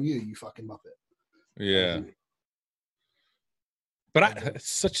offended, that's on you, you fucking muppet. Yeah. But it's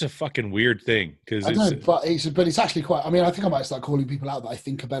such a fucking weird thing because I know, but it's actually quite. I mean, I think I might start calling people out that I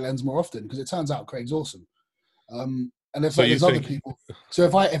think are bell ends more often because it turns out Craig's awesome. And if there's other people, so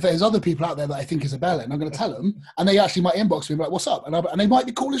if there's other people out there that I think is a bell end, I'm going to tell them, and they actually might inbox me like, "What's up?" And they might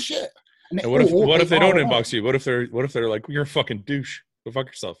be cool as shit. And what if they don't inbox you? What if they're like, "You're a fucking douche. Go fuck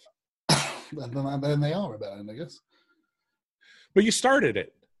yourself." then they are a bell end, I guess. But you started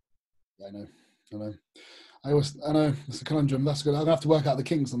it. Yeah, I know. I know it's a conundrum. That's good. I'll have to work out the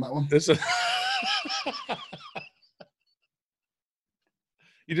kinks on that one.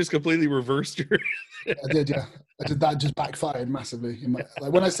 You just completely reversed your. I did, yeah. I did that. Just backfired massively.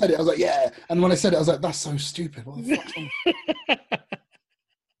 Like when I said it, I was like, "Yeah," and when I said it, I was like, "That's so stupid." What the fuck's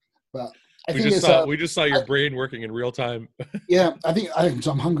But we just saw your brain working in real time. Yeah, I think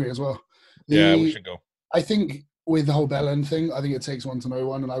I'm hungry as well. We should go. I think with the whole bell end thing, I think it takes one to know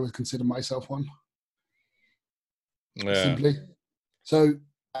one, and I would consider myself one. Yeah. Simply. So,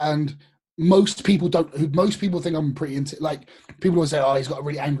 and most people don't. Most people think I'm pretty into. Like people always say, "Oh, he's got a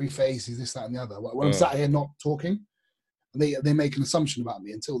really angry face. He's this, that, and the other." When I'm sat here not talking, they make an assumption about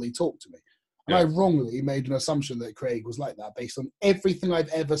me until they talk to me. And I wrongly made an assumption that Craig was like that based on everything I've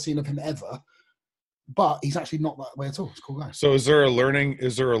ever seen of him ever. But he's actually not that way at all. He's a cool guy. So is there a learning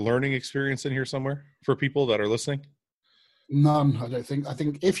experience in here somewhere for people that are listening? None, I don't think. I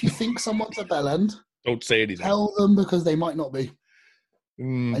think if you think someone's a bell end, don't say anything. Tell them because they might not be.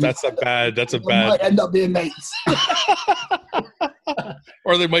 That's a bad. Might end up being mates.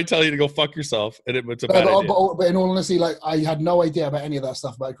 Or they might tell you to go fuck yourself, and it's a bad idea. But in all honesty, like I had no idea about any of that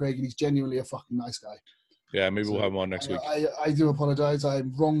stuff about Craig, and he's genuinely a fucking nice guy. Yeah, maybe we'll have him on next week. I do apologize. I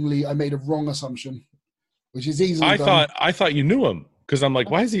made a wrong assumption, which is easily done. I thought you knew him because I'm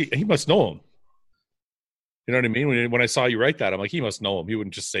like, why is he? He must know him. You know what I mean? When I saw you write that, I'm like, he must know him. He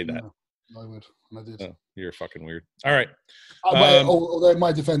wouldn't just say that. No, I would, and I did. Oh, you're fucking weird. All right. Although in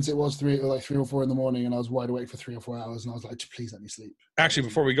my defense, it was 3 or 4 in the morning, and I was wide awake for 3 or 4 hours, and I was like, "Please let me sleep." Actually,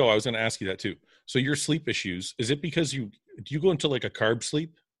 before we go, I was going to ask you that too. So your sleep issues, is it because do you go into like a carb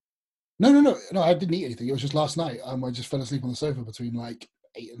sleep? No. I didn't eat anything. It was just last night. I just fell asleep on the sofa between like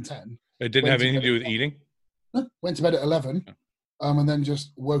 8 and 10. It didn't have anything to do with eating? No. Went to bed at 11, and then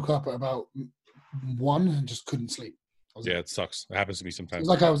just woke up at about 1 and just couldn't sleep. Yeah, it sucks. It happens to me sometimes. It's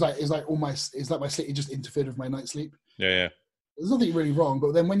like my sleep. It just interfered with my night's sleep. Yeah. There's nothing really wrong,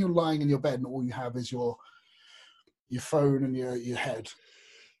 but then when you're lying in your bed and all you have is your phone and your head,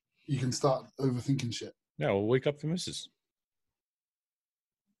 you can start overthinking shit. Yeah, well, wake up the missus.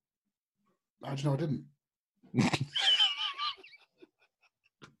 How'd you know I didn't?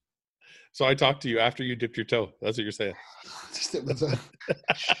 So I talked to you after you dipped your toe. That's what you're saying. Just dip the toe.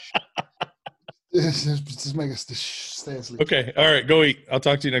 Just make us stay asleep. Okay. All right. Go eat. I'll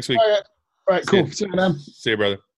talk to you next week. All right. Cool. See you, man. See you, brother.